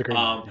 That is a great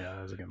moment. Yeah,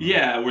 that is a good moment.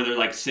 Yeah, where they're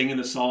like singing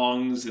the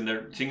songs and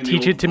they're singing the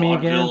Teach old It to Me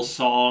Again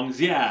songs.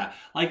 Yeah,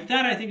 like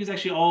that. I think is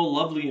actually all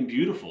lovely and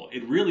beautiful.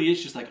 It really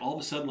is just like all of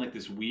a sudden like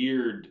this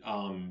weird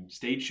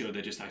stage show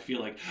that just I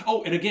feel like.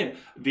 Oh, and again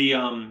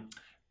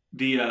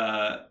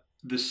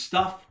the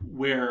stuff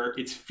where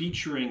it's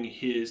featuring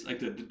his like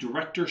the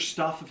director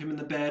stuff of him in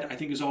the bed I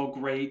think is all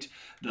great.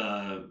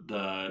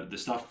 The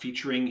stuff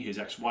featuring his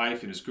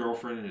ex-wife and his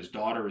girlfriend and his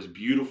daughter is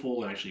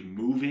beautiful and actually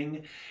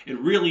moving. It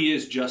really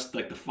is just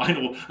like the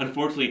final,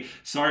 unfortunately,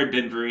 sorry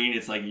Ben Vereen,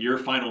 it's like your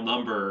final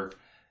number.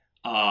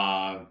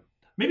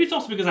 Maybe it's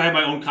also because I have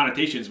my own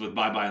connotations with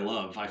Bye Bye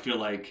Love. I feel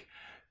like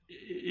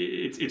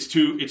it's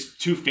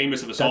too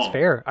famous of a song. That's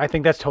fair. I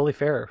think that's totally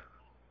fair.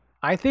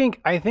 I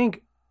think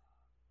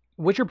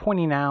what you're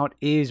pointing out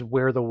is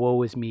where the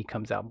 "woe is me"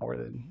 comes out more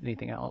than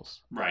anything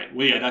else. Right.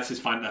 Well, yeah, that's his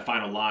that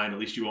final line. At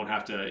least you won't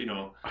have to,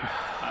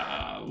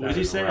 what does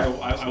he say? I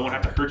won't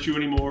have to hurt you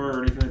anymore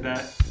or anything like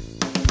that.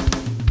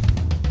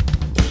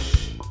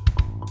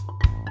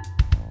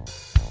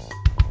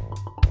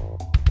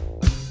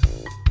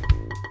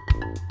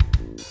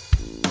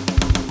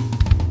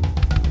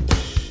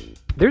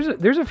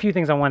 There's a few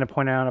things I want to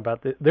point out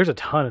about this. There's a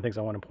ton of things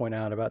I want to point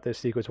out about this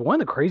sequence. One of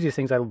the craziest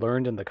things I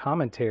learned in the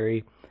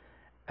commentary,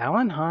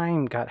 Alan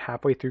Hyne got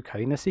halfway through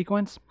cutting the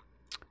sequence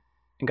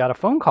and got a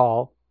phone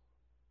call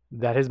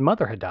that his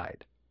mother had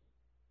died,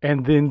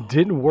 and then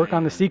didn't work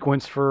on the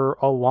sequence for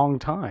a long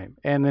time.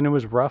 And then it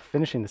was rough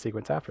finishing the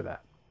sequence after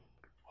that.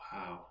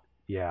 Wow.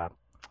 Yeah.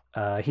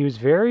 He was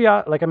very,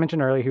 like I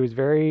mentioned earlier, he was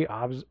very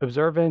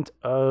observant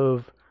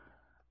of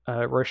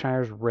Roy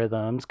Schneider's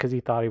rhythms because he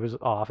thought he was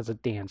off as a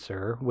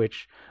dancer,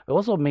 which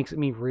also makes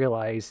me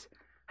realize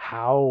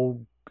how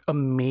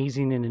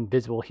amazing and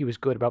invisible he was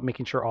good about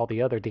making sure all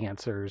the other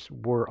dancers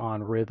were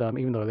on rhythm,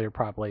 even though they're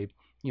probably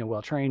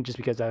well trained, just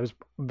because that was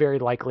very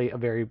likely a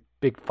very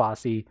big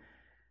Fosse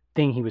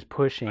thing he was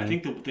pushing. I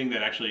think the thing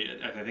that actually,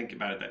 as I think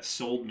about it, that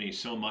sold me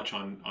so much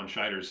on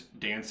Scheider's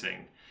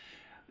dancing,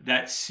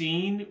 that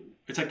scene,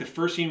 it's like the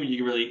first scene when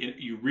you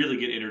really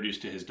get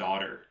introduced to his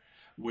daughter,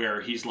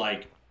 where he's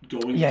like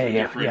going through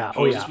different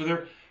poses with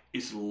her,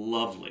 is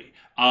lovely.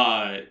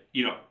 I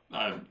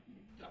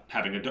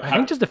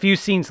think just a few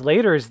scenes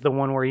later is the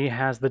one where he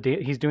has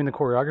he's doing the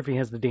choreography. He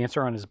has the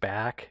dancer on his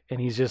back,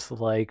 and he's just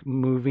like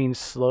moving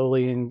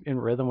slowly in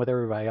rhythm with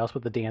everybody else,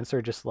 with the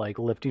dancer just like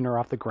lifting her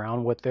off the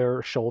ground with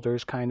their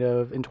shoulders kind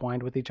of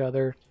entwined with each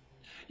other.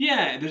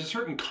 Yeah, there's a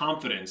certain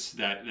confidence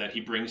that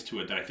he brings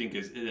to it that I think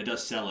that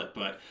does sell it.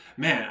 But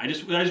man, I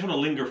just want to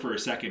linger for a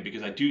second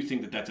because I do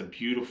think that that's a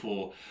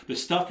beautiful. The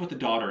stuff with the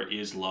daughter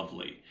is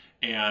lovely.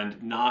 And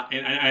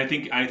I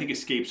think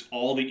escapes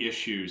all the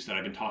issues that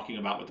I've been talking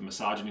about with the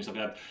misogyny and stuff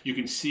like that. You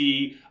can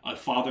see a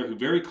father who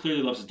very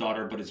clearly loves his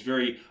daughter, but it's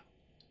very,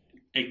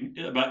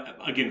 but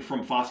again,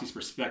 from Fosse's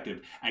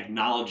perspective,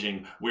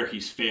 acknowledging where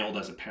he's failed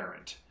as a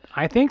parent.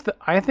 I think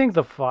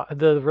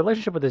the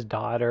relationship with his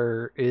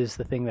daughter is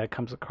the thing that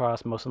comes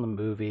across most in the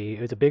movie.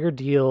 It was a bigger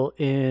deal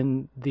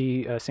in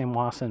the Sam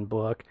Wasson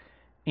book,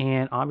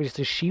 and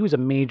obviously she was a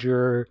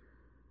major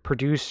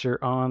producer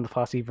on the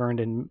Fosse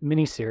Verdon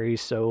miniseries,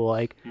 so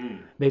like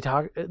they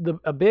talk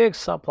a big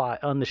subplot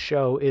on the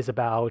show is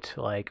about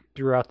like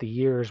throughout the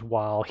years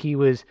while he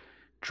was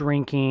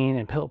drinking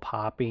and pill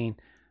popping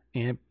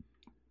and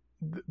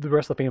the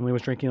rest of the family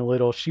was drinking a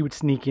little, she would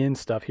sneak in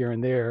stuff here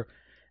and there,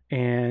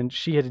 and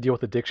she had to deal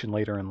with addiction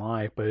later in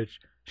life, but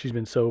she's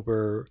been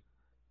sober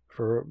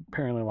for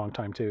apparently a long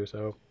time too.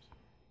 So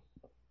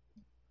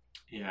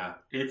yeah,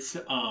 it's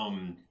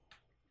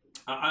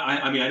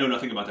I mean, I know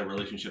nothing about their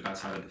relationship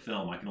outside of the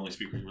film. I can only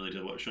speak really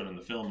to what was shown in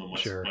the film and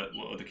what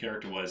the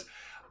character was.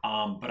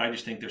 But I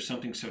just think there's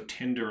something so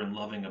tender and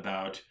loving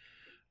about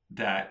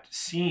that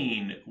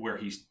scene where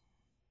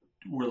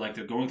like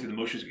they're going through the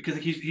motions, because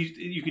like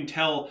you can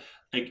tell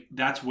like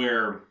that's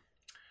where,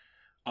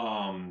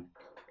 having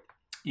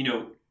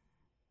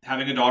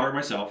a daughter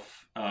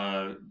myself,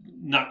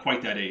 not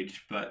quite that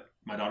age, but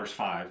my daughter's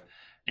 5,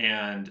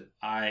 and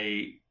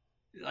I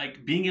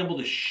like being able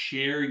to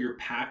share your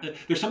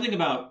there's something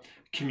about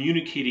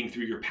communicating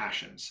through your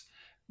passions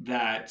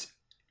that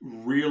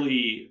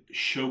really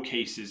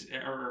showcases,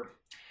 or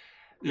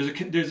there's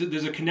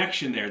a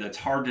connection there that's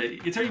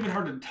it's not even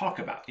hard to talk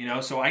about,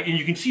 so and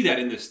you can see that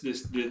in this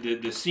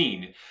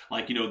scene,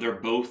 like, they're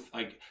both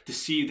like, to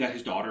see that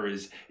his daughter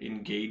is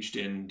engaged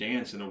in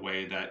dance in a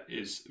way that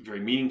is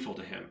very meaningful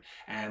to him,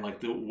 and like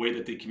the way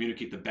that they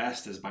communicate the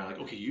best is by like,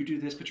 okay, you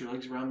do this, put your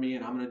legs around me,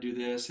 and I'm going to do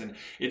this, and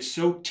it's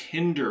so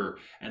tender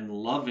and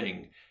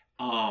loving.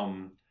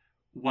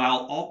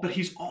 but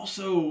he's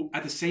also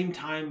at the same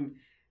time,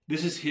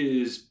 this is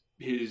his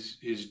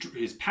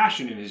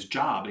passion and his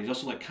job, and he's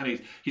also like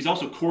he's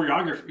also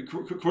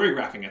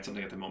choreographing at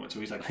something at the moment, so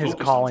he's like his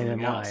focused on calling in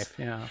something else. life.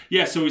 Yeah.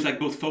 Yeah, so he's like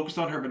both focused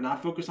on her but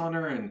not focused on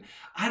her, and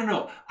I don't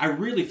know. I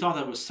really thought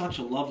that was such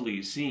a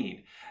lovely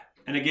scene.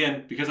 And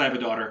again, because I have a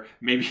daughter,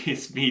 maybe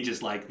it's me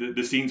just like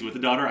the scenes with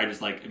the daughter, I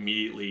just like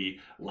immediately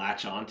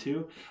latch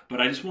onto. But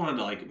I just wanted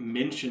to like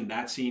mention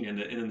that scene and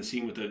then the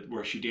scene with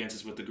where she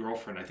dances with the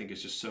girlfriend. I think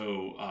is just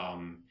so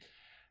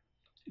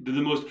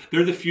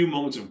they're the few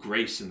moments of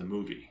grace in the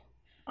movie.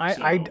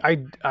 I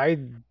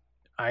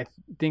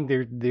think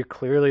they're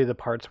clearly the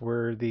parts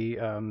where the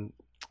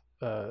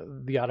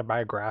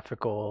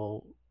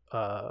autobiographical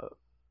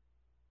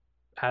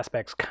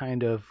aspects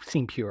kind of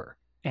seem pure.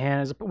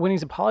 And when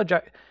he's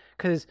apologized,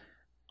 because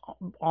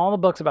all the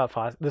books about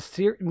Fosse, the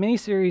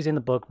miniseries in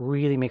the book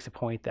really makes a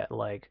point that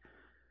like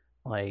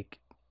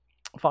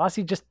Fosse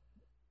just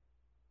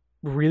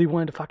really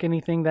wanted to fuck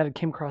anything that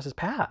came across his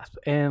path,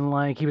 and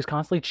like he was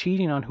constantly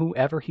cheating on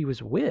whoever he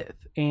was with,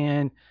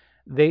 and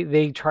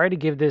they try to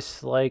give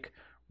this like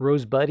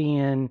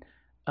Rosebudian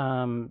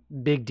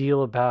big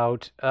deal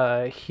about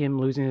him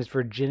losing his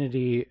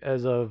virginity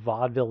as a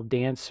vaudeville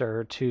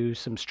dancer to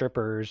some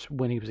strippers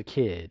when he was a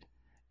kid,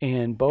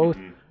 and both.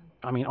 Mm-hmm.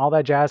 I mean, All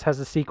That Jazz has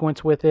a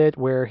sequence with it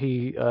where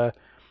he, I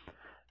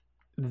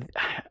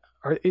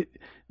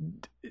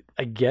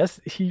guess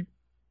he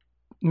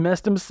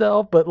messed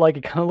himself, but like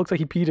it kind of looks like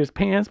he peed his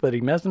pants, but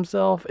he messed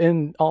himself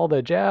in All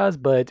That Jazz.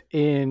 But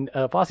in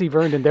Fosse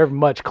Verdon, they're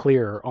much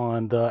clearer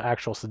on the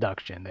actual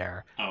seduction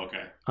there. Oh,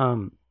 okay.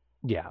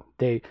 Yeah,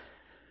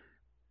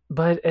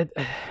 but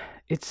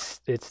it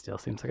still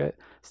seems like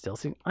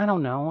I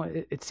don't know.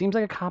 It seems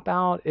like a cop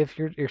out if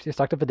you're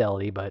stuck to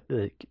fidelity, but.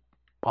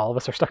 All of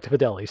us are stuck to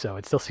fidelity, so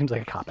it still seems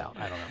like a cop-out.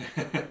 I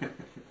don't know.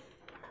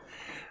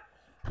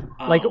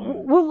 Like,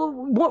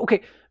 well,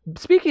 okay,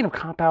 speaking of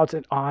cop-outs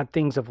and odd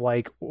things of,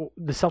 like,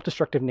 the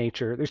self-destructive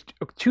nature, there's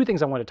two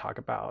things I want to talk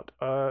about.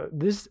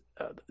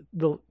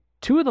 The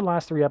two of the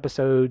last three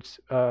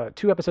episodes, 2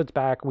 episodes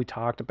back, we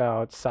talked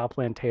about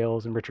Southland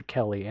Tales and Richard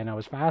Kelly, and I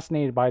was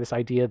fascinated by this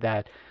idea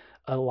that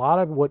a lot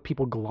of what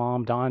people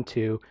glommed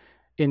onto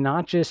in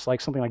not just, like,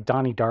 something like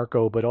Donnie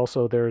Darko, but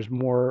also there's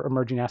more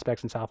emerging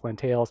aspects in Southland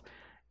Tales,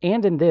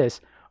 and in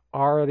this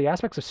are the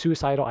aspects of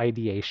suicidal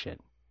ideation.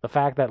 The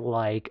fact that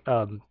like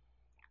the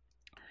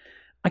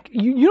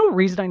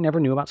reason I never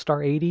knew about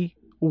Star 80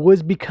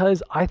 was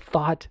because I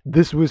thought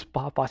this was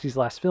Bob Fosse's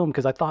last film,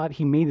 because I thought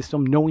he made this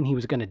film knowing he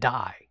was going to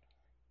die.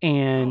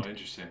 And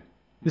interesting.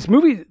 This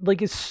movie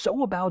like is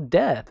so about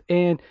death,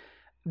 and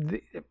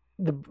the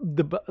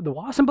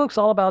Wasson book's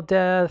all about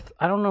death.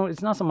 I don't know,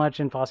 it's not so much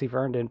in Fosse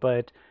Verdon,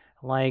 but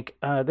like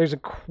there's a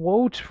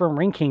quote from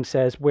Ring King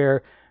says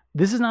where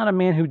this is not a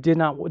man who does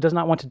not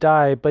want to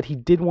die, but he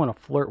did want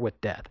to flirt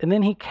with death. And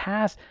then he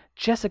cast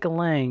Jessica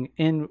Lange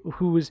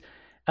who was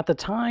at the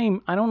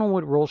time, I don't know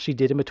what role she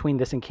did in between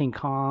this and King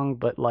Kong,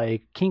 but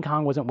like King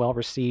Kong wasn't well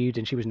received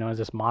and she was known as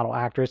this model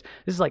actress.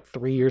 This is like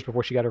 3 years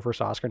before she got her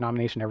first Oscar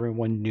nomination.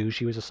 Everyone knew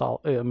she was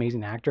an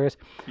amazing actress.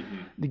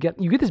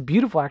 Mm-hmm. You get this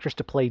beautiful actress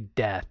to play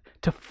death,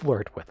 to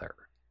flirt with her.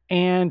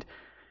 And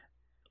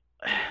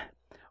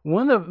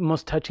one of the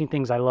most touching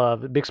things I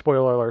love, big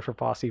spoiler alert for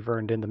Fosse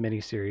Verdon, the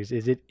miniseries,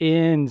 is it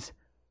ends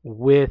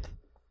with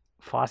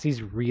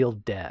Fosse's real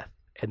death.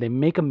 And they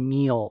make a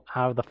meal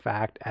out of the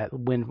fact that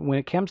when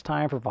it comes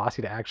time for Fosse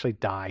to actually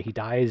die, he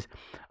dies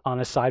on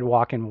a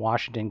sidewalk in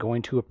Washington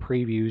going to a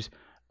previews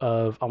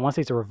of, I want to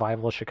say it's a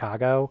revival of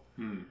Chicago,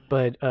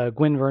 but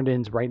Gwen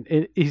Verdon's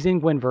he's in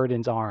Gwen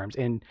Verdon's arms,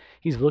 and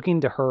he's looking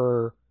to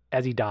her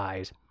as he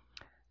dies.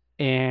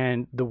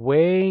 And the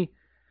way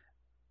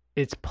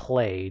it's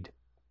played,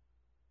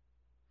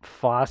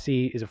 Fosse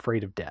is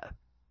afraid of death.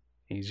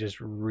 He's just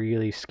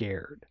really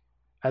scared.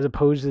 As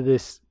opposed to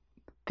this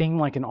thing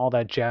like in All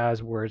That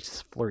Jazz where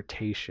it's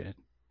flirtation.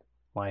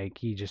 Like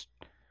he's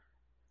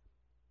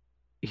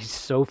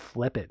so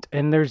flippant.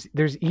 And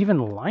there's even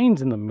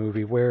lines in the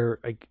movie where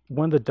like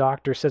one of the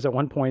doctors says at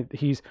one point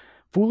he's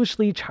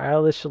foolishly,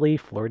 childishly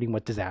flirting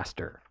with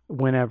disaster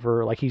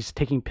whenever like he's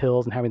taking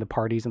pills and having the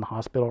parties in the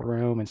hospital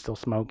room and still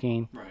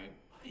smoking. Right.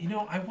 You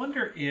know, I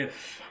wonder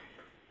if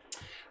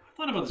I've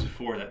thought about this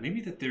before, that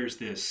maybe that there's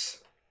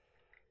this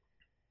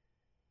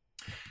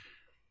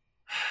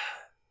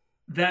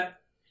that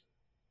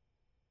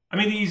I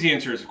mean, the easy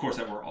answer is, of course,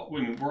 that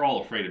we're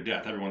all afraid of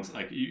death. Everyone's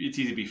like, it's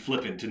easy to be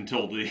flippant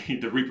until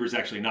the Reaper's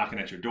actually knocking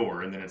at your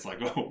door, and then it's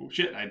like, oh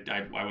shit,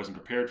 I wasn't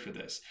prepared for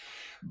this.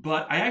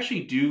 But I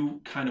actually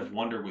do kind of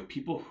wonder with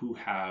people who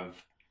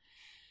have,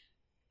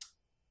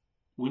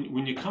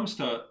 when it comes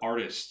to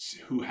artists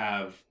who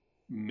have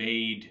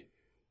made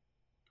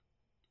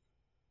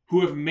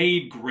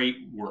great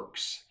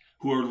works,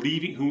 who are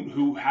leaving,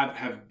 who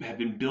have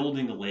been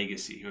building a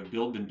legacy, who have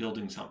been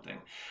building something.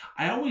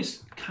 I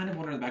always kind of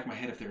wonder in the back of my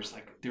head if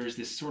there's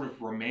this sort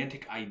of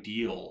romantic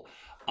ideal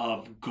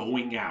of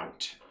going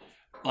out.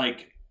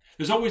 Like,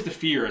 there's always the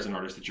fear as an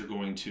artist that you're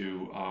going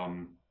to,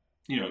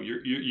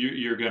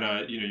 you're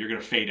gonna you're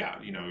gonna fade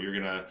out. You're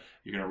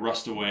gonna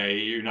rust away.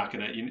 You're not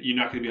gonna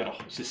be able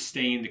to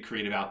sustain the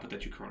creative output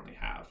that you currently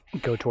have.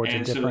 Go towards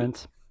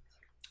indifference.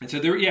 And so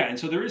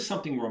there is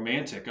something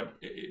romantic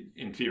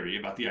in theory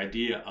about the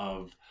idea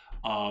of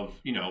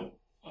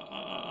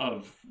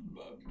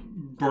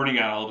burning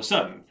out all of a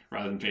sudden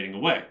rather than fading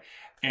away,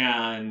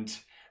 and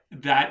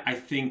that I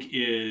think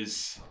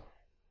is,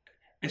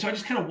 and so I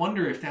just kind of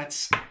wonder if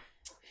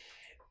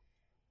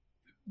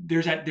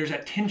there's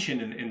that tension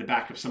in the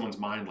back of someone's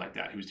mind like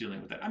that, who's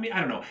dealing with that. I mean, I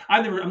don't know.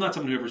 I'm not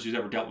someone who's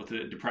ever dealt with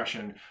the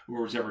depression,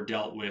 or has ever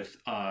dealt with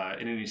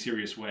in any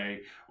serious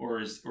way, or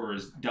has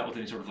dealt with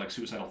any sort of like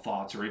suicidal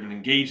thoughts, or even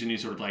engaged in any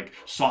sort of like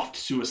soft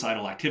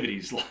suicidal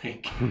activities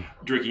like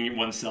drinking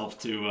oneself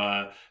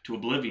to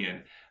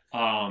oblivion,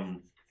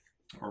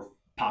 or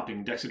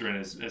popping Dexedrine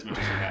as much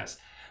as he has.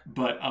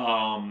 But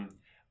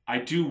I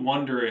do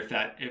wonder if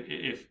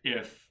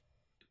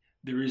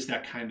there is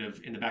that kind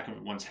of in the back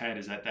of one's head,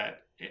 is that.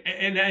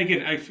 And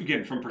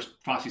again, from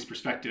Fosse's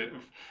perspective,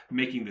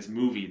 making this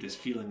movie, this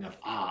feeling of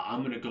I'm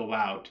going to go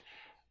out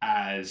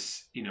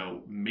as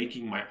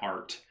making my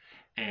art,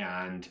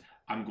 and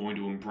I'm going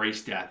to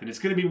embrace death, and it's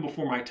going to be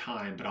before my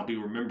time, but I'll be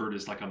remembered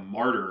as like a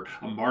martyr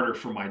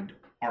for my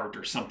art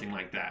or something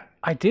like that.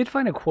 I did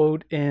find a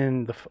quote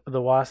in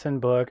the Wasson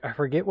book. I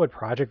forget what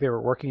project they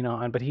were working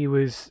on, but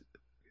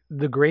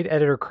the great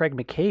editor Craig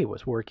McKay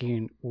was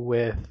working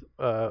with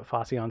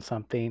Fosse on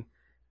something,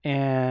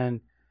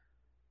 and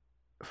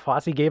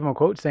Fosse gave him a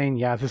quote saying,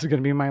 "Yeah, this is going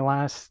to be my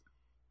last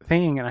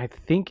thing." And I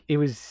think it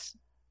was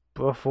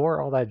before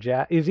All That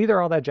Jazz. It was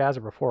either All That Jazz or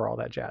before All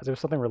That Jazz. It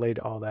was something related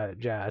to All That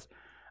Jazz.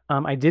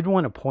 I did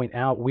want to point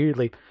out,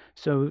 weirdly,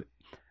 so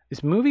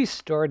this movie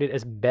started,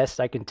 as best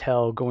I can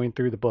tell, going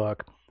through the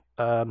book.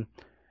 It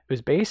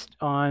was based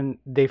on,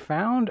 they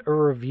found a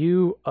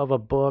review of a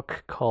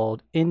book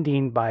called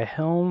Ending by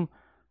Helm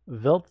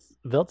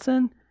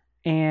Viltson,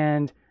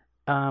 and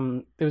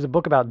it was a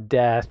book about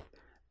death.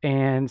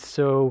 And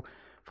so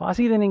Fosse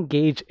then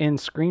engaged in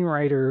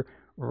screenwriter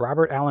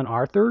Robert Alan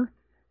Arthur,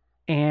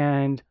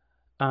 and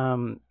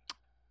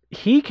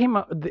he came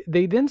up.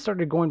 They then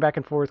started going back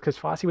and forth because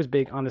Fosse was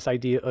big on this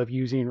idea of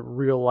using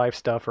real life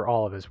stuff for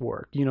all of his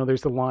work.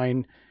 There's the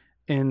line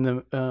in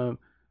the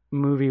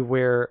movie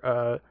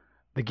where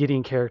the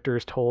Gideon character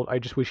is told, "I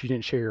just wish you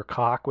didn't share your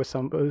cock with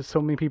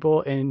so many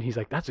people," and he's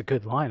like, "That's a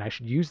good line. I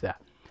should use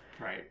that."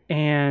 Right.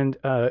 And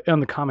on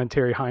the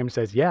commentary, Haim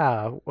says,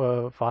 "Yeah,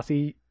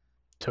 Fosse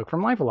took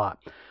from life a lot."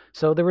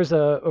 So there was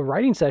a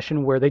writing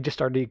session where they just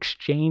started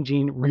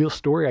exchanging real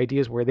story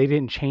ideas where they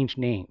didn't change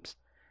names.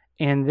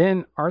 And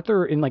then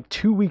Arthur, in like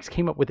 2 weeks,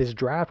 came up with this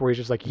draft where he's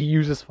just like, he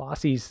uses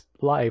Fosse's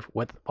life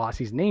with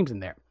Fosse's names in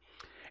there.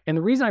 And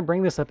the reason I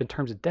bring this up in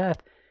terms of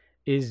death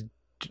is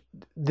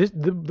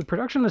the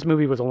production of this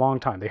movie was a long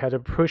time. They had to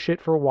push it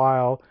for a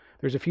while.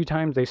 There's a few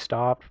times they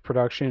stopped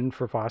production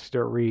for Fosse to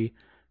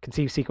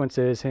reconceive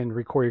sequences and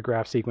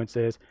re-choreograph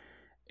sequences.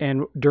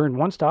 And during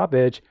one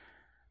stoppage,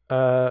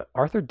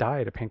 Arthur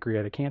died of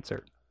pancreatic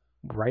cancer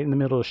right in the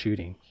middle of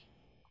shooting.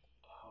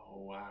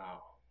 Oh,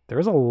 wow. There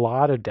was a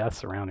lot of death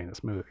surrounding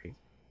this movie.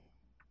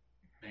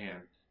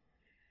 Man.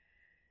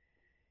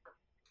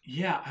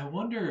 Yeah, I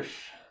wonder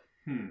if...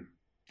 I'm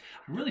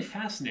really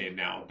fascinated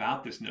now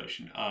about this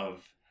notion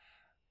of,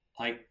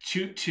 like,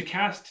 to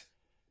cast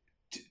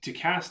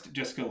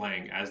Jessica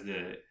Lange as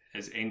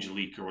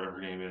Angelique, or whatever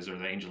her name is, or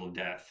the Angel of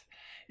Death,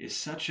 is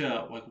such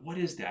a, like, what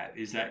is that?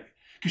 Is that...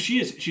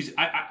 Because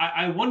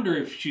I wonder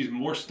if she's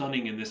more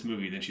stunning in this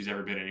movie than she's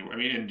ever been anywhere. I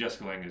mean, and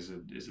Jessica Lange is a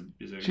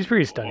she's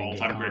pretty stunning.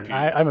 All-time great.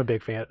 I'm a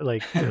big fan,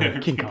 like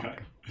King Kong.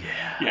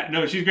 Yeah,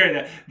 no, she's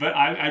great. But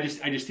I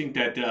just think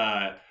that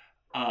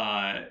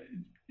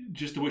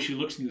just the way she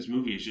looks in this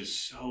movie is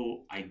just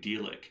so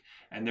idyllic.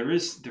 And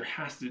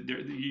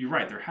you're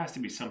right. There has to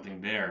be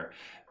something there.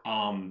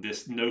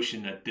 This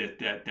notion that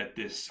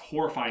this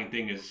horrifying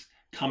thing is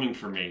coming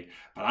for me,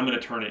 but I'm going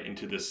to turn it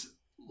into this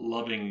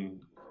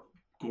loving,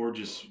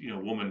 gorgeous,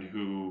 woman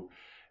who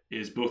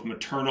is both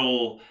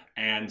maternal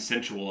and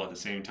sensual at the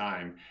same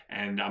time,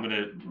 and I'm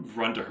gonna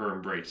run to her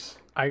embrace.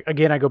 I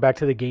go back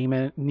to the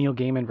Neil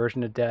Gaiman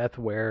version of death,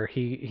 where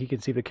he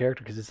conceived the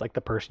character because it's like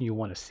the person you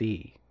want to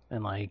see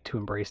and like to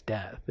embrace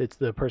death. It's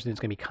the person who's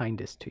gonna be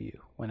kindest to you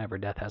whenever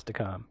death has to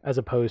come, as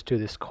opposed to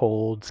this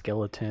cold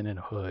skeleton in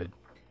a hood.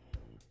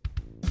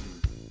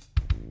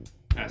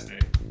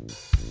 Fascinating.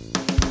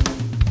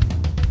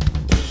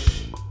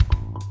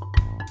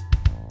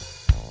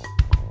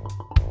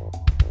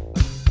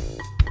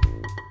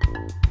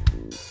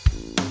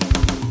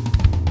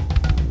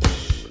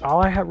 All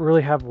I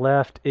really have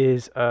left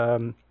is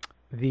the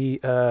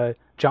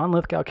John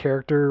Lithgow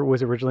character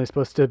was originally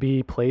supposed to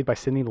be played by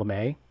Sidney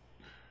Lumet.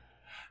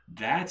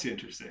 That's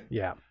interesting.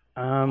 Yeah.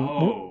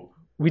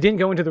 We didn't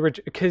go into the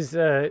because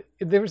there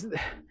was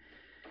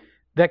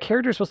that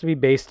character is supposed to be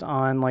based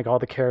on like all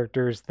the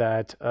characters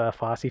that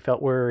Fosse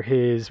felt were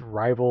his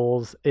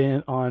rivals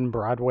on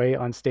Broadway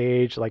on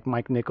stage, like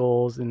Mike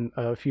Nichols and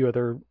a few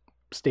other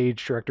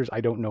stage directors I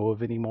don't know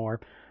of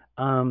anymore.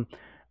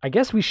 I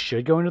guess we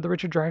should go into the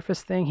Richard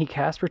Dreyfuss thing. He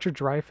cast Richard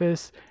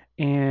Dreyfuss,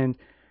 and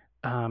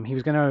he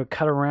was gonna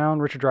cut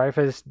around Richard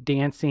Dreyfuss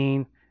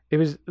dancing. It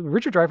was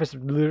Richard Dreyfuss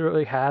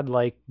literally had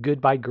like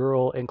Goodbye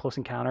Girl and Close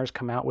Encounters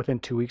come out within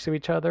 2 weeks of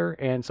each other,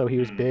 and so he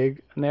was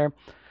big in there.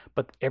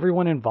 But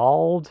everyone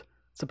involved,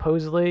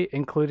 supposedly,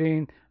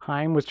 including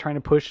Haim, was trying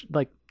to push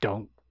like,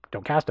 don't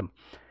cast him.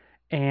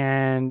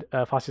 And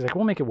Fosse's like,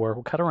 we'll make it work.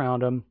 We'll cut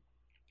around him.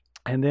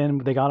 And then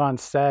they got on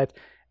set,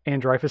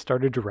 and Dreyfuss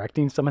started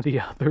directing some of the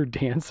other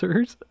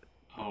dancers.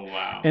 Oh,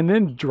 wow. And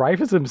then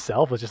Dreyfuss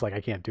himself was just like,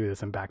 I can't do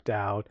this, and backed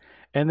out.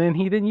 And then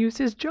he used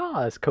his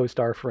Jaws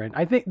co-star friend.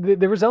 I think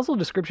there was also a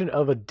description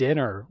of a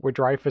dinner where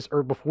Dreyfuss,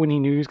 or before, when he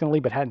knew he was going to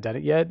leave but hadn't done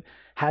it yet,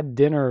 had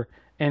dinner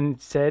and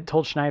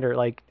told Schneider,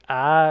 like,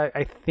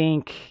 I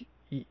think,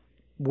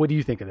 what do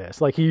you think of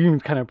this? Like, he even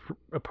kind of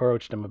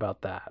approached him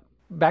about that.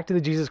 Back to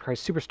the Jesus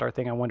Christ Superstar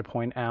thing, I wanted to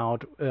point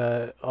out,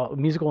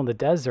 Musical in the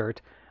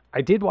Desert.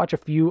 I did watch a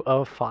few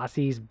of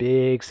Fosse's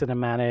big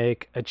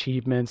cinematic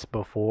achievements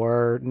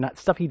before, not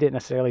stuff he didn't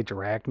necessarily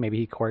direct, maybe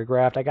he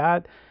choreographed. I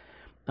got,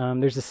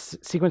 there's a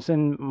sequence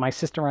in My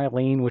Sister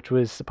Eileen, which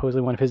was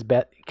supposedly one of his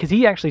best, because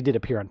he actually did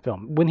appear on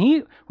film. When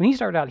he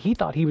started out, he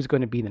thought he was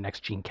going to be the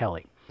next Gene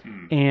Kelly.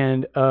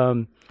 And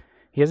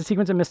he has a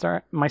sequence in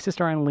My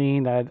Sister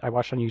Eileen that I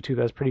watched on YouTube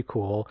that was pretty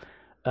cool.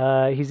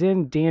 He's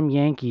in Damn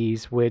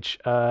Yankees, which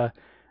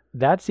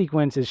that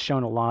sequence is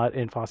shown a lot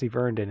in Fosse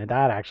Verdon, and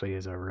that actually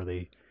is a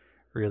really,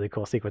 really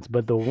cool sequence.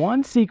 But the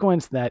one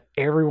sequence that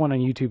everyone on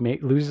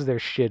YouTube loses their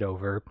shit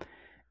over,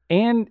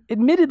 and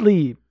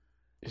admittedly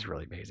is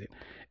really amazing,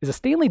 is a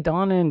Stanley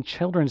Donen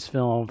children's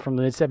film from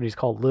the mid-70s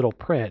called Little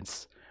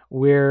Prince,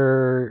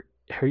 where,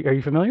 are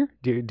you familiar?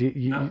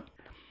 No.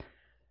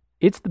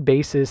 It's the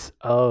basis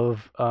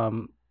of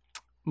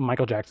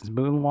Michael Jackson's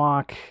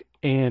Moonwalk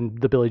and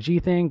the Billie G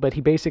thing, but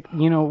he basically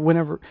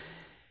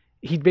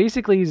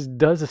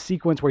does a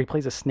sequence where he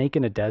plays a snake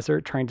in a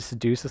desert trying to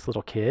seduce this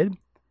little kid,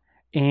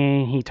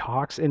 and he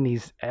talks in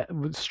these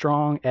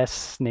strong S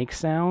snake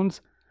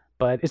sounds,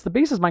 but it's the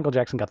basis Michael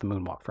Jackson got the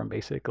Moonwalk from,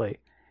 basically.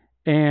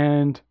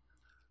 And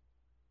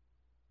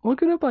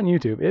look it up on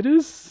YouTube. It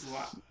is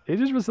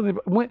really something.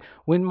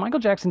 When Michael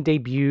Jackson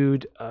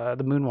debuted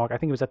the Moonwalk, I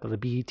think it was at the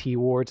BET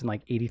Awards in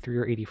like 83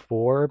 or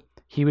 84.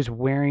 He was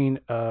wearing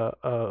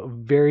a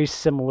very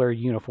similar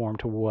uniform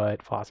to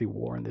what Fosse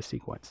wore in this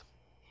sequence.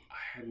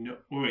 I had no.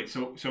 Wait.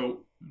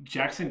 So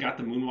Jackson got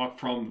the Moonwalk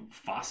from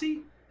Fosse?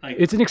 Like,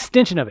 it's an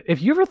extension of it.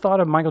 If you ever thought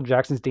of Michael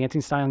Jackson's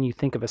dancing style and you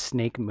think of a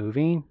snake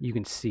moving, you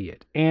can see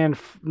it. And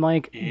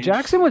like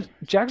Jackson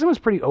was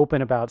pretty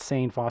open about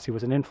saying Fosse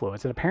was an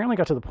influence, and apparently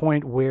got to the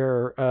point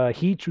where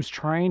he was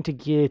trying to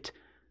get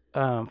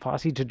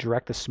Fosse to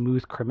direct the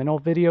Smooth Criminal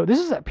video. This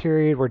is that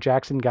period where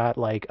Jackson got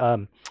like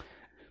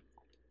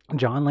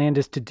John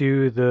Landis to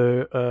do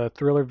the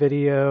Thriller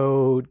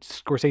video,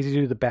 Scorsese to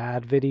do the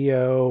Bad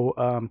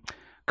video.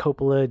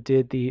 Coppola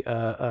did the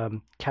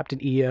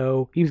Captain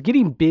EO. He was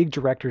getting big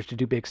directors to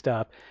do big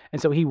stuff.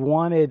 And so he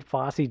wanted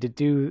Fosse to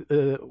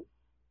do,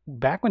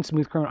 back when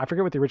Smooth Criminal, I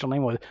forget what the original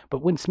name was,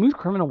 but when Smooth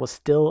Criminal was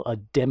still a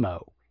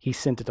demo, he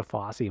sent it to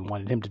Fosse and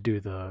wanted him to do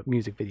the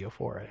music video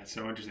for it. That's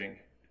so interesting.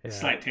 Yeah.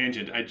 Slight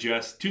tangent.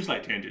 Two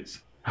slight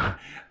tangents.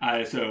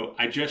 So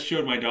I just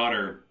showed my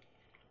daughter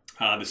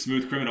the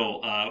Smooth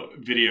Criminal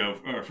video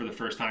for the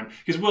first time,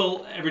 because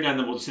every now and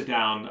then we'll just sit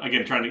down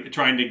again,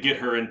 trying to get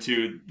her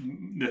into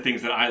the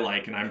things that I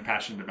like and I'm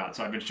passionate about.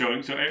 So I've been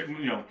showing. So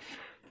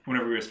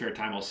whenever we have spare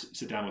time, I'll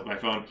sit down with my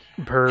phone.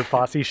 Per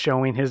Fosse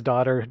showing his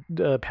daughter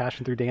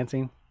passion through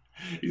dancing.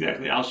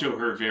 Exactly. I'll show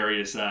her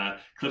various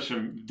clips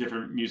from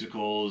different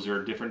musicals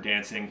or different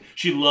dancing.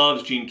 She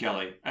loves Gene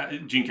Kelly.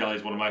 Gene Kelly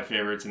is one of my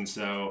favorites, and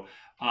so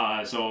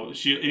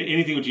she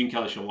anything with Gene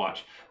Kelly she'll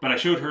watch. But I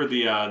showed her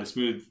the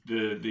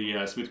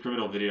Smooth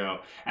Criminal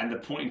video, and the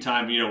point in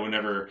time,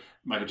 whenever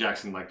Michael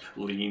Jackson like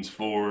leans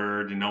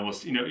forward and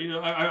almost,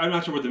 I'm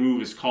not sure what the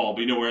move is called,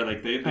 but where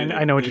like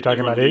I know what you're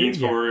talking about. Leans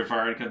forward,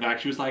 far and comes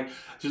back. She was like,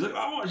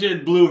 oh,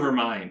 it blew her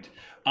mind.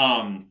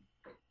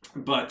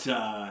 But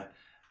the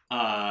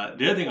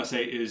other thing I'll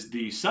say is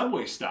the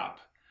subway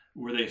stop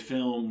where they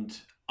filmed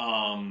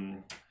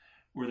the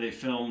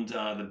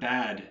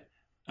Bad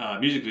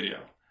music video.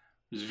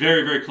 It was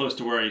very, very close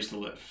to where I used to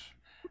live.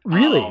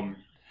 Really?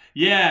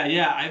 Yeah.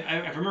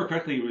 If I remember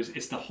correctly,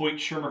 it's the Hoyt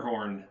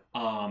Schermerhorn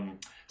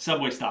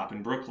subway stop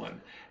in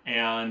Brooklyn.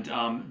 And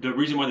the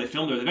reason why they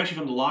filmed there, they've actually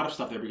filmed a lot of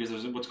stuff there because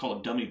there's what's called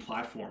a dummy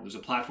platform. There's a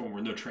platform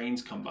where no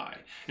trains come by.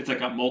 It's like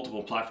got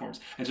multiple platforms.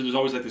 And so there's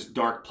always like this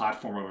dark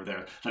platform over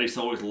there that I used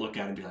to always look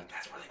at and be like,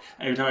 that's where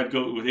every time I'd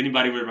go with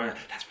anybody, that's where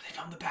they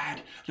filmed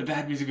the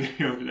bad music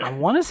video over there. I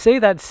want to say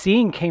that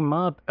scene came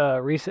up in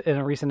a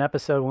recent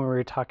episode when we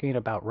were talking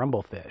about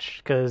Rumblefish,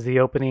 because the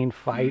opening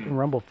fight in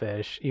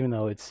Rumblefish, even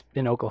though it's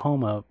in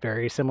Oklahoma,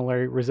 very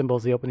similar,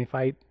 resembles the opening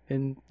fight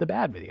in the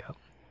Bad video.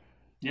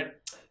 Yep.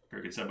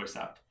 Very good subway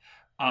stop.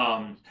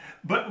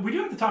 But we do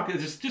have to talk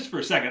just for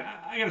a second.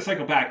 I got to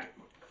cycle back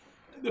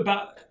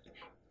about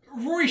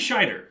Rory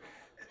Scheider.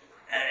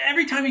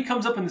 Every time he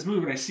comes up in this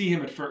movie, and I see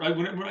him at first,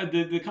 like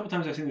the couple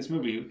times I've seen this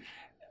movie,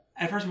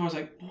 at first I was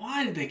like,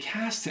 why did they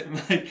cast him?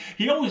 Like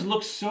he always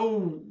looks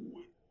so.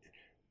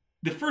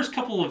 The first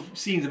couple of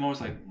scenes, I'm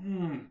always like,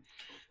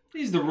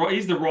 he's the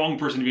wrong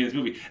person to be in this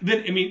movie.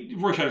 Then I mean,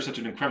 Roy Scheider's such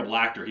an incredible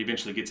actor. He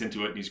eventually gets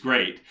into it and he's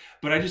great.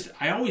 But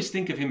I always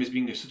think of him as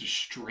being such a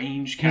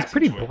strange casting He's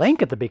pretty choice.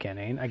 blank at the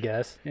beginning, I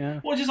guess. Yeah.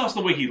 Well, just also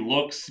the way he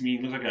looks. I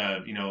mean, he looks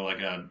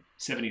like a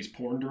 70s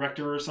porn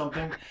director or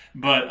something.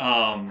 But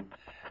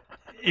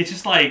it's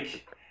just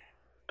like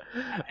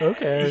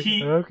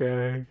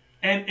okay.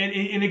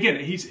 And again,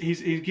 he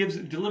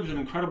delivers an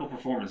incredible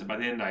performance, and by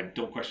the end, I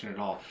don't question it at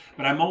all.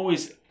 But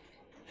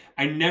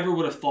I never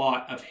would have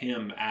thought of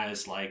him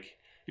as like,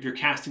 if you're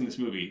casting this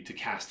movie, to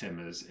cast him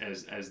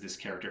as this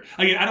character.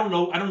 Again, I don't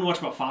know much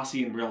about Fosse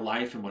in real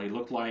life and what he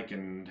looked like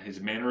and his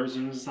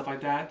mannerisms and stuff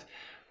like that.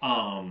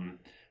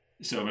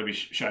 So maybe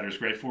Scheider's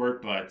great for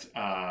it, but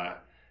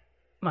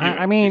anyway,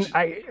 I mean,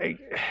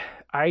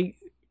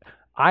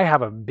 I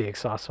have a big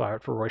soft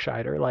spot for Roy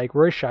Scheider. Like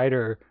Roy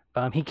Scheider.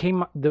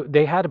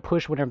 They had to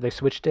push whenever they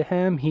switched to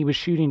him. He was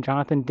shooting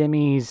Jonathan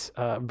Demme's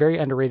very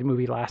underrated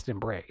movie Last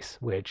Embrace,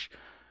 which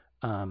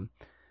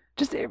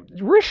just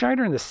Roy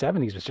Scheider in the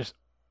 70s was just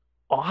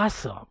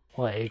awesome.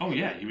 Like, oh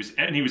yeah, he was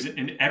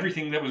in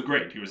everything that was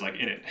great. He was like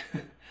in it.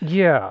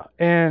 Yeah,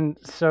 and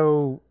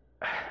so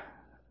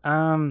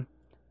I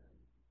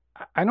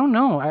don't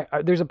know.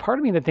 There's a part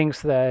of me that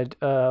thinks that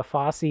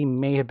Fosse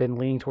may have been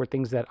leaning toward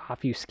things that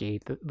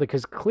obfuscate,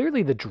 because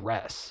clearly the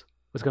dress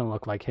was going to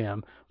look like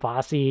him.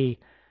 Fosse,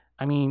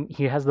 I mean,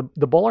 he has the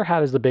bowler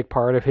hat is the big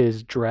part of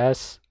his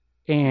dress,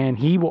 and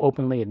he will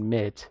openly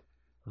admit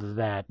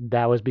that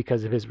was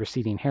because of his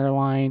receding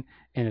hairline,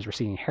 and his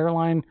receding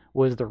hairline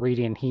was the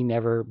reason he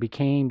never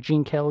became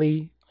Gene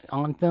Kelly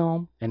on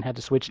film and had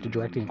to switch to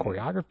directing and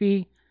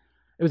choreography.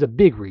 It was a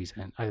big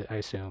reason, I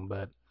assume,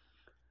 but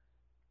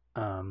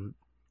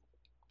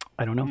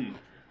I don't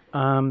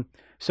know.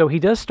 So he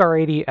does Star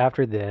 80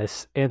 after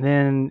this, and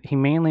then he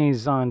mainly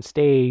is on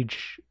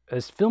stage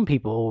as film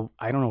people.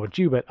 I don't know about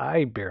you, but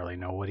I barely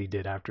know what he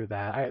did after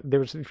that. There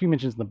was a few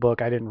mentions in the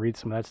book. I didn't read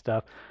some of that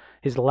stuff.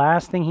 His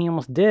last thing he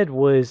almost did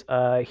was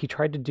he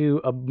tried to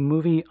do a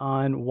movie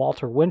on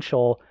Walter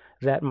Winchell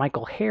that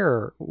Michael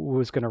Herr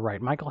was going to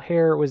write. Michael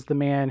Herr was the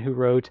man who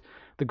wrote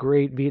the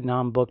great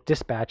Vietnam book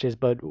Dispatches,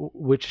 but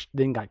which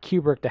then got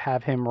Kubrick to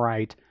have him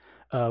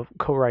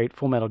co-write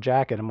Full Metal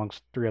Jacket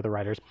amongst three other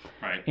writers.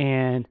 Right.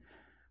 And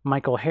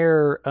Michael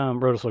Herr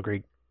wrote also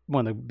great,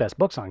 one of the best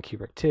books on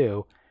Kubrick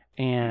too.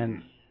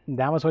 And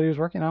that was what he was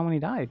working on when he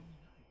died.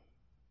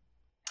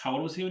 How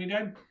old was he when he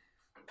died?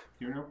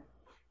 You know?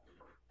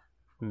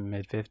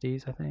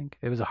 Mid-50s, I think.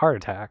 It was a heart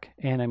attack.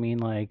 And I mean,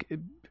 like,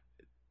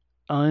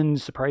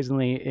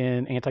 unsurprisingly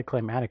and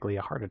anticlimactically,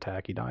 a heart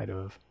attack he died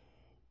of.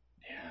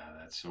 Yeah,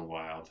 that's so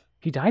wild.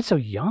 He died so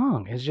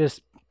young. It's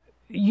just,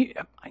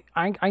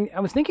 I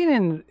was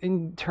thinking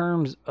in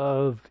terms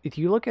of, if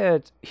you look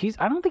at,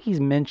 I don't think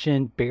he's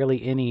mentioned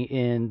barely any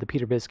in the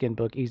Peter Biskind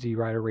book, Easy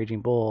Rider,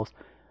 Raging Bulls.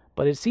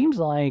 But it seems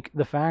like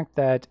the fact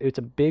that it's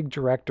a big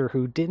director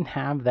who didn't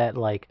have that,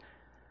 like,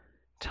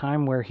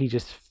 time where he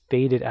just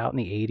faded out in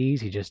the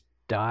 80s, he just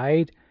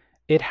died.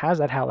 It has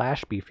that Hal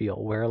Ashby feel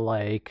where,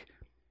 like,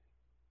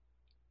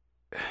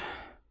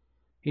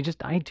 he just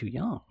died too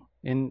young.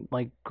 And,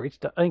 like, great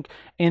stuff. Like,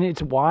 and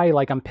it's why,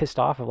 like, I'm pissed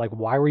off of, like,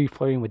 why were you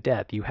flirting with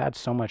death? You had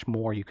so much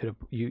more. You could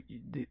have,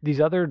 these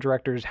other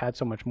directors had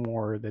so much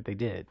more that they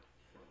did.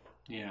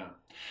 Yeah.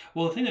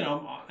 Well, the thing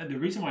the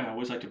reason why I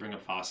always like to bring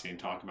up Fosse and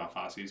talk about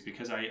Fosse is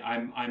because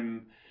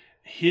I'm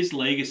his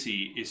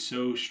legacy is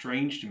so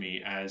strange to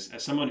me as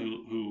someone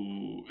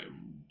who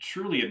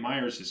truly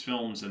admires his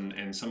films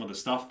and some of the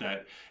stuff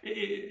that,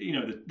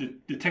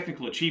 the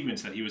technical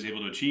achievements that he was able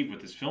to achieve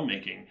with his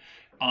filmmaking.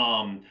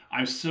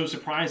 I'm so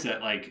surprised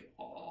that, like,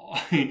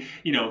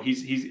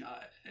 he's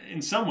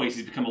in some ways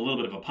he's become a little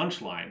bit of a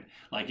punchline.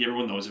 Like,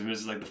 everyone knows of him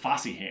as, like, the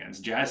Fosse hands,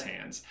 jazz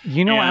hands.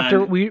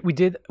 After we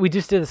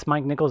just did this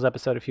Mike Nichols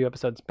episode a few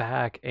episodes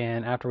back,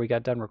 and after we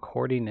got done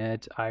recording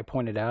it, I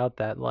pointed out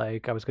that,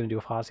 like, I was going to do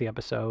a Fosse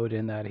episode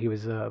and that he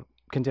was a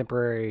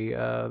contemporary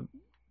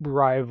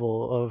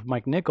rival of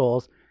Mike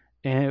Nichols,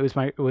 and it was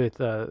with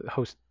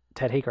host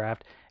Ted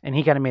Haycraft, and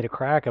he kind of made a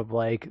crack of,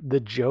 like, the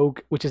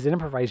joke, which is an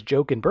improvised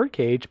joke in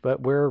Birdcage,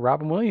 but where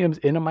Robin Williams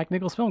in a Mike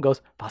Nichols film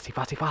goes, Fosse,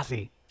 Fosse,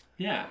 Fosse.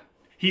 Yeah.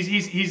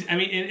 He's I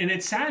mean, and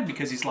it's sad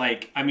because he's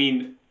like, I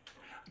mean,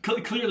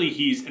 clearly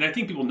and I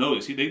think people know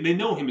this, they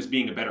know him as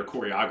being a better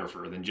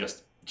choreographer than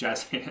just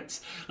jazz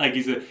hands. Like,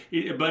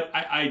 but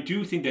I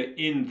do think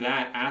that in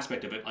that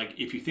aspect of it, like,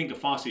 if you think of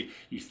Fosse,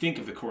 you think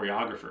of the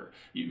choreographer.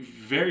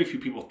 Very few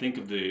people think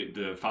of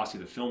the Fosse,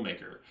 the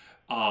filmmaker.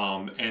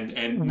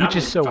 And not which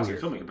is so Fosse,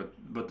 weird. The filmmaker,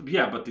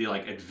 but the,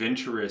 like,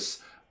 adventurous,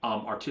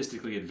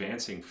 artistically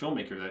advancing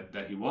filmmaker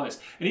that he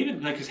was. And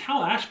even, like, because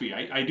Hal Ashby,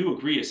 I do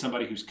agree, is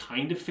somebody who's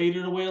kind of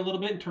faded away a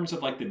little bit in terms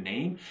of, like, the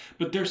name,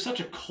 but there's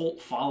such a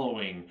cult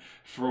following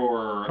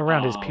for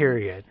around his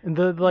period, and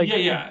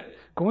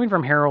going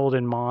from Harold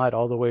and Maude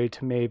all the way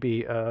to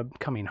maybe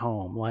Coming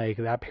Home, like,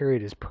 that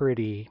period is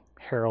pretty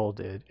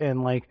heralded.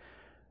 And, like,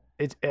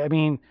 it's, I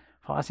mean,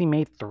 Fosse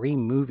made 3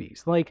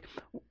 movies. Like,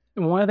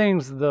 one of the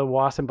things the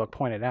Wasson book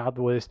pointed out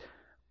was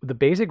the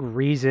basic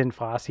reason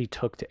Fosse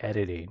took to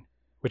editing,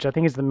 which I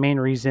think is the main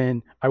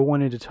reason I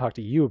wanted to talk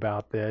to you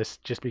about this,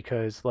 just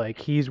because like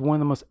he's one of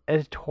the most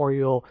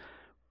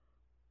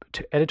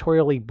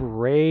editorially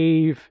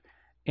brave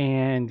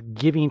and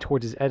giving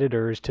towards his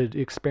editors to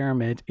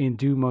experiment and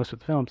do most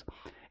with films.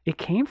 It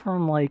came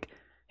from like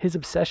his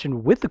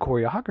obsession with the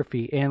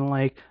choreography and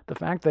like the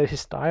fact that his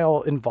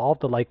style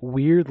involved the like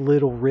weird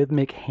little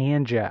rhythmic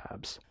hand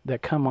jabs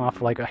that come off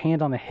like a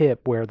hand on the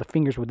hip where the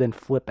fingers would then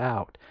flip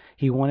out.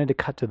 He wanted to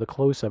cut to the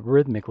close-up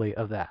rhythmically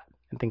of that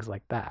and things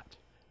like that.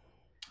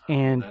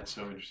 And that's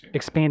so interesting.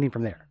 Expanding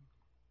from there.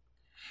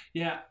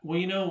 Yeah, well,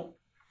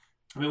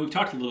 I mean, we've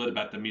talked a little bit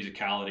about the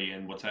musicality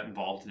and what's that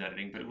involved in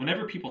editing, but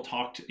whenever people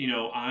talk to, in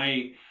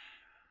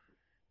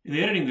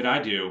the editing that I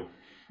do,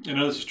 I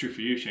know this is true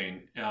for you,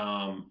 Shane.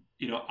 I'm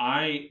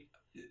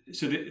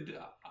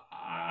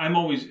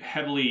always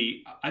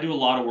I do a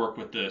lot of work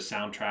with the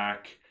soundtrack,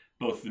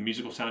 both the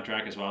musical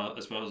soundtrack as well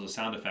as the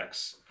sound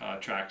effects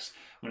tracks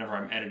whenever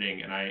I'm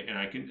editing, and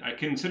I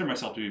consider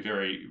myself to be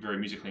very, very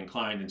musically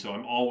inclined, and so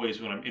I'm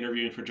always, when I'm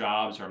interviewing for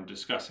jobs or I'm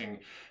discussing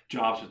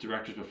jobs with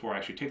directors before I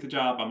actually take the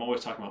job, I'm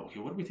always talking about, okay,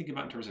 what do we think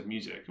about in terms of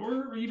music,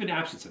 or even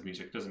absence of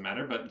music, doesn't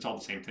matter, but it's all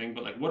the same thing.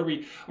 But like,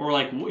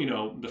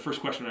 the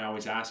first question I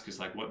always ask is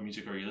like, what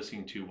music are you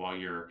listening to while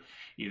you're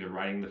either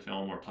writing the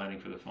film or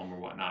planning for the film or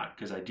whatnot?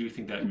 Because I do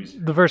think that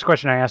music. The first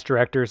question I ask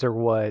directors are,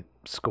 what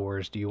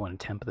scores do you want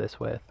to temp this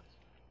with?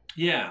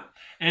 Yeah,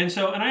 and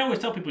I always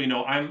tell people,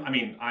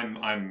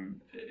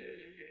 I'm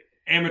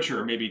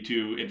amateur, maybe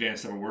too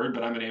advanced of a word,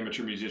 but I'm an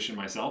amateur musician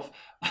myself,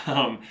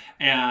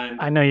 and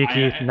I know you,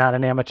 Keith. Not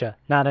an amateur.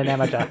 And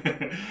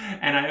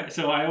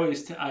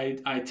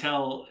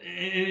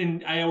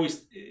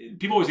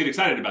people always get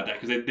excited about that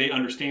because they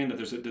understand that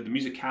the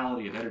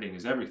musicality of editing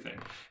is everything.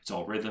 It's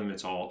all rhythm.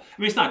 It's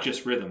not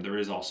just rhythm. There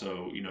is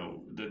also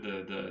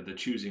the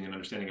choosing and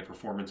understanding of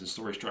performance and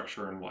story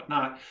structure and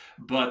whatnot.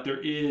 But the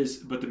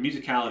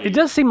musicality. It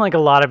does seem like a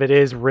lot of it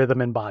is rhythm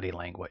and body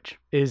language.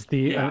 Is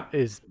the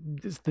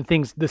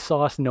things, the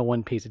sauce no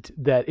one pays it to,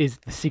 that is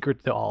the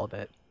secret to all of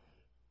it.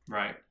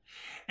 Right.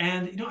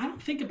 And, I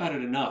don't think about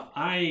it enough.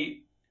 I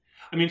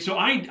don't know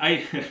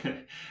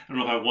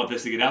if I want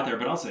this to get out there,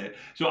 but I'll say it.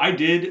 So I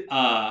did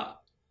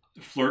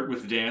flirt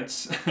with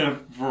dance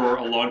for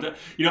a long time.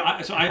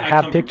 I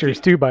have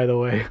pictures too, by the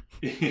way.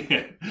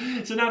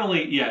 So not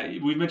only,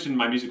 we mentioned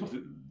my musical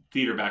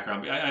theater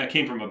background. I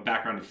came from a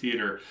background of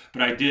theater,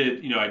 but I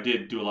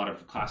did do a lot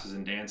of classes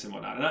in dance and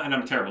whatnot. And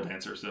I'm a terrible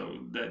dancer, so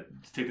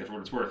take that for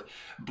what it's worth.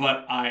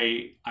 But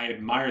I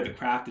admire the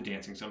craft of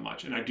dancing so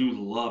much, and I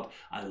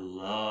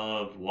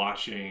love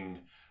watching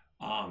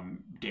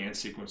dance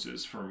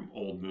sequences from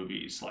old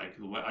movies. Like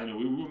I know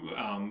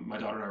my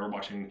daughter and I were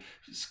watching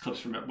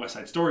clips from West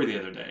Side Story the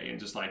other day,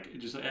 and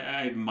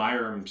I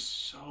admire them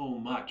so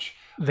much.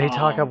 They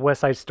talk of West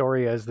Side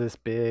Story as this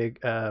big.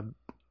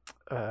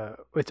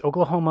 It's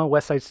Oklahoma,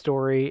 West Side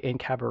Story, and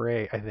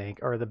Cabaret, I think,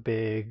 are the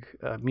big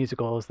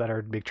musicals that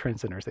are big trend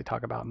centers they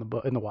talk about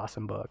in the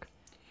Wasson book.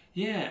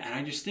 Yeah, and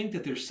I just think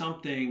that there's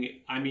something.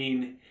 I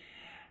mean,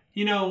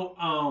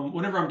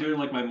 whenever I'm doing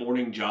like my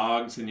morning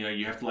jogs, and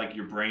you have to like,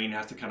 your brain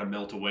has to kind of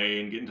melt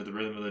away and get into the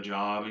rhythm of the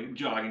jog,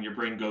 and your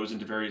brain goes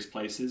into various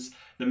places.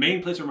 The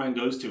main place where mine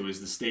goes to is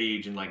the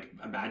stage, and like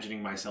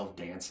imagining myself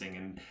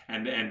dancing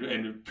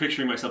and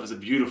picturing myself as a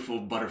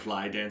beautiful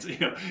butterfly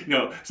dancer,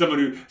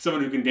 someone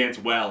who can dance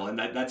well, and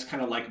that's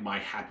kind of like my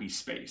happy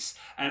space.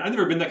 And I've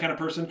never been that kind of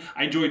person.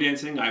 I enjoy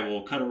dancing. I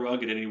will cut a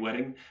rug at any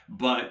wedding,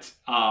 but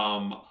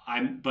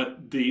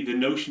the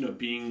notion of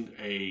being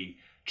a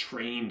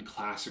trained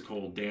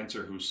classical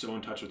dancer who's so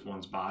in touch with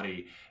one's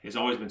body has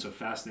always been so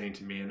fascinating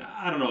to me. And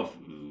I don't know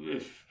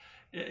if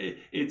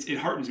it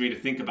heartens me to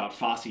think about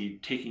Fosse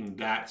taking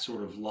that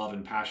sort of love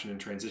and passion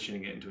and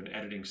transitioning it into an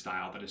editing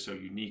style that is so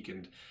unique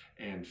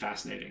and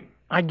fascinating.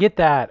 I get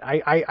that.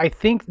 I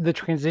think the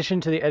transition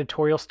to the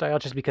editorial style,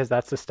 just because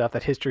that's the stuff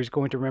that history is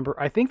going to remember.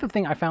 I think the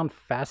thing I found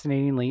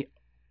fascinatingly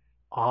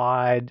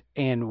odd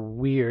and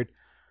weird,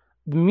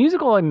 the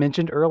musical I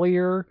mentioned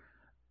earlier,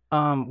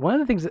 one of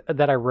the things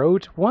that I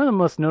wrote, one of the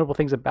most notable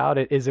things about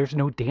it is there's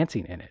no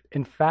dancing in it.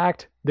 In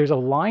fact, there's a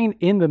line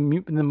in the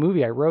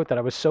movie I wrote that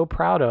I was so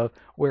proud of,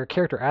 where a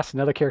character asks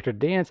another character to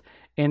dance,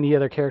 and the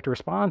other character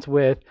responds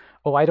with,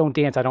 "Oh, I don't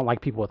dance. I don't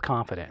like people with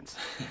confidence."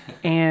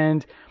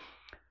 And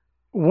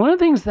one of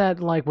the things that,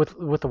 like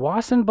with the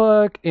Wasson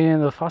book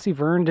and the Fosse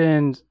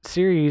Verdon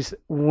series,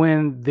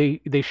 when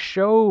they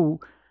show,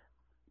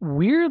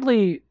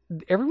 weirdly,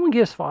 everyone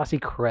gives Fosse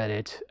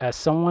credit as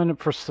someone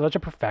for such a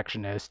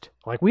perfectionist.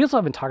 Like, we also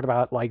haven't talked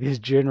about like his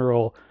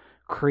general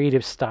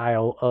creative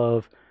style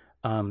of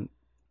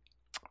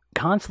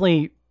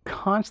constantly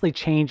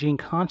changing,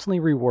 constantly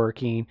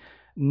reworking.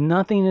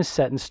 Nothing is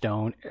set in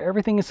stone.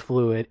 Everything is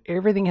fluid.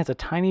 Everything has a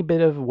tiny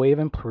bit of way of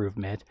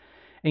improvement.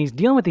 And he's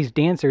dealing with these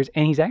dancers,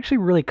 and he's actually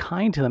really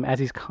kind to them as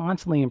he's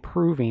constantly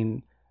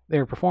improving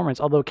their performance.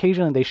 Although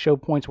occasionally they show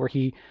points where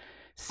he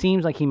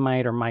seems like he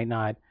might or might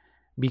not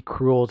be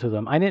cruel to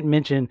them. I didn't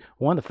mention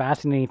one of the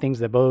fascinating things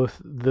that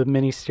both the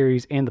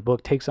miniseries and the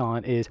book takes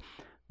on is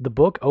the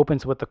book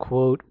opens with the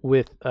quote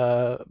with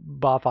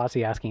Bob Fosse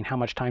asking, "How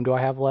much time do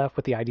I have left?"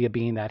 With the idea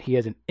being that he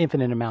has an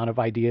infinite amount of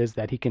ideas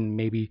that he can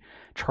maybe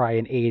try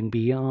an A and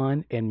B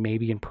on and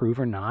maybe improve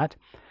or not.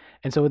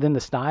 And so within the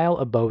style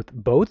of both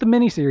the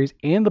miniseries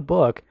and the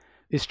book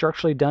is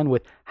structurally done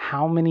with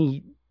how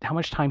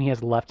much time he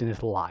has left in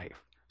his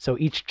life. So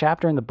each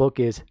chapter in the book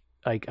is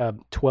like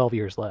 12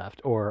 years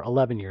left or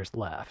 11 years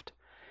left.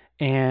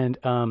 And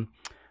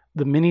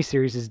the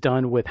miniseries is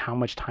done with how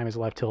much time is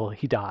left till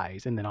he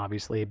dies. And then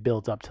obviously it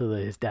builds up to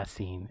his death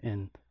scene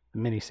in the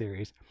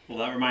miniseries. Well,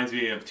 that reminds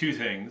me of two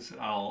things.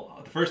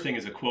 The first thing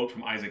is a quote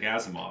from Isaac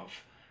Asimov,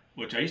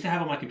 which I used to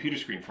have on my computer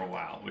screen for a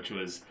while, which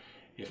was,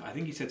 if I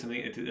think he said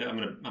something,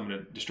 I'm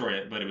gonna destroy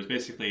it, but it was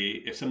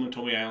basically, if someone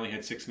told me I only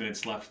had 6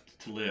 minutes left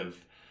to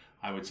live,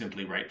 I would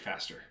simply write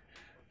faster.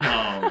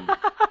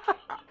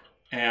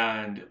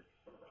 And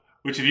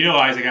which, if you know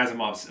Isaac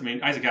Asimov's,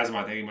 Isaac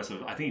Asimov,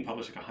 I think he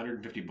published like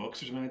 150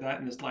 books or something like that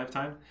in his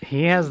lifetime.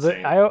 He has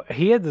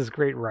he had this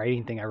great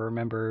writing thing. I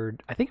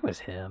remembered, I think it was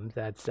him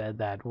that said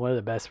that one of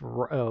the best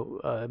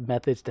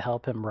methods to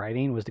help him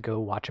writing was to go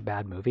watch a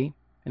bad movie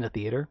in a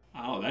theater.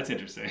 Oh, that's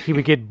interesting. He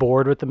would get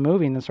bored with the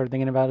movie and then start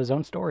thinking about his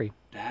own story.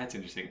 That's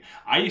interesting.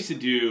 I used to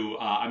do,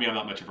 I'm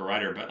not much of a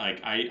writer, but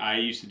like I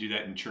used to do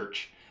that in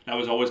church. That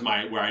was always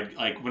I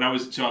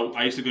used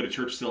to go to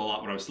church still a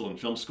lot when I was still in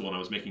film school and I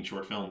was making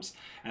short films.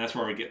 And that's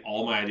where I would get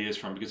all my ideas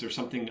from, because there's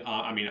something,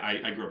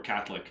 I grew up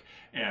Catholic.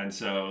 And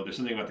so there's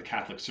something about the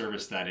Catholic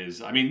service that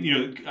is, I don't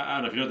know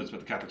if you know this about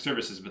the Catholic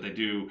services, but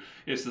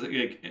it's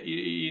like,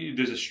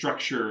 there's a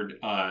structured,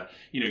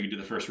 you do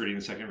the first reading,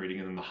 the second reading,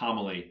 and then the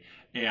homily.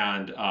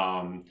 And,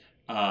 the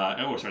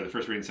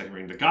first reading, the second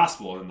reading, the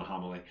gospel, and then the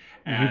homily.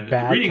 And you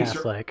bad the reading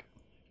Catholic.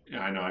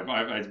 Yeah, I know.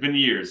 It's been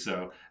years,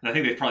 and I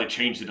think they've probably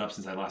changed it up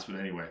since I last went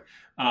anyway.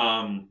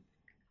 The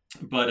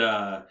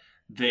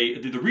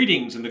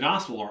readings in the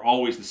gospel are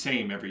always the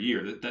same every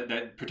year.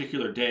 That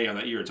particular day on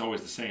that year, it's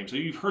always the same. So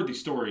you've heard these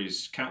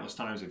stories countless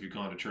times if you've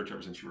gone to church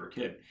ever since you were a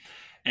kid.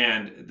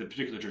 And the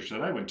particular church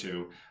that I went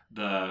to,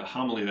 the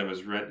homily that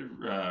was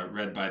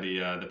read by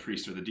the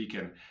priest or the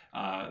deacon,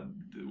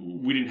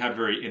 we didn't have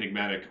very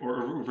enigmatic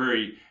or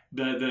very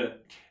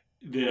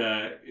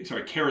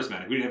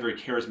charismatic. We didn't have very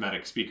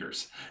charismatic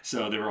speakers,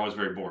 so they were always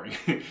very boring.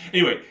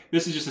 Anyway,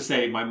 this is just to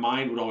say my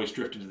mind would always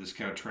drift into this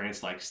kind of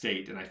trance-like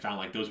state, and I found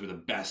like those were the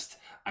best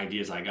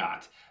ideas I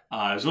got.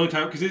 It was the only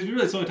time, because it's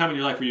really the only time in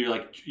your life where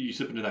you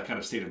slip into that kind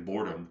of state of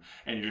boardom,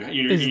 and you're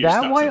Is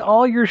that why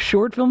all your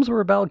short films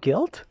were about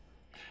guilt?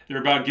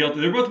 They're about guilt.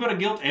 They're both about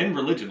guilt and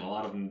religion. A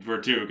lot of them were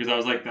too, because I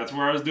was like, that's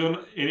where I was doing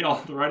all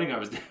the writing I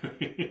was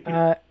doing.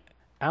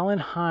 Alan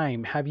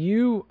Heim, have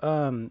you?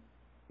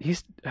 He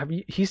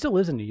still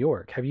lives in New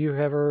York. Have you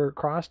ever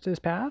crossed his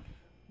path?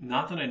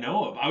 Not that I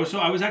know of. I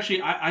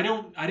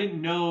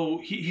didn't know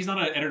he's not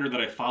an editor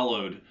that I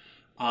followed,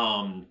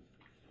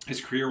 his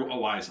career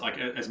wise, like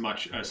as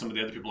much as some of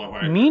the other people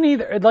I Me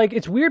neither. Like,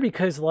 it's weird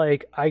because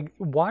like I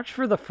watched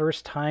for the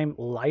first time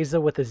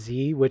Liza with a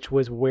Z, which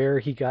was where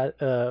he got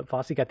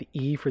Fosse got the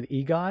E for the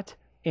EGOT,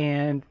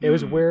 and it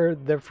was where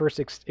the first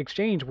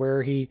exchange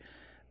where he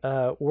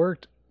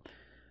worked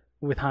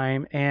with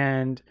Heim,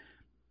 and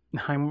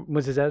Heim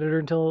was his editor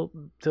until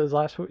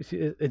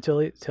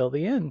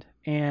the end.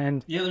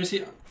 And yeah, let me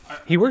see.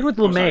 He worked with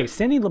LeMay.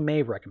 Sidney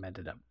LeMay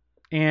recommended him.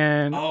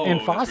 And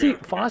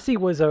Fosse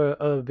was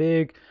a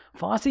big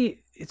Fosse.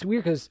 It's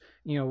weird because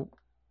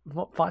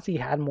Fosse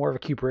had more of a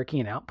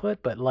Kubrickian output,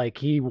 but like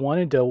he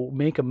wanted to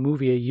make a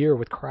movie a year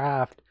with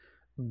craft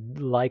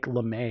like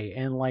LeMay,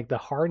 and like the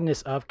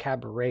hardness of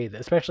Cabaret,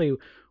 especially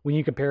when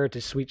you compare it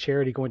to Sweet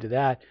Charity. Going to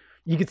that,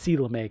 you could see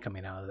LeMay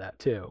coming out of that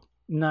too.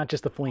 Not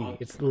just the Fellini,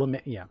 it's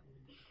LeMay. Yeah.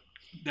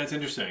 That's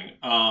interesting.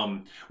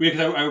 Because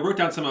I wrote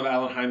down some of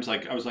Alan Heim's,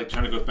 like I was like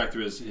trying to go back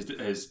through his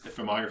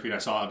filmography, and I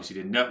saw obviously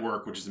he did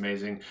Network, which is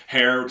amazing,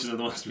 Hair, which is one of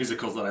the most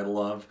musicals that I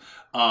love,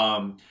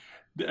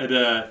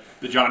 the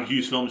John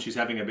Hughes film, She's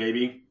Having a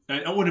Baby,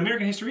 and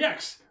American History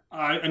X.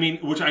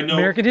 Which I know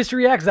American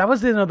History X. That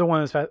was another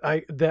one.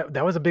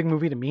 That was a big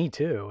movie to me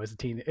too as a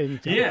teen in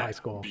high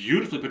school.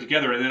 Beautifully put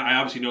together. And then I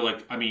obviously know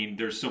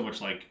there's so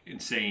much like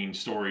insane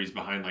stories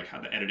behind like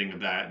how the editing of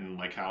that, and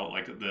like how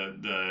like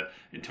the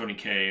and Tony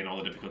Kaye and all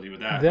the difficulty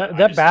with that.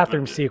 That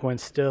bathroom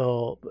sequence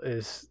still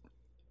is.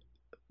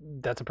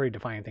 That's a pretty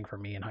defining thing for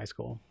me in high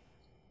school.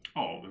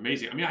 Oh,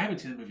 amazing! I haven't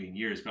seen that movie in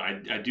years, but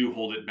I do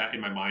hold it back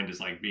in my mind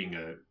as like being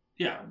a.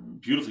 Yeah,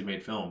 beautifully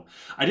made film.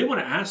 I did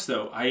want to ask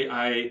though.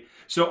 I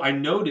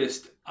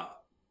noticed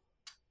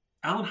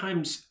Alan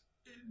Heim's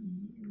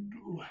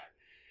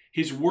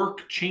his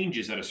work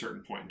changes at a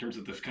certain point in terms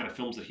of the kind of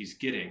films that he's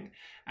getting,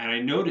 and I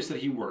noticed that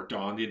he worked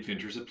on The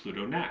Adventures of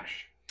Pluto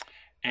Nash,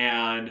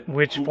 and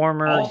which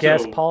former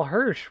guest Paul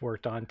Hirsch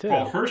worked on too.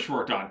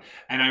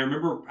 And I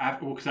remember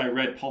because I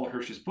read Paul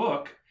Hirsch's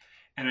book.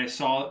 And I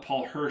saw that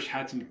Paul Hirsch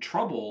had some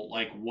trouble,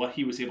 like what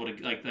he was able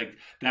to like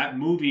that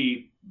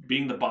movie.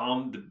 being the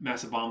bomb, the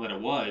massive bomb that it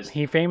was.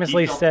 He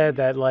famously said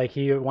that like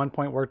he at one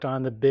point worked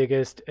on the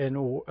biggest and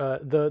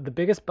the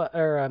biggest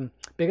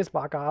biggest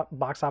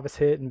box office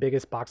hit and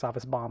biggest box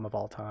office bomb of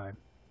all time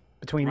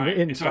between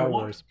in Star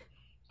Wars.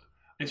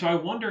 And so I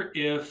wonder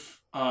if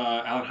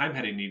Alan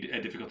had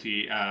a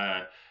difficulty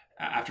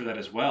after that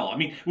as well. I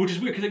mean, which is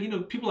weird because, like, you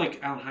know, people like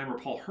Alan or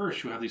Paul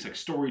Hirsch who have these like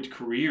storied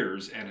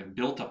careers and have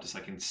built up this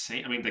like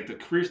insane. I mean, like the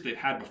careers they've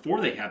had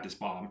before they had this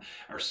bomb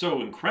are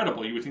so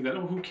incredible. You would think that,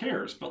 oh, who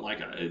cares? But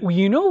like, well,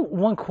 you know,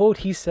 one quote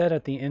he said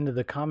at the end of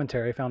the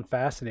commentary I found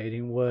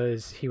fascinating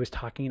was he was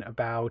talking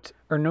about,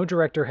 or no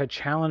director had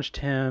challenged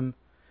him.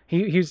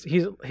 He's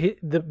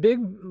the big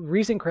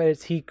recent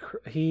credits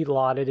he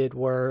lauded it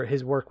were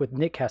his work with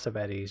Nick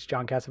Cassavetes,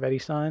 John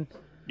Cassavetes' son.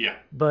 Yeah.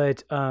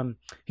 But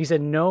he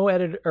said no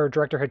editor or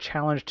director had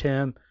challenged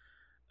him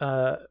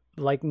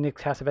like Nick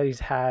Cassavetes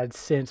had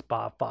since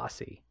Bob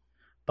Fosse.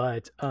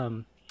 But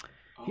oh,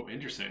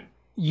 interesting.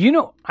 You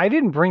know, I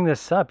didn't bring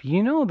this up.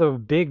 You know, the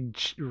big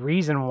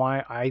reason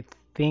why I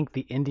think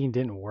the ending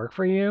didn't work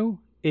for you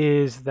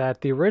is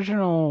that the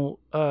original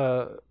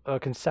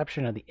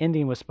conception of the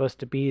ending was supposed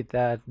to be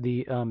that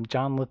the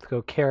John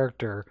Lithgow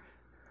character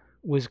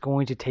was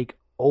going to take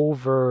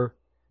over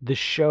the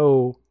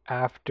show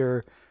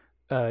after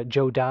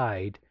Joe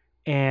died,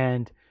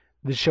 and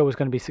the show was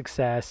going to be a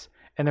success.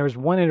 And there was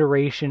one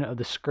iteration of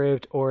the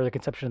script or the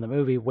conception of the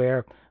movie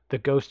where the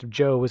ghost of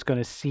Joe was going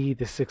to see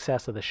the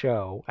success of the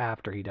show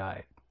after he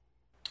died.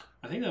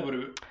 I think that would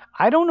have.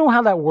 I don't know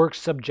how that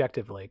works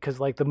subjectively because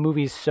like the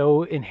movie is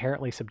so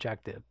inherently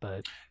subjective.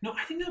 But no,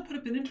 I think that would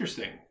have been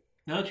interesting.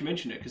 Now that you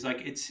mention it, because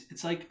like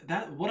it's like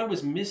that. What I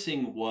was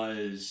missing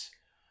was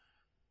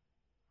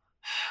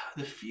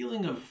the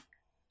feeling of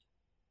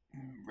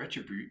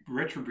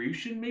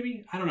retribution.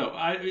 Maybe, I don't know.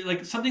 I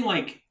like something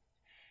like,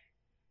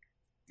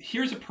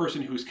 here's a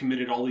person who's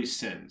committed all these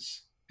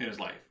sins in his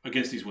life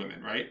against these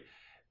women, right?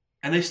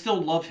 And they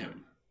still love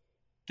him.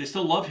 They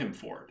still love him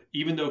for it,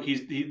 even though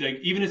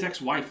even his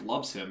ex-wife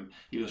loves him,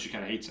 even though she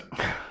kind of hates him.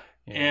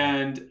 Yeah.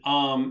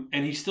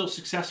 And he's still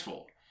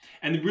successful.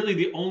 And really,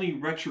 the only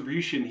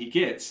retribution he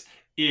gets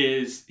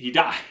is he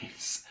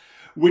dies,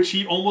 which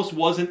he almost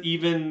wasn't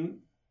even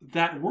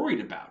that worried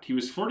about. He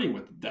was flirting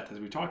with death, as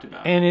we talked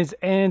about. And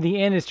in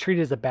the end is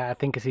treated as a bad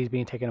thing because he's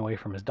being taken away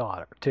from his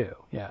daughter too.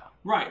 Yeah.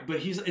 Right,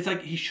 but it's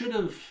like he should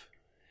have.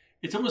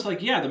 It's almost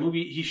like, yeah, the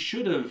movie, he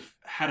should have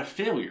had a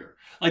failure.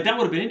 Like that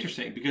would have been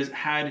interesting because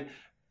had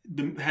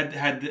the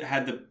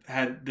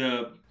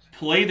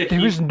play that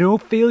there was no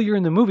failure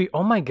in the movie.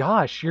 Oh my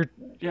gosh,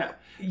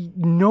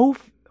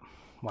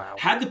 wow.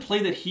 Had the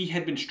play that he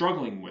had been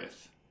struggling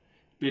with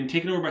been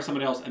taken over by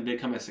somebody else and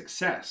become a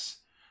success,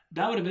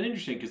 that would have been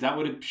interesting because that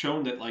would have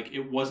shown that like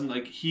it wasn't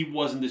like he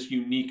wasn't this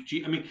unique.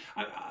 I mean,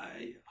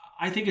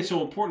 I think it's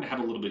so important to have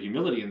a little bit of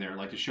humility in there,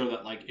 like to show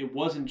that like it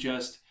wasn't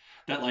just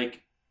that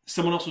like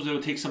someone else was able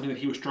to take something that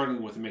he was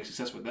struggling with and make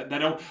success with.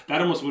 That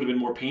almost would have been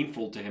more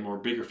painful to him or a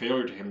bigger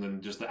failure to him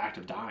than just the act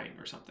of dying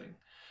or something.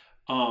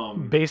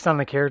 Based on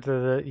the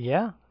character,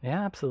 yeah,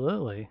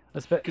 absolutely.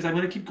 Because I'm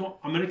gonna keep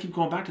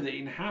going back to the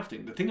 8.5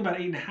 thing. The thing about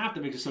 8.5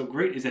 that makes it so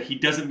great is that he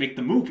doesn't make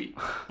the movie.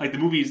 Like the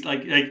movie's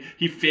like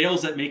he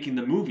fails at making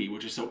the movie,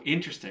 which is so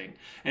interesting.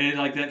 And it,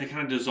 like that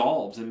kind of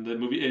dissolves, and the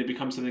movie it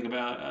becomes something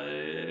about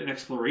an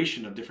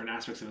exploration of different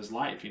aspects of his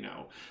life. You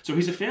know, so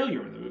he's a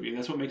failure in the movie, and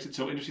that's what makes it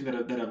so interesting that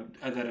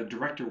a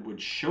director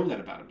would show that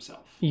about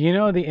himself. You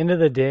know, at the end of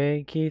the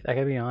day, Keith, I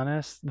gotta be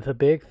honest. The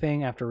big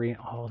thing after reading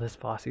all this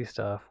Fosse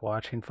stuff,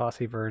 watching Fosse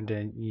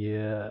Verdon,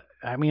 yeah,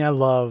 I mean, I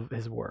love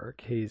his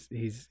work. He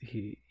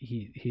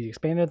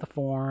expanded the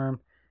form.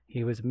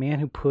 He was a man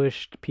who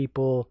pushed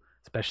people,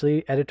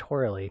 especially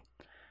editorially.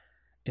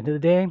 End of the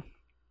day,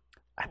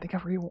 I think I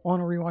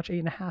want to rewatch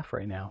 8.5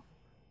 right now.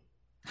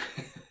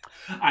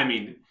 I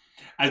mean,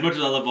 as much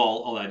as I love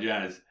all that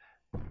jazz,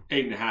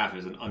 8.5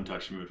 is an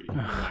untouched movie. Oh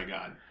my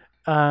God.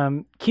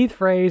 Keith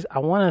Frase, I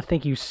want to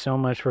thank you so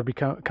much for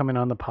coming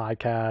on the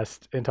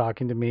podcast and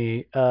talking to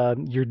me.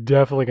 You're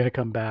definitely going to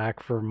come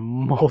back for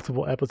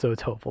multiple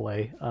episodes,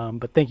 hopefully.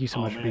 But thank you so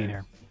much for being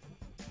here.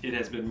 It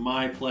has been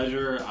my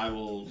pleasure.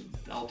 I'll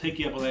take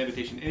you up on that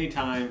invitation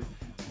anytime.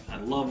 I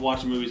love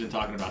watching movies and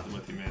talking about them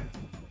with you, man.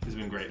 It's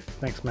been great.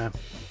 Thanks, man.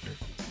 Sure.